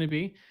thought it was going to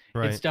be.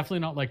 Right. It's definitely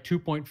not like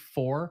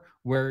 2.4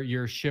 where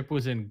your ship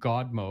was in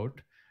God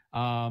mode,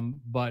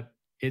 but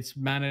it's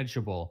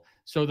manageable.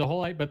 So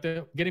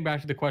getting back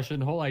to the question,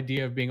 the whole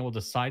idea of being able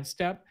to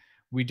sidestep,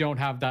 we don't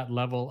have that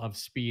level of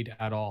speed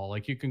at all.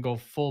 Like you can go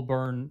full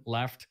burn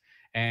left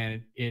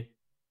and it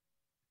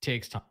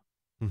takes time.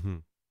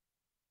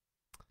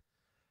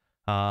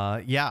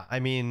 Yeah, I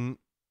mean,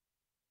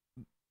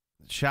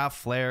 shaft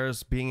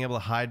flares, being able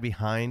to hide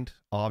behind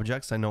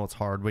objects. I know it's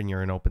hard when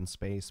you're in open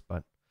space,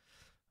 but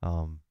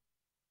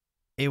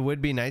it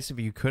would be nice if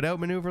you could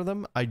outmaneuver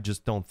them. I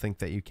just don't think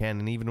that you can.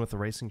 And even with the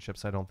racing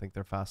ships, I don't think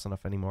they're fast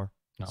enough anymore.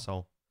 No.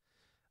 So,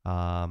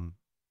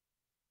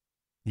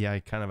 yeah,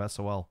 kind of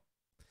SOL.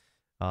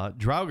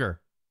 Drauger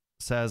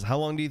says, how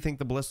long do you think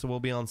the Ballista will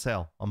be on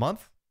sale? A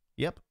month?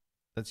 Yep.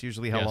 That's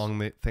usually how long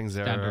the things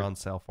are on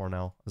sale for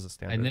now as a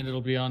standard. And then it'll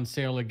be on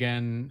sale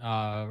again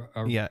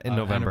in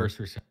November.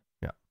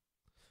 Yeah.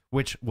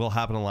 Which will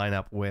happen to line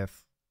up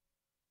with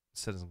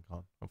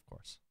CitizenCon, of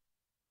course,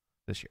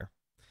 this year.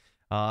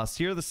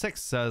 Sierra the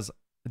Sixth says,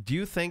 do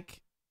you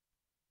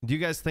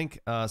guys think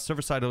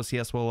server-side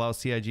OCS will allow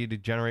CIG to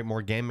generate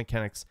more game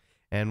mechanics,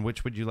 and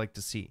which would you like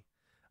to see?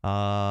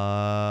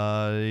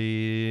 Not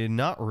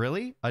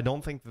really. I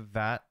don't think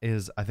that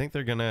is. I think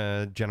they're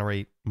gonna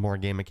generate more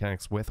game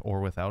mechanics with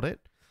or without it.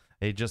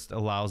 It just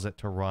allows it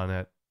to run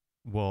it.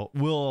 Will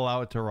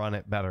allow it to run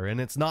it better. And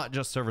it's not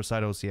just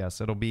server-side OCS.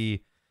 It'll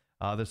be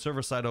the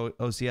server-side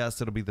OCS.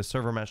 It'll be the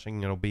server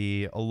meshing. It'll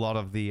be a lot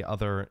of the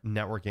other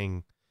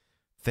networking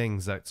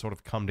things that sort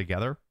of come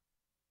together.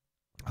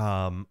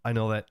 I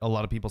know that a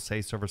lot of people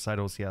say server-side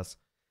OCS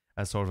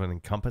as sort of an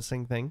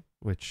encompassing thing,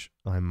 which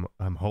I'm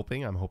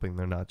hoping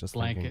they're not just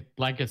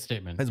blanket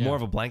statement. It's more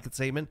of a blanket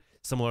statement,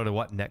 similar to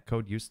what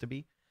netcode used to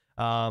be.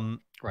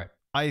 Right.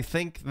 I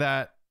think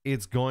that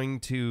it's going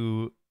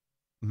to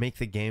make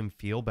the game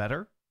feel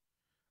better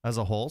as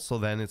a whole. So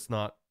then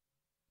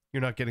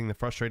you're not getting the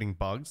frustrating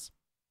bugs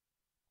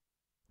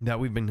that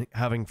we've been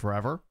having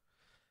forever.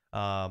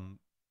 It'll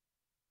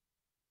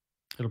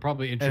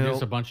probably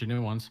introduce a bunch of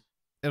new ones.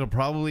 It'll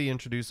probably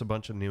introduce a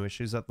bunch of new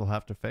issues that they'll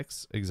have to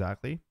fix.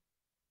 Exactly.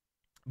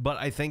 But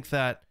I think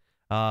that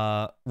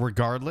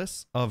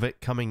regardless of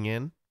it coming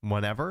in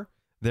whenever,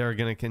 they're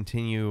going to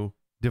continue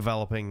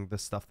developing the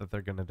stuff that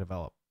they're going to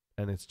develop.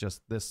 And it's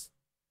just this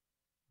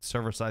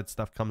server-side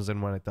stuff comes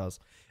in when it does.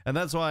 And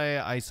that's why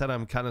I said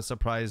I'm kind of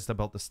surprised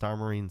about the Star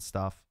Marine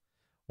stuff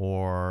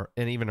and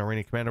even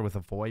Arena Commander with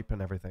a VoIP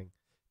and everything.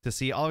 To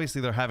see,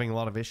 obviously, they're having a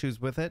lot of issues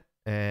with it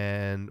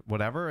and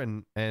whatever.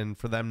 And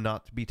for them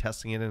not to be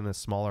testing it in a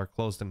smaller,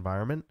 closed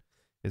environment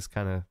is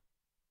kind of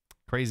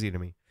crazy to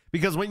me.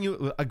 Because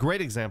a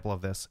great example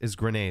of this is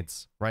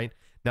grenades, right?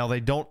 Now, they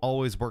don't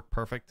always work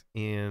perfect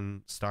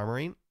in Star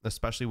Marine,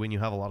 especially when you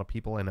have a lot of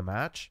people in a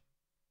match.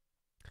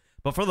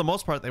 But for the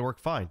most part, they work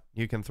fine.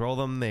 You can throw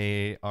them,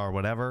 they are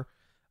whatever.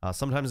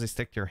 Sometimes they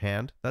stick to your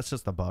hand. That's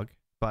just a bug,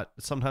 but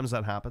sometimes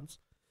that happens.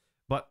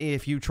 But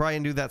if you try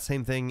and do that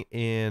same thing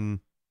in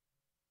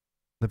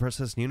the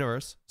Persistent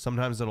Universe,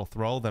 sometimes it'll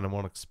throw, then it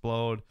won't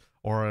explode,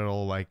 or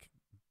it'll like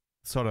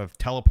sort of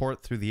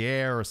teleport through the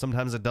air, or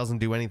sometimes it doesn't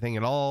do anything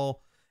at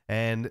all.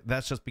 And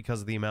that's just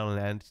because of the amount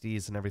of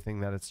entities and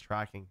everything that it's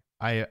tracking.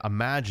 I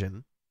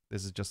imagine,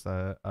 this is just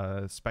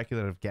a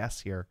speculative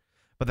guess here,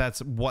 but that's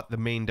what the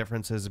main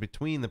difference is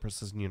between the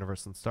Persistent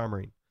Universe and Star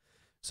Marine.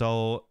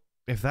 So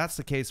if that's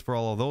the case for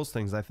all of those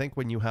things, I think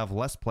when you have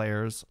less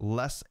players,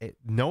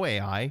 no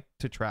AI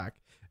to track,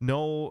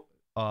 no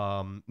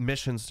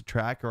missions to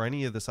track, or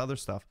any of this other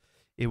stuff,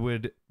 it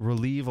would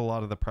relieve a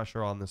lot of the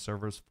pressure on the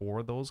servers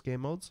for those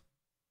game modes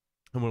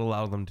and would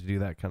allow them to do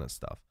that kind of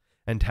stuff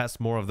and test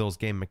more of those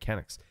game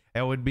mechanics.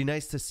 It would be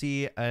nice to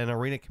see an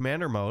Arena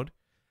Commander mode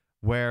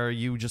where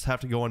you just have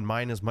to go and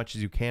mine as much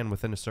as you can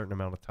within a certain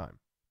amount of time,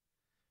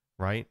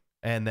 right?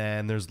 And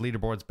then there's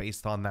leaderboards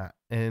based on that,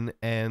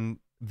 and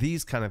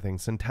these kind of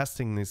things, and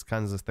testing these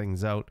kinds of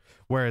things out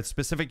where it's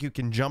specific. You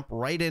can jump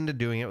right into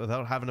doing it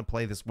without having to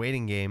play this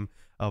waiting game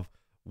of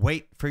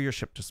wait for your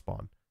ship to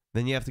spawn.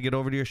 Then you have to get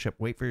over to your ship,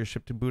 wait for your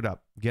ship to boot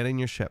up, get in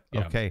your ship.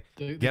 Yeah. Okay,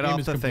 get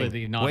off the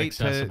thing. Wait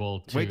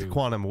to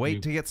quantum.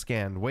 Wait to get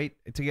scanned. Wait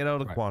to get out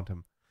of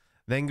quantum.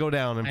 Then go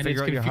down and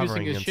figure out your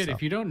hovering and stuff.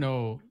 If you don't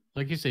know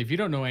like you say, if you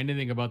don't know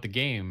anything about the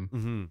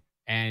game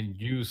and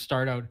you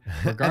start out,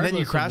 and then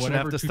you regardless of crash and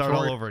have whatever to start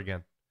all tutorial, over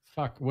again.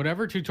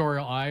 whatever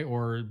tutorial I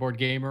or Board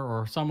Gamer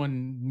or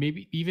someone,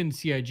 maybe even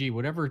CIG,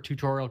 whatever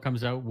tutorial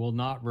comes out will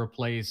not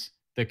replace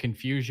the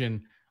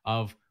confusion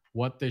of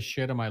what this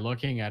shit am I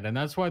looking at. And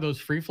that's why those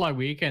free fly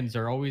weekends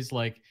are always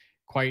like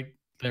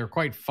they're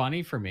quite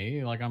funny for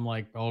me. Like I'm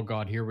like, oh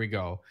God, here we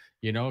go.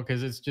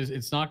 Because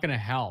it's not gonna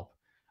help.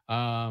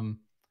 Um,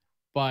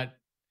 but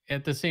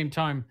at the same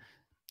time,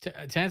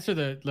 to answer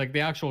the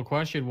actual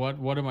question,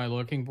 what am I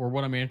looking for,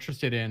 what I'm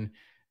interested in,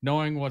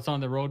 knowing what's on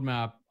the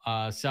roadmap,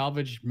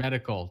 salvage,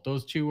 medical,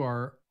 those two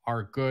are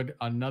good.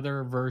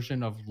 Another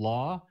version of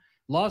law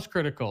is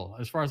critical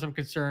as far as I'm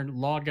concerned.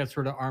 Law gets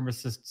rid of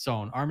armistice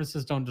zone.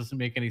 Armistice zone doesn't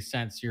make any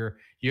sense. You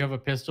have a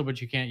pistol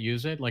but you can't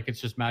use it, like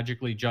it's just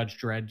magically Judge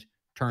Dredd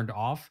turned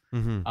off.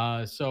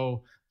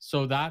 So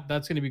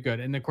that's going to be good.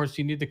 And of course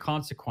you need the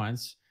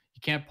consequence.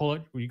 You can't pull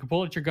it. You can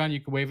pull out your gun,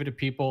 you can wave it at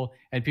people,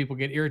 and people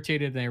get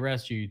irritated and they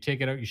arrest you. You take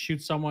it out, you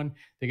shoot someone,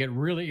 they get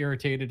really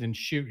irritated and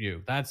shoot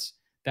you. That's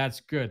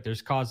good.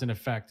 There's cause and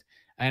effect.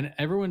 And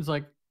everyone's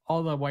like,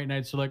 all the white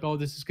knights are like, oh,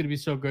 this is going to be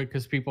so good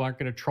because people aren't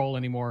going to troll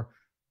anymore.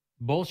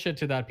 Bullshit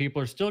to that.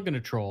 People are still going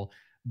to troll,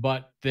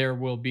 but there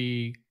will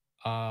be,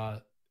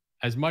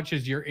 as much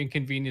as you're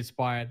inconvenienced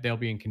by it, they'll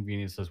be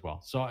inconvenienced as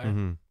well. So,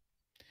 and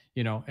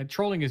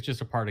trolling is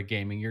just a part of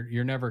gaming.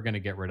 You're never going to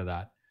get rid of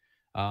that.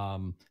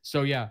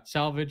 So yeah,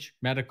 salvage,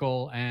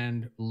 medical,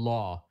 and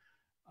law,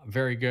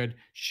 very good.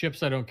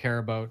 Ships I don't care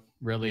about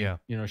really. Yeah.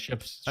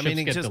 Ships I mean,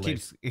 it get just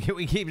delayed.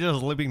 we keep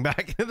just looping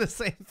back to the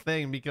same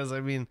thing because I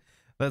mean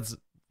that's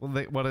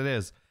what it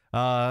is.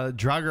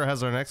 Drager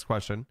has our next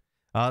question.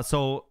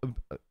 So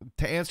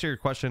to answer your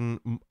question,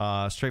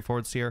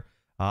 straightforward here,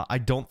 I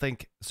don't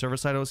think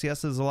server-side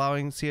OCS is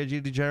allowing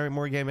CIG to generate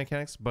more game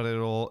mechanics, but it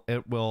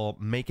will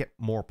make it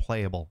more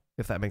playable,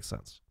 if that makes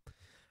sense.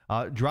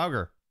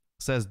 Drager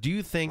says, do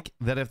you think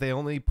that if they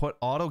only put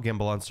auto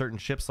gimbal on certain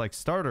ships like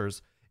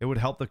starters, it would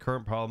help the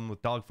current problem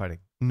with dogfighting?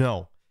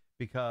 No,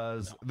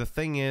 because the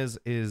thing is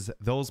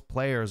those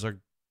players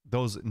are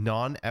those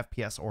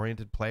non-FPS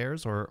oriented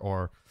players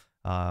or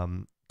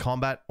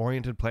combat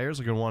oriented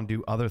players are going to want to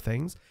do other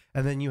things,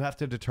 and then you have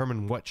to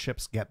determine what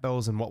ships get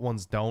those and what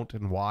ones don't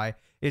and why.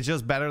 It's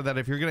just better that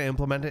if you're going to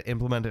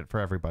implement it for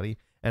everybody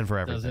and for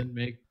everything. Doesn't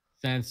make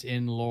sense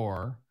in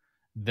lore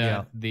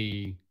that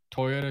the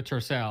Toyota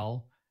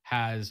Tercel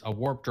has a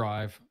warp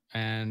drive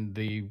and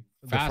the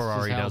fast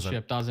as hell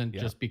ship doesn't,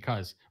 just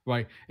because,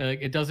 right?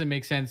 Like, it doesn't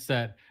make sense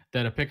that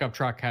a pickup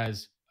truck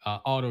has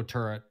auto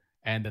turret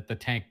and that the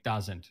tank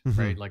doesn't,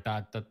 right? Like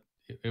that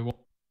it won't.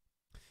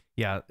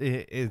 Yeah,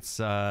 it's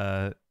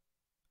that's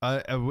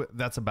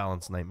a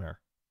balance nightmare.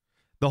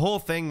 The whole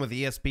thing with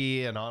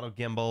ESP and auto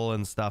gimbal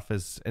and stuff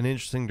is an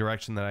interesting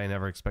direction that I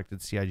never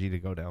expected CIG to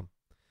go down.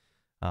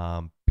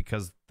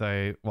 Because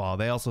they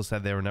also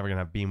said they were never going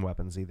to have beam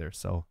weapons either.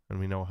 So, and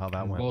we know how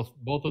that went.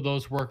 Both of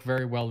those work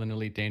very well in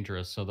Elite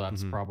Dangerous. So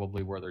that's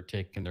probably where they're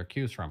taking their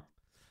cues from.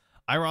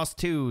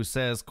 Iros2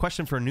 says,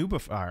 question for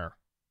Noobifier.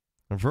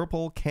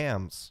 Virpal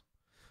cams.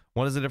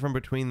 What is the difference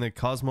between the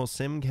Cosmo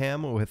Sim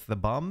cam with the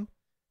bum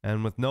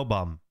and with no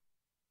bum?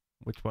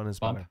 Which one is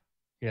bump? Better?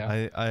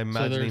 Yeah. I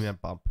imagine he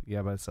meant bump.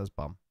 Yeah, but it says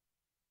bum.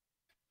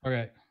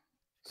 Okay.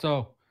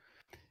 So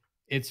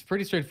it's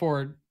pretty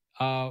straightforward.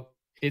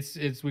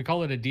 It's we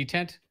call it a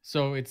detent.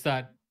 So it's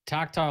that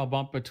tactile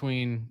bump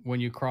between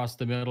when you cross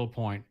the middle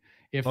point.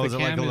 If the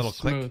cam is little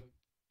smooth,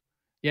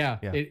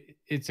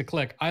 it's a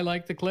click. I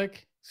like the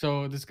click.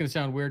 So this is gonna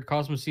sound weird.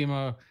 Cosmo Sim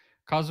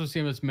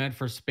is meant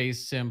for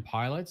space sim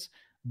pilots,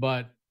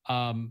 but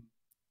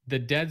the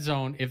dead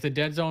zone, if the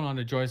dead zone on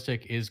a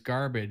joystick is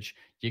garbage,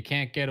 you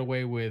can't get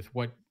away with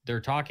what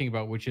they're talking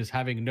about, which is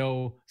having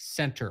no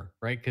center,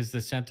 right? Because the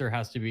center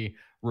has to be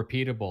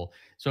repeatable.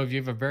 So if you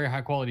have a very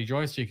high quality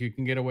joystick, you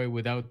can get away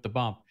without the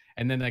bump.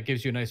 And then that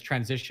gives you a nice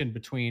transition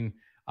between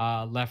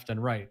left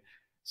and right.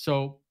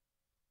 So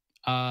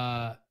there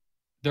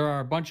are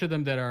a bunch of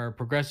them that are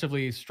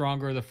progressively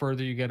stronger the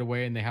further you get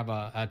away, and they have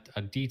a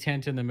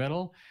detent in the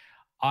middle.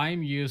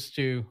 I'm used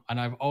to, and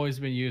I've always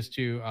been used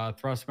to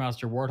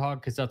Thrustmaster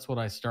Warthog because that's what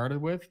I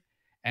started with.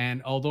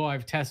 And although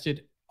I've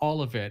tested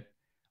all of it,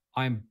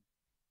 I'm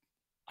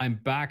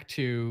back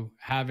to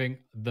having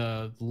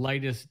the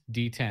lightest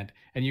detent.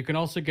 And you can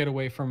also get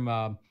away from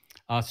a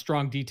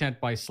strong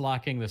detent by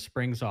slacking the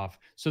springs off.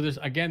 So there's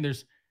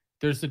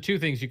the two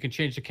things. You can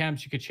change the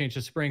cams, you can change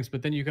the springs,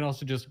 but then you can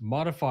also just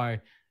modify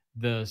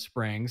the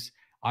springs.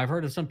 I've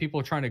heard of some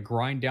people trying to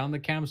grind down the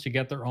cams to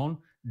get their own.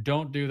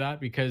 Don't do that,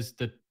 because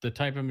the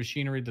type of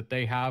machinery that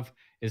they have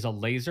is a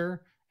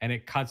laser and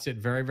it cuts it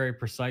very, very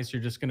precise.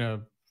 You're just going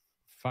to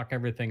fuck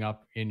everything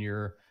up in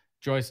your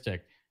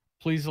joystick.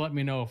 Please let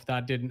me know if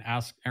that didn't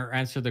ask or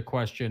answer the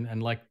question.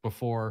 And like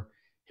before,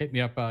 hit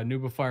me up,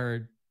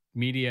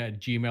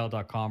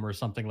 noobifiermedia@gmail.com or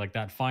something like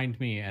that. Find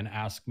me and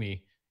ask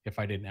me if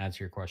I didn't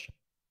answer your question.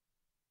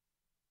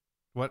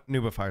 What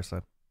Noobifier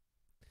said.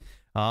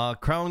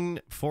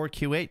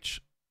 Crown4QH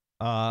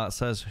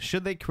says,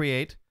 should they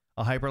create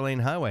a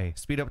hyperlane highway,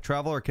 speed up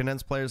travel, or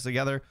condense players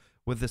together.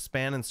 With the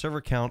span and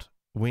server count,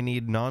 we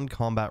need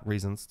non-combat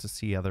reasons to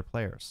see other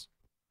players.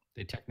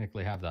 They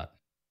technically have that.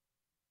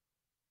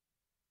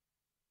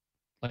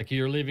 Like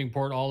you're leaving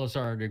Port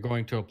Olisar, you're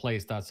going to a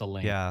place, that's a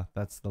lane. Yeah,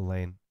 that's the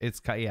lane. It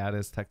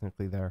is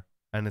technically there,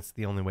 and it's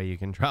the only way you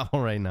can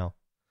travel right now.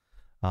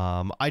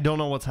 I don't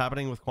know what's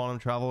happening with quantum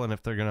travel and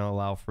if they're gonna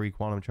allow free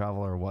quantum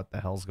travel or what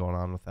the hell's going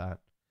on with that.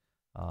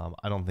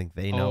 I don't think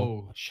they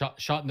know. Oh,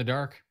 shot in the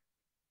dark.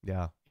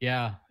 Yeah.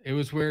 Yeah, it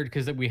was weird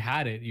because we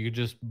had it. You could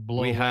just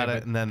blow. We had away,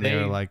 it, and then they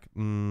were like,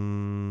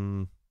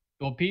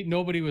 Well, Pete,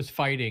 nobody was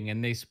fighting,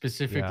 and they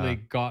specifically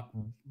got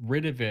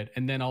rid of it.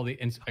 And then all the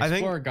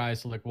Explorer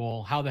guys are like,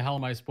 well, how the hell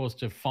am I supposed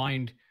to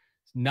find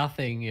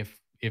nothing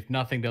if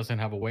nothing doesn't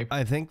have a waypoint?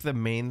 I think the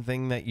main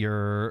thing that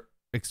you're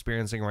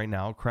experiencing right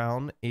now,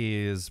 Crown,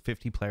 is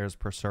 50 players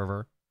per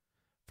server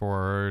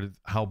for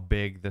how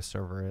big the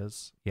server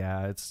is.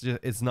 Yeah,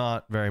 it's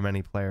not very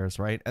many players,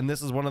 right? And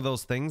this is one of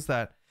those things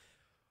that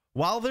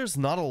while there's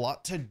not a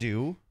lot to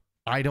do,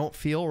 I don't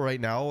feel right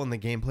now, and the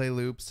gameplay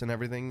loops and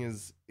everything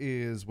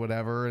is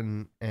whatever,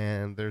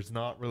 and there's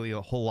not really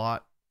a whole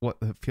lot what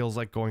it feels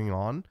like going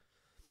on.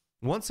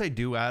 Once I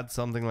do add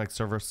something like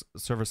server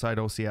side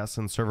OCS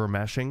and server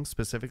meshing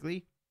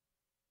specifically,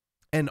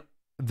 and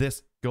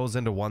this goes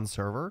into one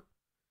server,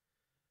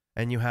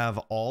 and you have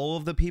all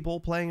of the people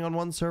playing on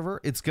one server,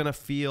 it's gonna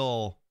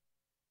feel,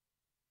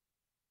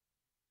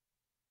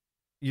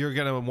 you're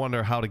gonna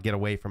wonder how to get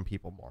away from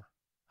people more.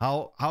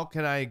 How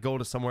can I go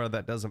to somewhere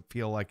that doesn't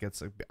feel like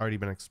it's already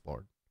been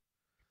explored?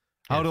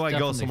 How do I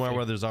go somewhere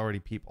where there's already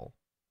people?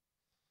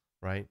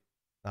 Right?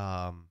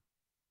 But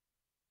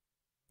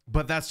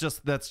that's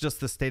just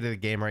the state of the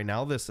game right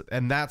now.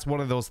 And that's one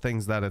of those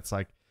things that it's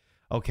like,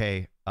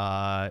 okay,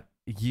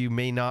 you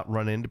may not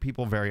run into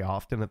people very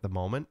often at the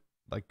moment,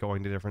 like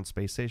going to different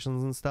space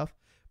stations and stuff,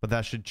 but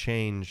that should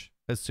change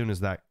as soon as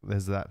that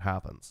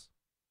happens,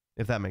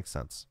 if that makes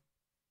sense.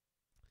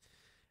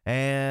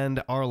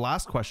 And our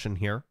last question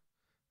here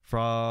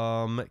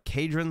from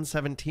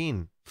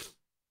Cadron17.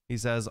 He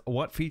says,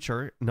 what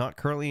feature not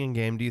currently in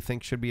game do you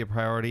think should be a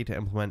priority to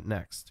implement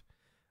next?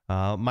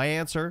 My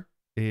answer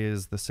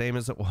is the same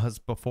as it was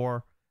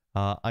before.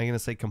 I'm going to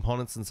say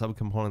components and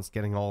subcomponents,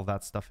 getting all of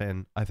that stuff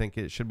in. I think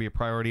it should be a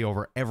priority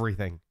over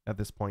everything at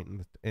this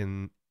point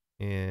in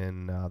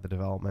the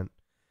development,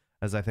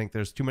 as I think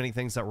there's too many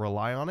things that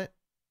rely on it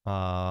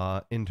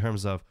in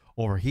terms of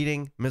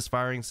overheating,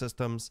 misfiring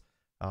systems,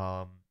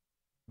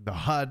 the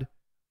HUD,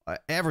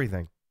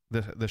 everything,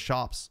 the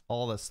shops,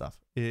 all this stuff.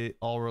 It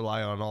all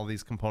rely on all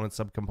these components,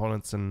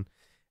 subcomponents,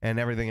 and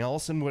everything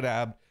else, and would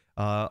add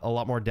a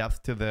lot more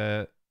depth to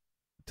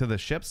the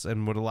ships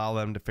and would allow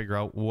them to figure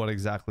out what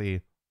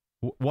exactly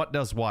what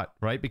does what,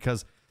 right?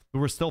 Because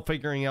we're still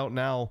figuring out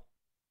now.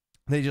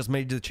 They just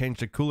made the change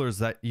to coolers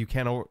that you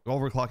can't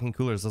overclocking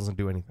coolers doesn't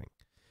do anything.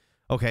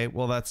 Okay,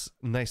 well that's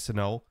nice to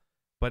know.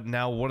 But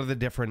now what do the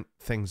different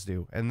things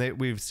do? And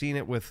we've seen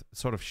it with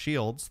sort of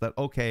shields that,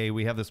 okay,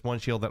 we have this one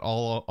shield that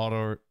all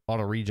auto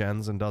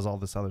regens and does all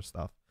this other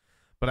stuff.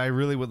 But I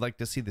really would like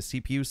to see the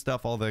CPU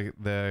stuff, all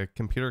the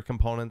computer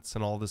components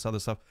and all this other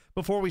stuff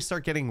before we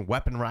start getting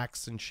weapon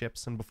racks and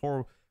ships, and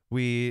before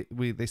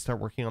they start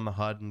working on the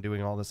HUD and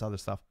doing all this other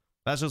stuff.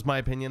 That's just my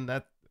opinion.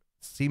 That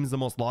seems the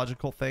most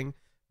logical thing,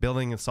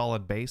 building a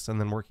solid base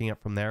and then working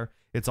up from there.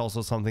 It's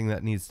also something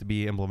that needs to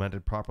be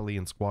implemented properly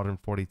in Squadron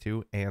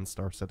 42 and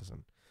Star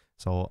Citizen.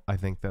 So I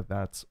think that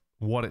that's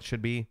what it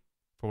should be.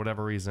 For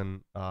whatever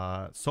reason,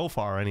 so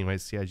far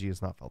anyways, CIG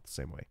has not felt the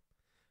same way.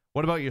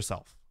 What about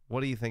yourself? What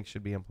do you think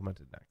should be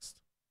implemented next?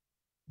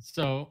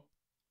 So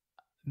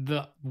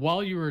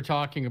while you were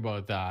talking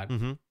about that,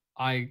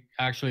 I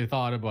actually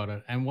thought about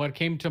it. And what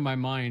came to my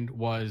mind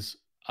was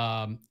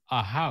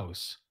a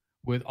house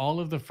with all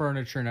of the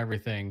furniture and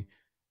everything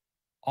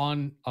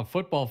on a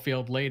football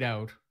field laid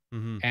out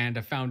and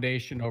a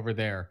foundation over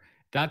there.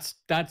 That's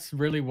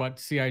really what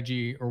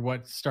CIG or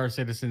what Star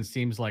Citizen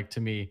seems like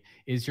to me.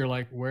 Is you're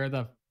like, where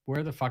the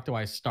fuck do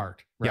I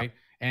start, right? Yep.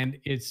 And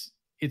it's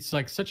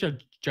like such a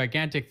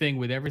gigantic thing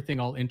with everything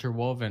all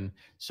interwoven.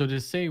 So to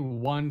say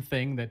one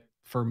thing that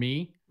for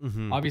me,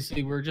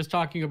 obviously we're just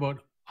talking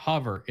about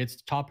hover.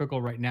 It's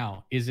topical right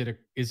now. Is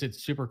it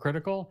super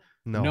critical?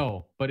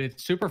 No, but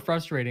it's super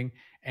frustrating,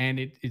 and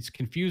it's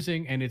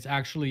confusing, and it's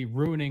actually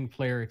ruining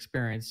player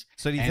experience.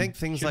 So do you think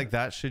things like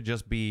that should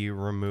just be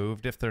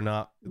removed if they're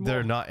not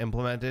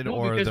implemented,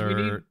 or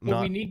they're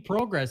not? We need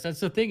progress. That's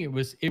the thing. It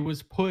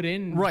was put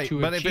in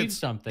to achieve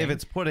something. If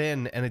it's put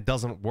in and it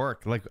doesn't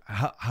work, like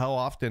how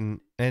often?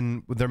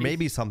 And there may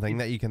be something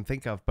that you can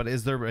think of, but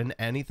is there been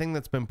anything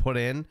that's been put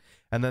in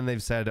and then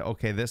they've said,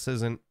 okay, this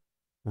isn't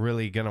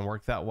really gonna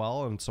work that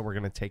well, and so we're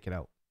gonna take it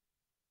out?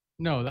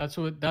 No, that's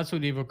what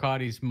Evo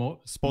Codi's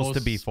supposed to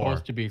be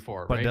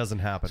for, but right? It doesn't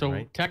happen. So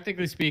right?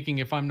 Technically speaking,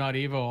 if I'm not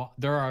Evo,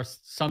 there are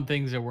some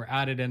things that were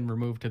added and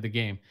removed to the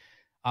game.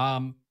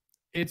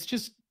 It's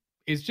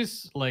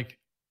just like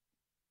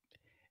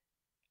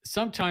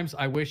sometimes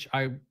I wish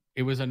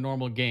it was a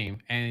normal game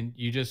and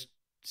you just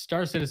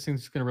Star Citizen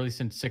is going to release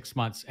in 6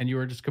 months, and you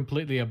were just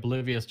completely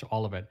oblivious to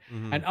all of it.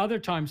 And other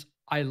times,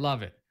 I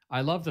love it.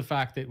 I love the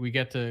fact that we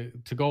get to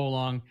go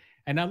along,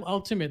 and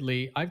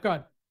ultimately, I've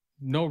got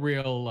no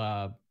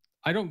real.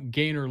 I don't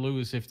gain or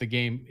lose if the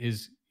game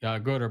is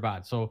good or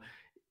bad. So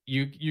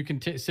you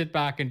can sit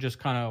back and just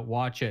kind of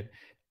watch it.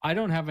 I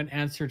don't have an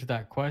answer to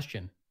that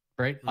question,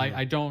 right?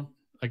 I don't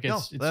like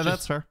it's. No,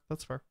 that's fair.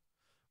 That's fair.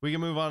 We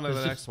can move on to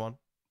the next one.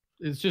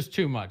 It's just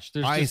too much.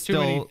 There's I just too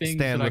many still things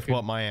stand with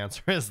what my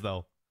answer is,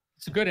 though.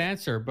 It's a good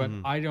answer, but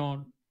I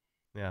don't.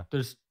 Yeah.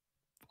 There's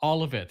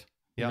all of it.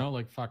 You know,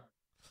 like fuck.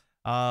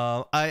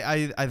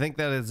 I think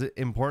that is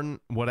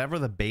important. Whatever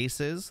the base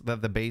is,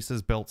 that the base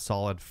is built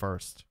solid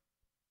first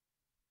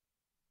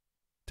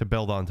to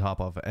build on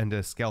top of and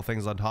to scale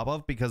things on top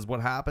of. Because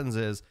what happens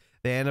is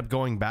they end up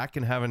going back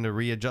and having to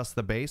readjust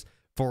the base.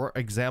 For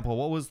example,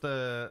 what was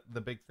the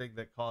big thing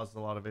that caused a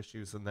lot of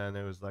issues? And then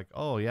it was like,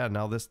 oh yeah,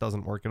 now this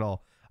doesn't work at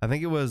all. I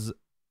think it was,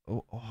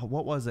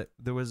 what was it?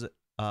 There was,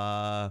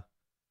 I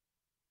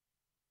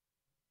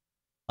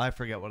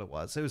forget what it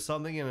was. It was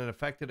something and it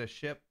affected a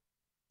ship.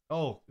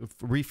 Oh,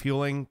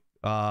 refueling,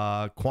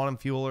 quantum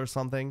fuel or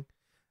something.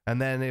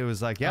 And then it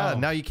was like, yeah,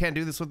 now you can't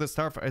do this with the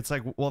Starfare. It's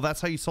like, well,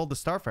 that's how you sold the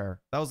Starfare.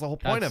 That was the whole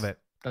point of it.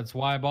 That's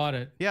why I bought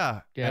it.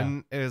 Yeah.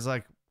 And it was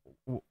like,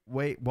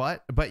 wait,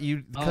 what? But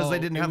because they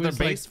didn't have their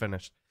base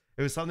finished.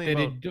 It was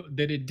something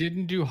that it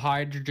didn't do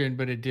hydrogen,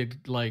 but it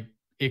did like,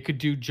 it could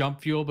do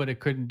jump fuel, but it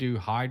couldn't do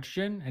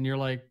hydrogen. And you're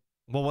like,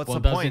 well, what's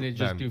the point? Doesn't it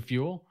just do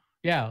fuel?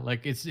 Yeah.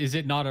 Like is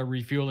it not a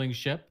refueling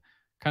ship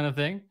kind of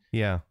thing?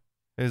 Yeah.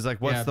 It was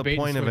like, what's the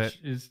point of it?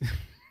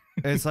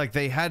 It's like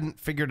they hadn't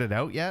figured it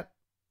out yet.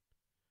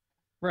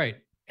 Right.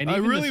 And I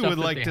really would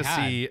like to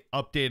see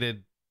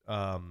updated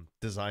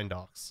design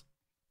docs.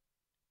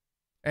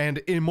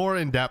 And more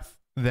in depth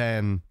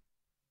than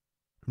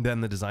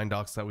the design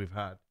docs that we've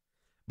had.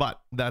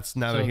 But that's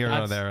neither here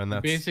nor there. And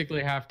that's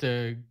basically have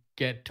to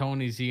get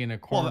Tony Z in a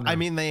corner. Well, I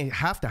mean, they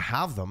have to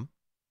have them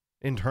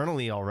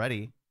internally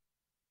already.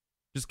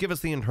 Just give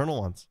us the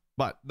internal ones.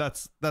 But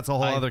that's a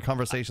whole other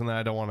conversation that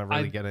I don't want to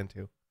really get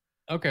into.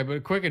 Okay,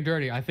 but quick and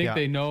dirty. I think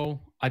they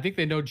know. I think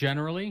they know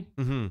generally.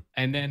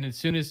 And then as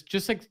soon as,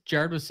 just like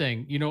Jared was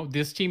saying, you know,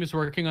 this team is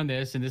working on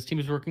this and this team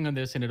is working on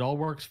this and it all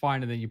works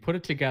fine. And then you put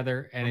it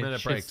together and it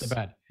shits the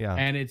bed. Yeah.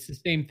 And it's the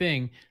same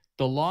thing.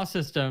 The law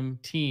system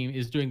team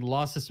is doing the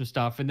law system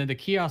stuff, and then the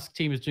kiosk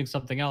team is doing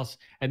something else.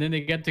 And then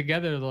they get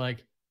together. They're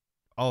like,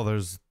 oh,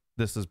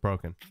 this is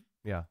broken.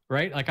 Yeah.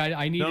 Right. Like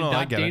I needed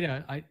that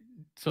data. I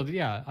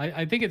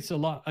think it's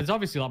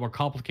obviously a lot more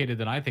complicated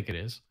than I think it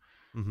is.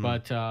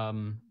 But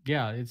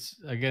yeah, it's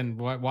again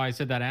why I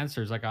said that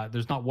answer is like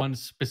there's not one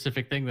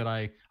specific thing that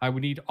I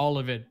would need all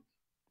of it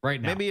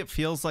right now. Maybe it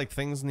feels like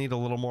things need a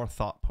little more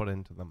thought put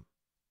into them.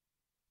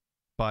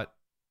 But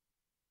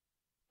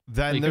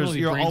then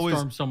you're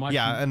always so much.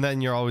 Yeah, and then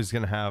you're always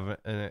going to have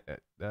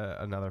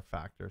another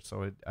factor.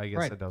 So I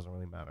guess it doesn't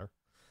really matter.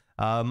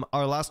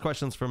 Our last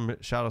question's from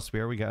Shadow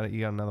Spear. You got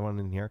another one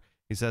in here.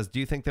 He says, "Do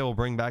you think they will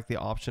bring back the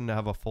option to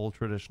have a full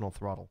traditional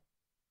throttle?"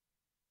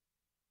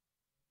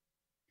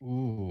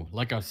 Ooh,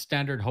 like a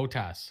standard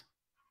HOTAS.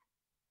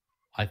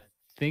 I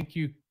think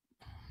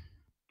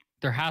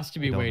there has to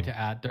be a way to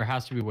add. There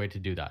has to be a way to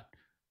do that.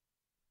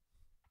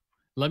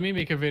 Let me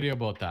make a video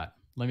about that.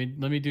 Let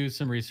me do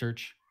some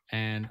research,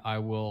 and I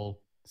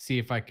will see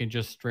if I can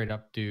just straight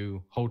up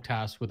do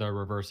HOTAS with a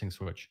reversing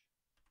switch.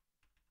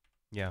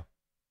 Yeah.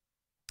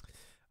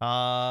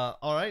 All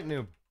right,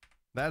 Noob.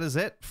 That is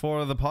it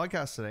for the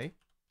podcast today.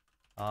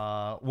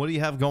 What do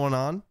you have going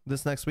on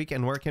this next week,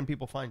 and where can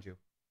people find you?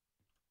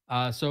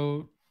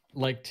 So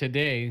like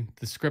today,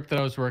 the script that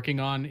I was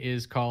working on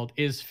is called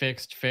Is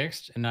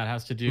Fixed, and that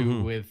has to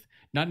do with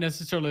not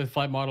necessarily the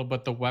flight model,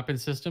 but the weapon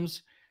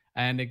systems.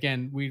 And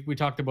again, we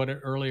talked about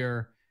it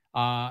earlier.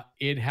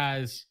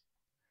 It's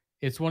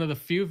one of the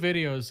few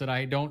videos that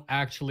I don't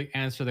actually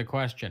answer the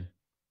question.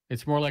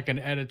 It's more like an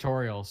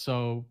editorial.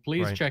 So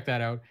please check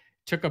that out.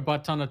 Took a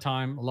butt ton of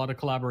time, a lot of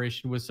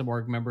collaboration with some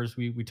org members.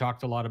 We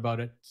talked a lot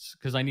about it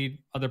because I need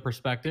other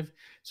perspective.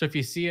 So if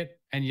you see it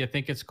and you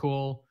think it's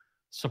cool,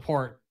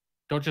 support.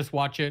 Don't just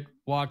watch it.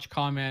 Watch,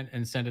 comment,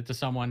 and send it to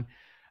someone.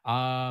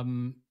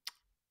 On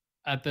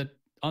the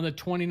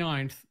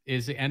 29th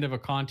is the end of a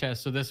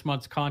contest. So this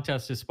month's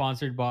contest is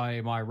sponsored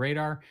by my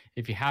radar.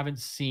 If you haven't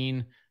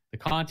seen the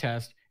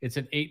contest, it's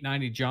an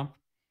 890 jump,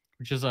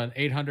 which is an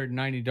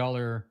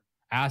 $890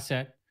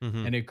 asset,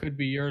 and it could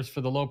be yours for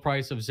the low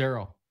price of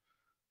 $0.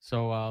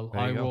 So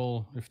I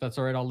will, if that's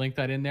all right, I'll link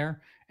that in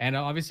there. And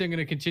obviously I'm going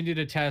to continue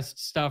to test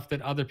stuff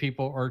that other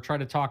people, or try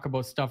to talk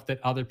about stuff that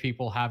other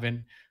people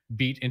haven't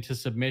beat into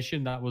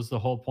submission. That was the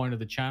whole point of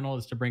the channel,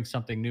 is to bring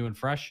something new and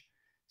fresh.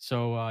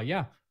 So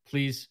yeah,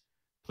 please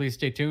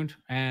stay tuned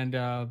and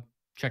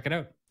check it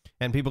out.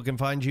 And people can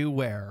find you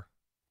where?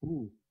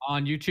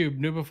 On YouTube,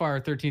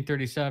 Noobifier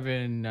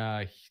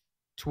 1337,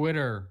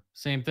 Twitter,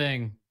 same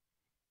thing.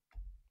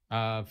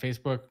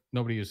 Facebook,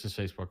 nobody uses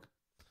Facebook.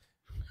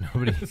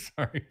 Nobody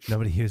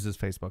uses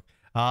Facebook.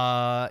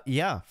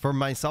 Yeah, for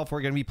myself,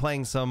 we're going to be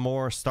playing some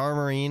more Star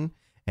Marine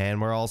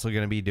And we're also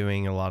going to be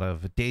doing a lot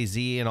of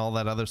DayZ and all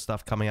that other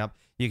stuff coming up.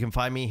 You can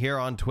find me here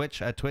on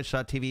Twitch at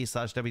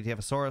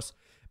twitch.tv/WTFosaurus.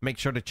 Make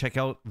sure to check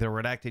out the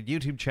Redacted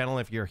YouTube channel.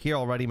 If you're here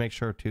already, make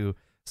sure to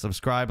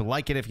subscribe,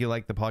 like it if you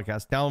like the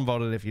podcast,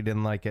 downvote it if you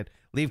didn't like it,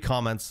 leave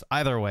comments,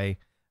 either way.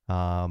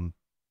 And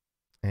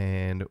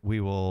we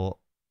will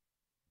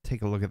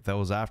take a look at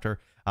those after.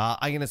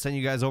 I'm going to send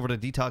you guys over to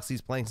Detox. He's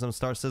playing some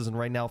Star Citizen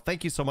right now.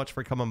 Thank you so much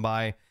for coming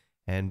by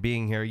and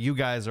being here. You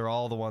guys are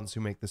all the ones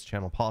who make this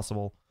channel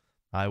possible.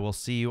 I will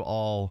see you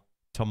all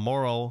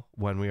tomorrow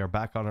when we are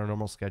back on our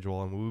normal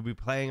schedule, and we will be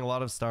playing a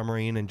lot of Star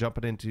Marine and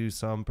jumping into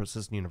some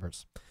Persistent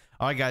Universe.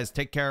 All right, guys,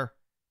 take care,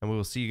 and we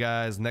will see you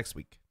guys next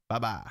week.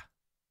 Bye-bye.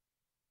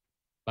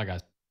 Bye,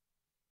 guys.